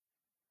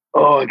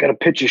 oh, I got to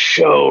pitch a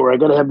show or I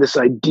got to have this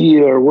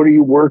idea or what are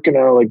you working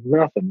on? Like,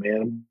 nothing,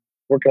 man. I'm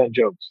working on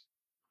jokes.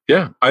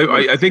 Yeah.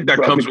 I think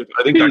that comes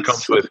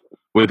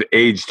with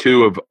age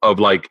too of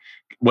like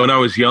when I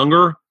was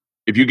younger,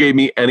 if you gave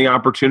me any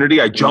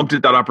opportunity, I jumped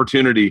at that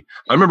opportunity.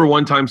 I remember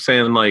one time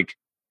saying like,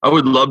 I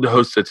would love to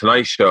host a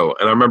Tonight Show.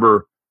 And I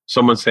remember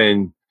someone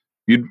saying,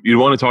 you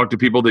want to talk to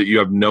people that you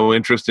have no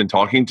interest in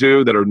talking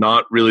to that are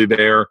not really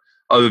there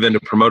other than to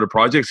promote a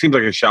project. Seems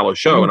like a shallow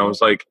show. And I was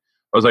like,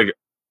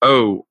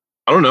 oh,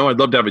 I don't know. I'd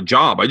love to have a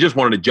job. I just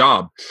wanted a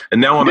job. And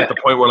now I'm at the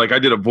point where like I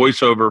did a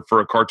voiceover for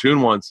a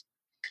cartoon once.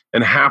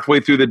 And halfway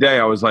through the day,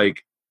 I was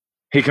like,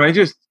 hey, can I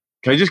just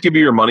give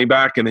you your money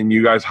back? And then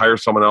you guys hire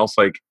someone else.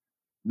 Like,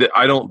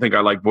 I don't think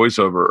I like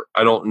voiceover.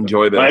 I don't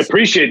enjoy this. I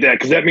appreciate that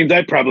because that means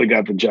I probably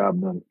got the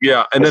job then.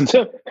 Yeah. And then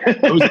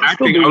I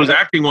was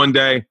acting one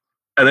day.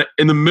 And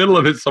in the middle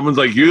of it, someone's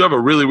like, you have a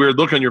really weird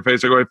look on your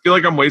face. I go, I feel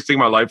like I'm wasting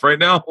my life right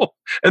now.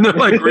 And they're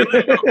like,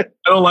 really? I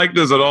don't like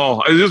this at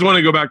all. I just want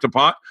to go back to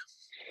pot.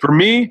 For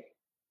me,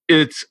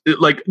 it's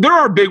like, there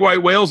are big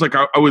white whales. Like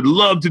I would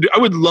love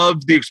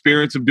the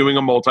experience of doing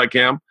a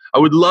multicam. I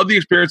would love the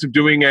experience of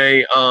doing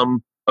a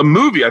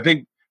movie. I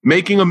think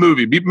making a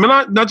movie,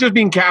 not just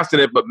being cast in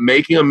it, but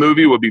making a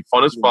movie would be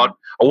fun as fuck.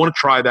 I want to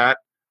try that.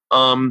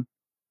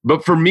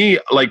 But for me,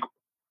 like,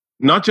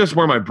 not just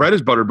where my bread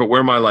is buttered, but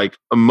where my like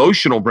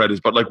emotional bread is.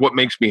 But like what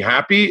makes me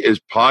happy is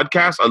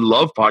podcasts. I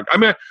love podcasts. I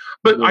mean,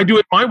 but I do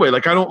it my way.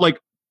 Like I don't like.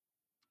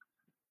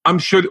 I'm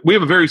sure that we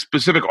have a very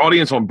specific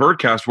audience on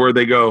Birdcast where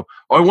they go,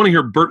 "Oh, I want to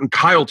hear Bert and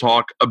Kyle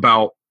talk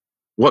about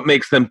what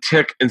makes them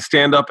tick and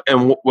stand up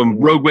and when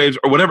road waves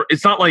or whatever."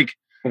 It's not like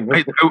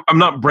I'm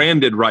not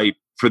branded right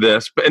for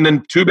this. But and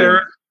then Two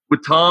Bear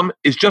with Tom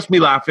is just me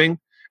laughing,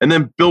 and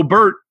then Bill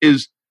Burt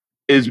is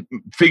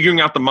figuring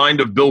out the mind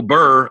of Bill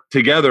Burr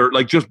together,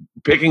 like just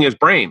picking his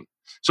brain.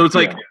 So it's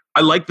like,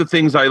 I like the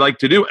things I like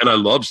to do and I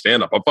love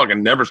stand-up. I'll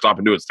fucking never stop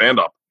and do it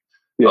stand-up.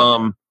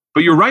 Yeah.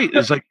 But you're right.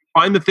 It's like,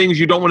 find the things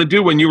you don't want to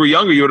do. When you were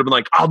younger, you would have been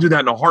like, I'll do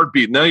that in a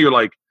heartbeat. Now you're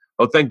like,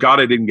 oh, thank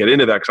God I didn't get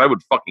into that because I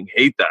would fucking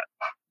hate that.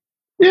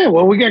 Yeah,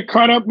 well, we get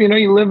caught up.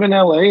 You live in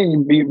LA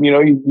and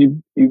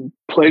you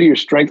play to your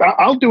strengths.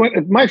 I'll do it.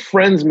 If my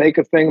friends make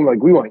a thing, I'm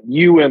like, we want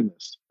you in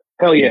this.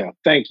 Hell yeah.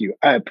 Thank you.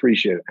 I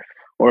appreciate it.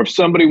 Or if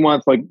somebody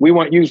wants, like, we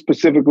want you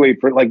specifically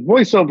for, like,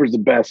 voiceover is the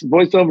best.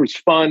 Voiceover is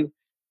fun,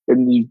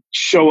 and you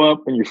show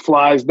up and your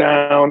flies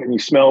down and you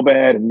smell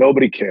bad and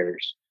nobody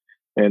cares.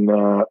 And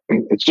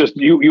it's just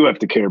you have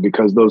to care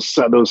because those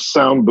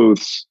sound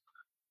booths,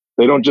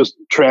 they don't just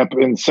trap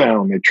in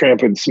sound, they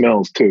trap in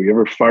smells too. You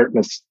ever fart in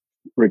a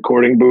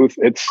recording booth?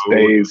 It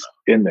stays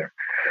in there.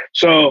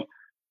 So,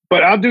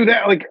 but I'll do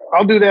that. Like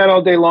I'll do that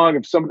all day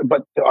long.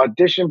 But the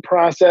audition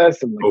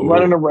process and like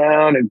running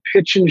around and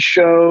pitching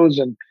shows,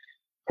 and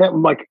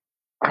I'm like,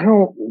 I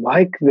don't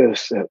like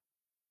this at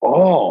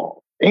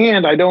all.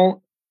 And I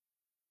don't.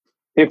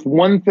 If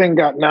one thing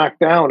got knocked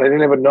down, I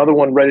didn't have another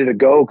one ready to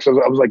go because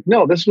I was like,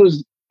 no,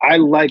 I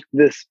like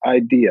this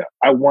idea.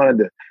 I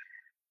wanted it.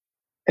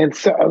 And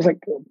so I was like,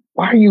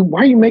 why are you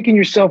making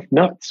yourself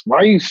nuts? Why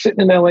are you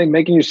sitting in LA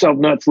making yourself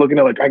nuts, looking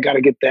at like, I got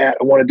to get that.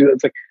 I want to do it.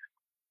 It's like,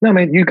 no,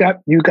 man, you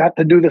got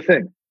to do the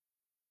thing.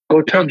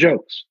 Go tell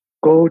jokes.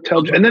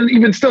 And then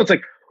even still, it's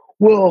like,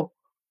 well,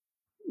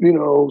 you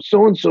know,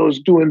 so-and-so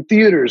is doing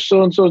theaters.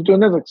 So-and-so is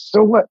doing that. Like,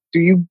 so what?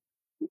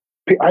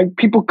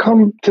 People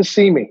come to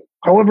see me.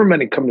 However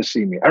many come to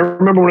see me. I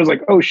remember when it was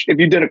like, if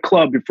you did a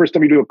club, your first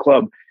time you do a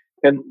club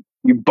and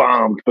you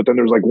bombed, but then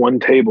there was like one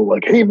table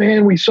like, hey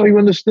man, we saw you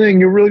in this thing.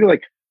 You're really good.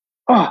 Like,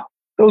 that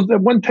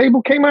one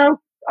table came out.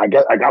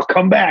 I'll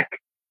come back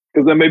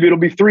because then maybe it'll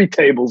be 3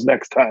 tables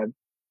next time.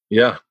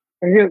 Yeah.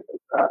 I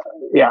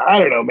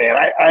don't know,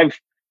 man.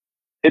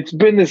 It's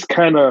been this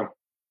kind of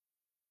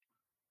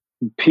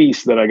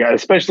piece that I got,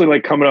 especially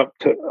like coming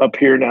up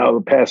here now,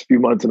 the past few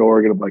months in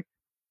Oregon, of like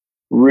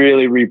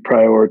really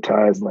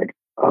reprioritize. Like,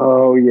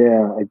 oh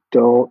yeah, I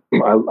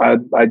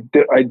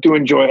do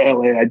enjoy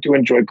LA. I do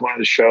enjoy going to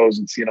the shows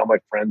and seeing all my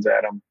friends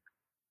at them,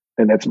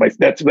 and that's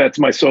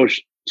my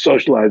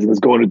socializing is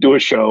going to do a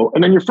show,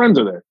 and then your friends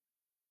are there.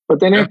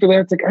 But then after that,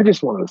 it's like I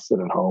just want to sit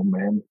at home,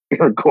 man,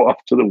 or go off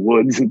to the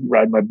woods and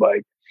ride my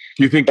bike.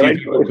 Do you think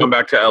you'll come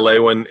back to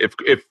LA when if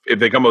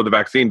they come up with the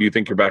vaccine? Do you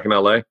think you're back in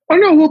LA? Oh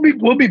no,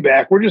 we'll be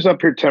back. We're just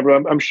up here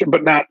temporarily. I'm sure,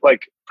 but not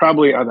like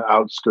probably on the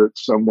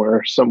outskirts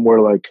somewhere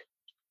like.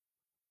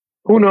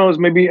 Who knows?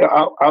 Maybe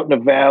out in the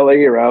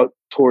valley or out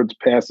towards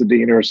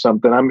Pasadena or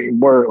something. I mean,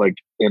 we're like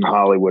in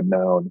Hollywood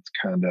now, and it's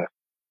kind of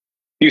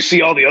you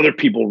see all the other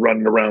people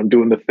running around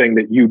doing the thing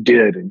that you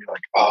did, and you're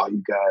like, oh,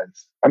 you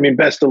guys. I mean,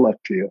 best of luck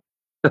to you.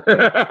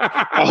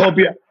 I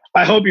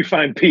hope you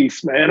find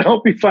peace, man. I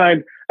hope you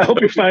find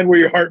where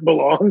your heart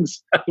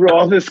belongs through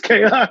all this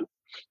chaos.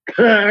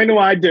 I know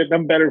I did.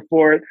 I'm better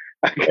for it.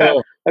 I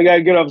got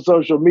to get off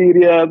social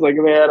media. It's like,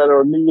 man, I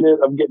don't need it.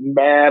 I'm getting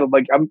mad.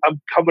 I'm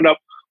coming up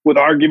with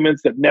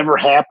arguments that never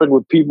happened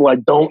with people I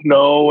don't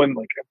know. And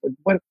like,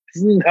 what?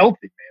 This isn't healthy,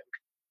 man.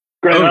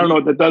 Granted, I don't know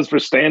what that does for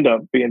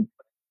stand-up. Being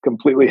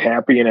completely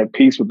happy and at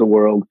peace with the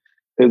world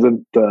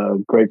isn't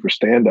great for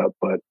stand-up,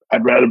 but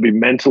I'd rather be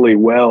mentally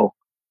well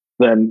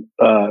than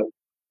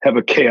have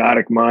a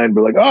chaotic mind.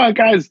 But like, oh, that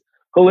guy's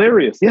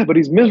hilarious. Yeah, but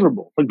he's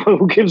miserable. Like,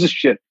 who gives a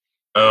shit?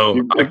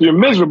 Oh, if you're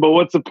miserable,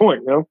 what's the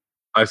point? You know?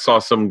 I saw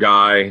some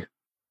guy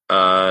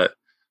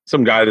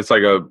that's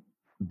like a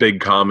big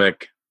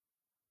comic.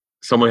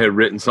 Someone had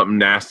written something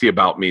nasty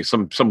about me.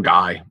 Some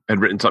guy had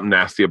written something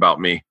nasty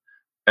about me,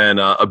 and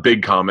a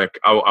big comic.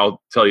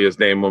 I'll tell you his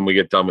name when we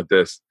get done with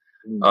this.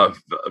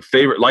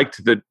 Favorite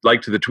liked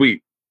the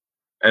tweet,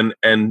 and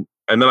then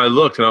I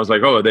looked and I was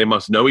like, oh, they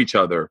must know each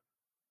other.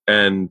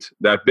 And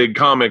that big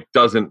comic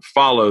doesn't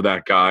follow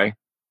that guy.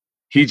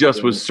 He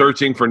just was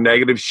searching for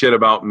negative shit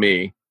about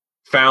me,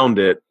 found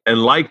it,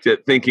 and liked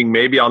it, thinking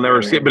maybe I'll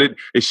never see it. But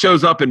it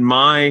shows up in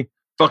my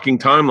fucking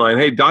timeline.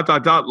 Hey, ...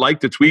 like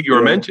the tweet you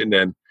were mentioned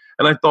in.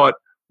 And I thought,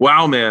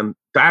 wow, man,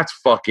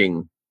 that's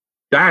the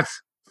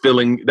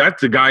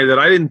guy that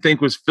I didn't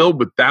think was filled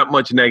with that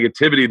much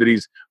negativity that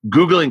he's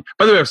Googling.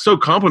 By the way, I'm so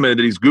complimented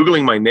that he's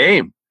Googling my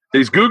name, that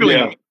he's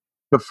Googling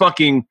the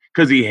fucking,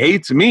 because he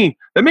hates me.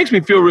 That makes me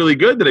feel really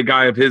good that a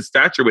guy of his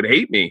stature would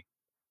hate me.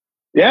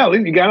 Yeah, at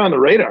least you got on the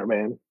radar,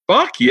 man.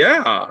 Fuck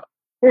yeah.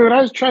 When I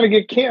was trying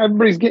to get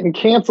everybody's getting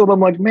canceled, I'm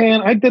like,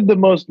 man, I did the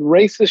most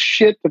racist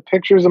shit to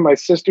pictures of my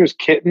sister's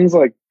kittens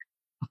like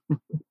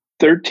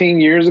 13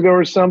 years ago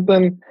or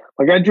something.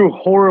 Like I drew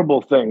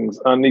horrible things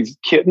on these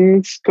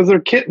kittens because they're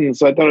kittens.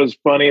 So I thought it was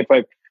funny if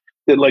I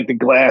did like the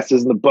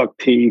glasses and the buck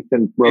teeth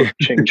and wrote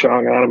ching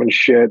chong on them and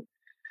shit.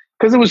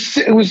 Because it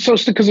was so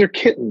because they're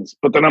kittens.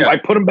 But then I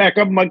put them back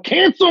up. I'm like,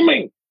 cancel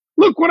me.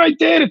 Look what I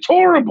did. It's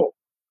horrible.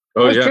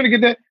 I was trying to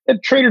get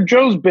that Trader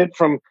Joe's bit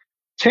from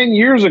 10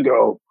 years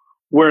ago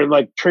where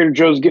like Trader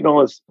Joe's getting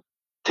all this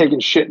taking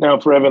shit now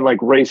for having like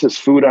racist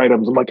food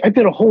items. I'm like, I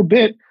did a whole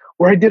bit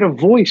where I did a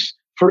voice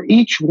for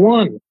each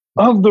one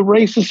of the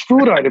racist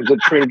food items at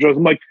Trader Joe's.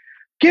 I'm like,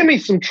 give me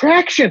some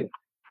traction.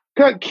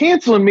 God,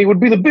 canceling me would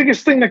be the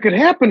biggest thing that could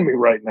happen to me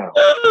right now.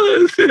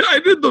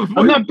 I did the voice.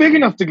 I'm not big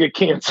enough to get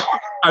canceled.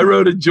 I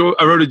wrote a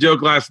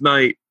joke last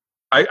night.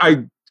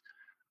 We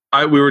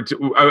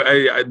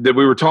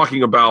were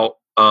talking about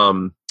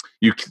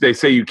they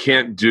say you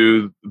can't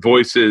do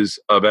voices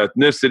of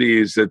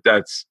ethnicities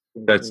that's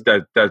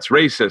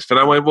racist. And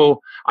I went, well,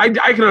 I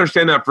can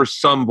understand that for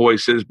some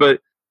voices, but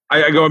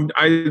I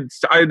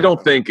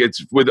don't think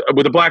it's with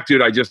a black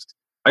dude.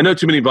 I know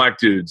too many black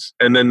dudes.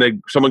 And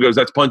then someone goes,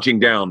 that's punching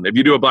down. If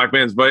you do a black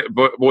man's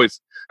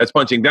voice, that's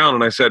punching down.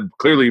 And I said,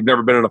 clearly you've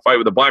never been in a fight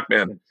with a black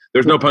man.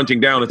 There's no punching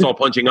down. It's all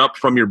punching up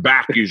from your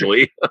back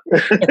usually.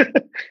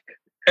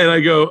 And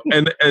I go,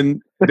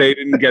 and they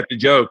didn't get the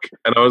joke.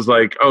 And I was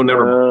like, oh,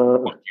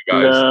 never mind. You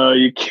guys. No,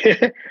 you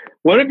can't.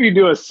 What if you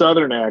do a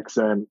Southern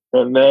accent,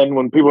 and then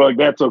when people are like,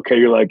 that's okay,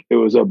 you're like, it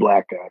was a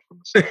black guy from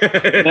the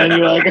South. And then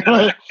you're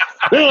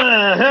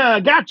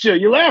like, gotcha,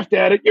 you laughed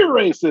at it, you're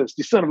racist,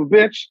 you son of a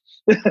bitch.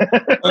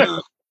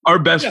 Our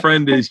best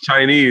friend is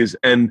Chinese,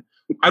 and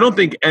I don't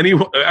think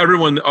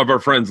everyone of our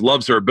friends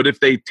loves her, but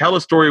if they tell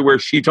a story where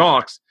she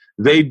talks,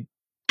 they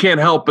can't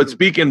help but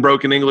speak in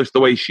broken English the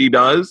way she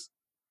does.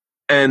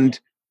 And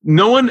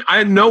no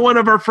one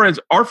of our friends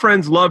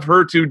love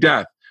her to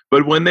death.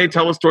 But when they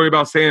tell a story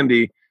about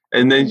Sandy,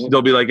 and then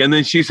they'll be like, and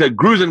then she said,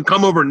 Grusin,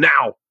 come over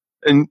now.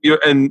 And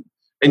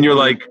you're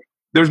like,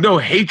 there's no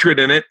hatred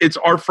in it. It's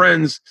our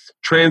friends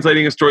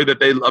translating a story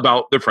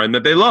about their friend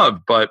that they love.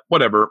 But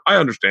whatever, I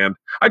understand.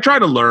 I try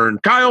to learn.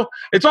 Kyle,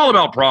 it's all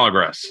about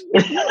progress.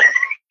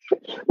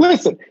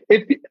 Listen,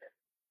 if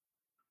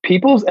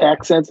people's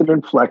accents and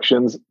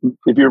inflections,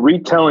 if you're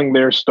retelling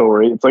their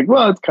story, it's like,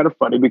 well, it's kind of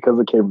funny because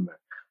it came from there.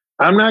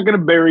 I'm not going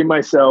to bury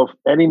myself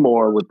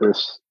anymore with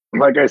this.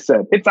 Like I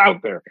said, it's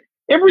out there.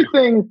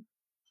 Everything,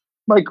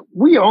 like,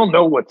 we all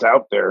know what's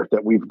out there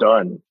that we've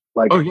done.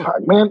 Like,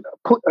 man,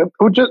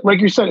 just, like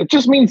you said, it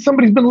just means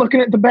somebody's been looking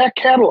at the back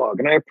catalog,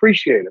 and I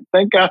appreciate it.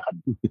 Thank God.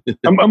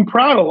 I'm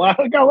proud of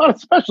I got a lot of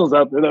specials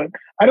out there that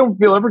I don't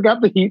feel ever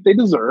got the heat they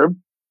deserve.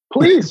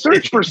 Please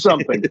search for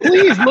something.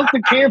 Please look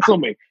to cancel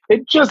me.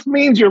 It just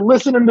means you're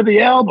listening to the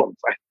albums,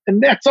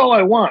 and that's all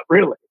I want,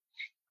 really.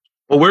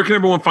 Well, where can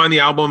everyone find the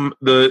album,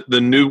 the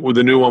new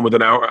one with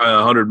an hour,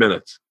 100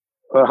 minutes?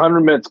 100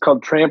 minutes,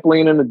 called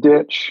Trampoline in a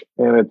Ditch,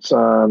 and it's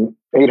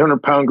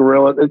 800-Pound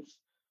Gorilla. It's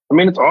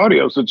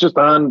audio, so it's just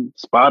on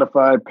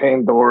Spotify,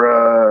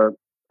 Pandora,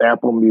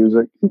 Apple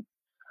Music.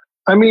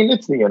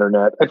 It's the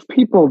internet. If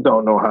people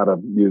don't know how to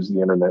use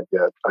the internet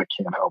yet, I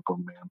can't help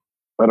them, man.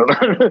 I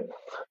don't know.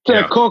 It's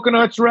at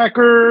Coconuts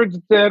Records,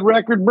 it's at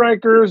Record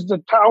Breakers, the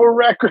Tower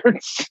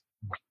Records,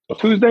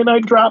 Tuesday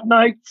night drop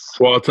nights.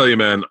 Well, I'll tell you,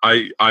 man,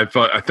 I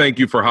thank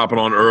you for hopping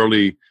on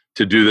early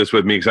to do this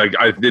with me, because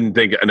I didn't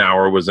think an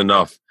hour was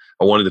enough.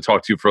 I wanted to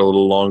talk to you for a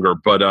little longer,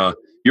 but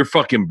you're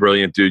fucking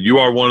brilliant, dude. You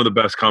are one of the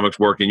best comics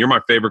working. You're my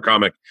favorite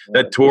comic.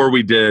 That tour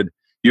we did,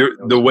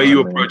 the way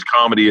you approach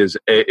comedy is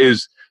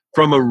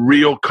from a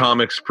real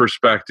comics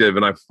perspective,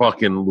 and I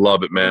fucking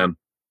love it, man.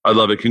 I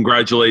love it.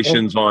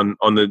 Congratulations on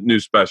the new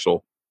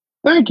special.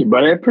 Thank you,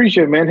 buddy. I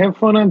appreciate it, man. Have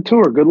fun on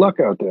tour. Good luck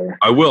out there.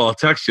 I will. I'll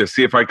text you.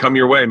 See if I come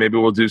your way. Maybe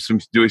we'll do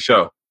a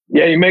show.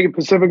 Yeah, you make it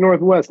Pacific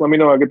Northwest. Let me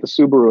know. I'll get the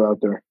Subaru out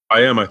there.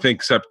 I am. I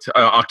think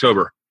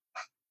October.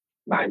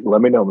 Let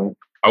me know, man.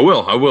 I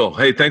will.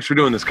 Hey, thanks for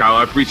doing this, Kyle.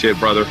 I appreciate it,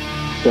 brother.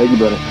 Thank you,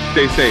 brother.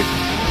 Stay safe.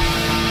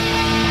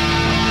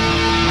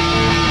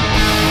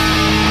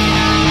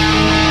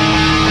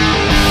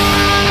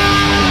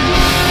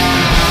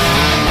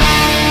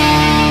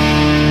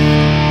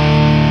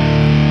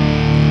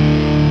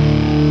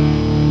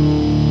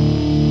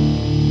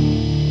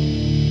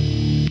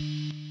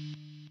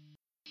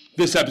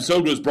 This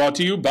episode was brought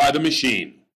to you by The Machine.